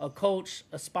player, a coach,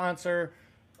 a sponsor.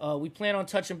 We plan on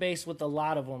touching base with a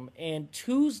lot of them. And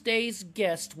Tuesday's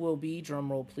guest will be,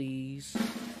 drumroll please,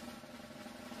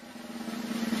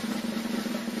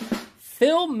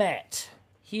 Phil Matt.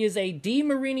 He is a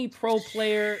DeMarini Pro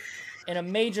player and a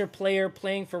major player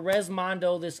playing for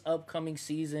Resmondo this upcoming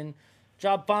season.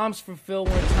 Drop bombs for Phil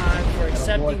one time for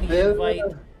accepting the invite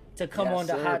to come on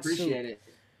to Hot appreciate Soup. it.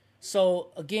 So,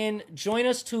 again, join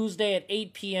us Tuesday at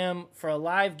 8 p.m. for a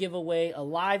live giveaway, a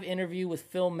live interview with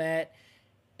Phil Matt,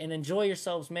 and enjoy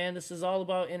yourselves, man. This is all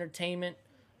about entertainment.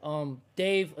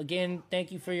 Dave, again,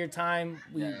 thank you for your time.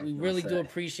 We really do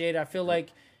appreciate it. I feel like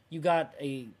you got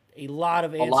a lot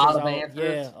of answers out.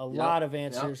 Yeah, a lot of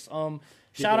answers.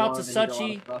 Shout out to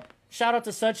Suchi. Shout out to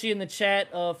Suchi in the chat.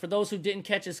 For those who didn't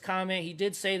catch his comment, he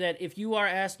did say that if you are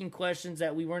asking questions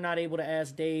that we were not able to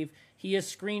ask Dave, he is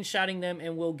screenshotting them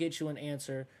and will get you an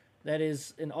answer. That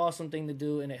is an awesome thing to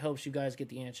do, and it helps you guys get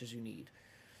the answers you need.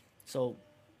 So,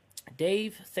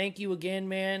 Dave, thank you again,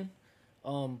 man.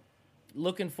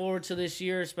 Looking forward to this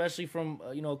year, especially from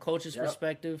a coach's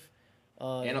perspective.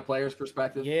 And a player's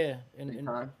perspective. Yeah.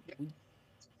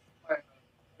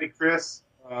 Hey, Chris,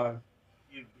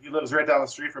 he lives right down the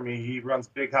street from me. He runs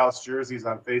Big House Jerseys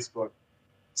on Facebook.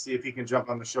 See if he can jump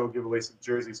on the show, give away some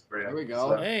jerseys for you. There we go.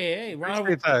 So, Hey, round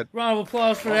of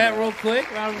applause for that real quick.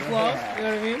 Round of applause. You know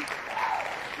what I mean?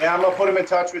 Yeah, I'm going to put him in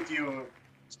touch with you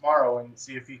tomorrow and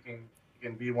see if he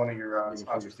can be one of your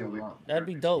sponsors. That'd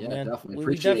be dope, man. Definitely.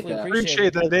 We definitely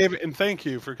Appreciate that, Dave, and thank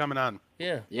you for coming on.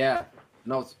 Yeah. Yeah.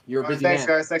 No, you're a busy Thanks,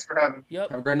 man. guys. Thanks for having me. Yep.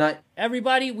 Have a great night.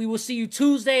 Everybody, we will see you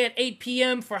Tuesday at 8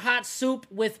 p.m. for Hot Soup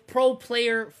with pro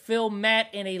player Phil Matt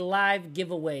and a live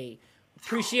giveaway.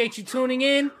 Appreciate you tuning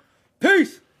in.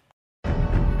 Peace.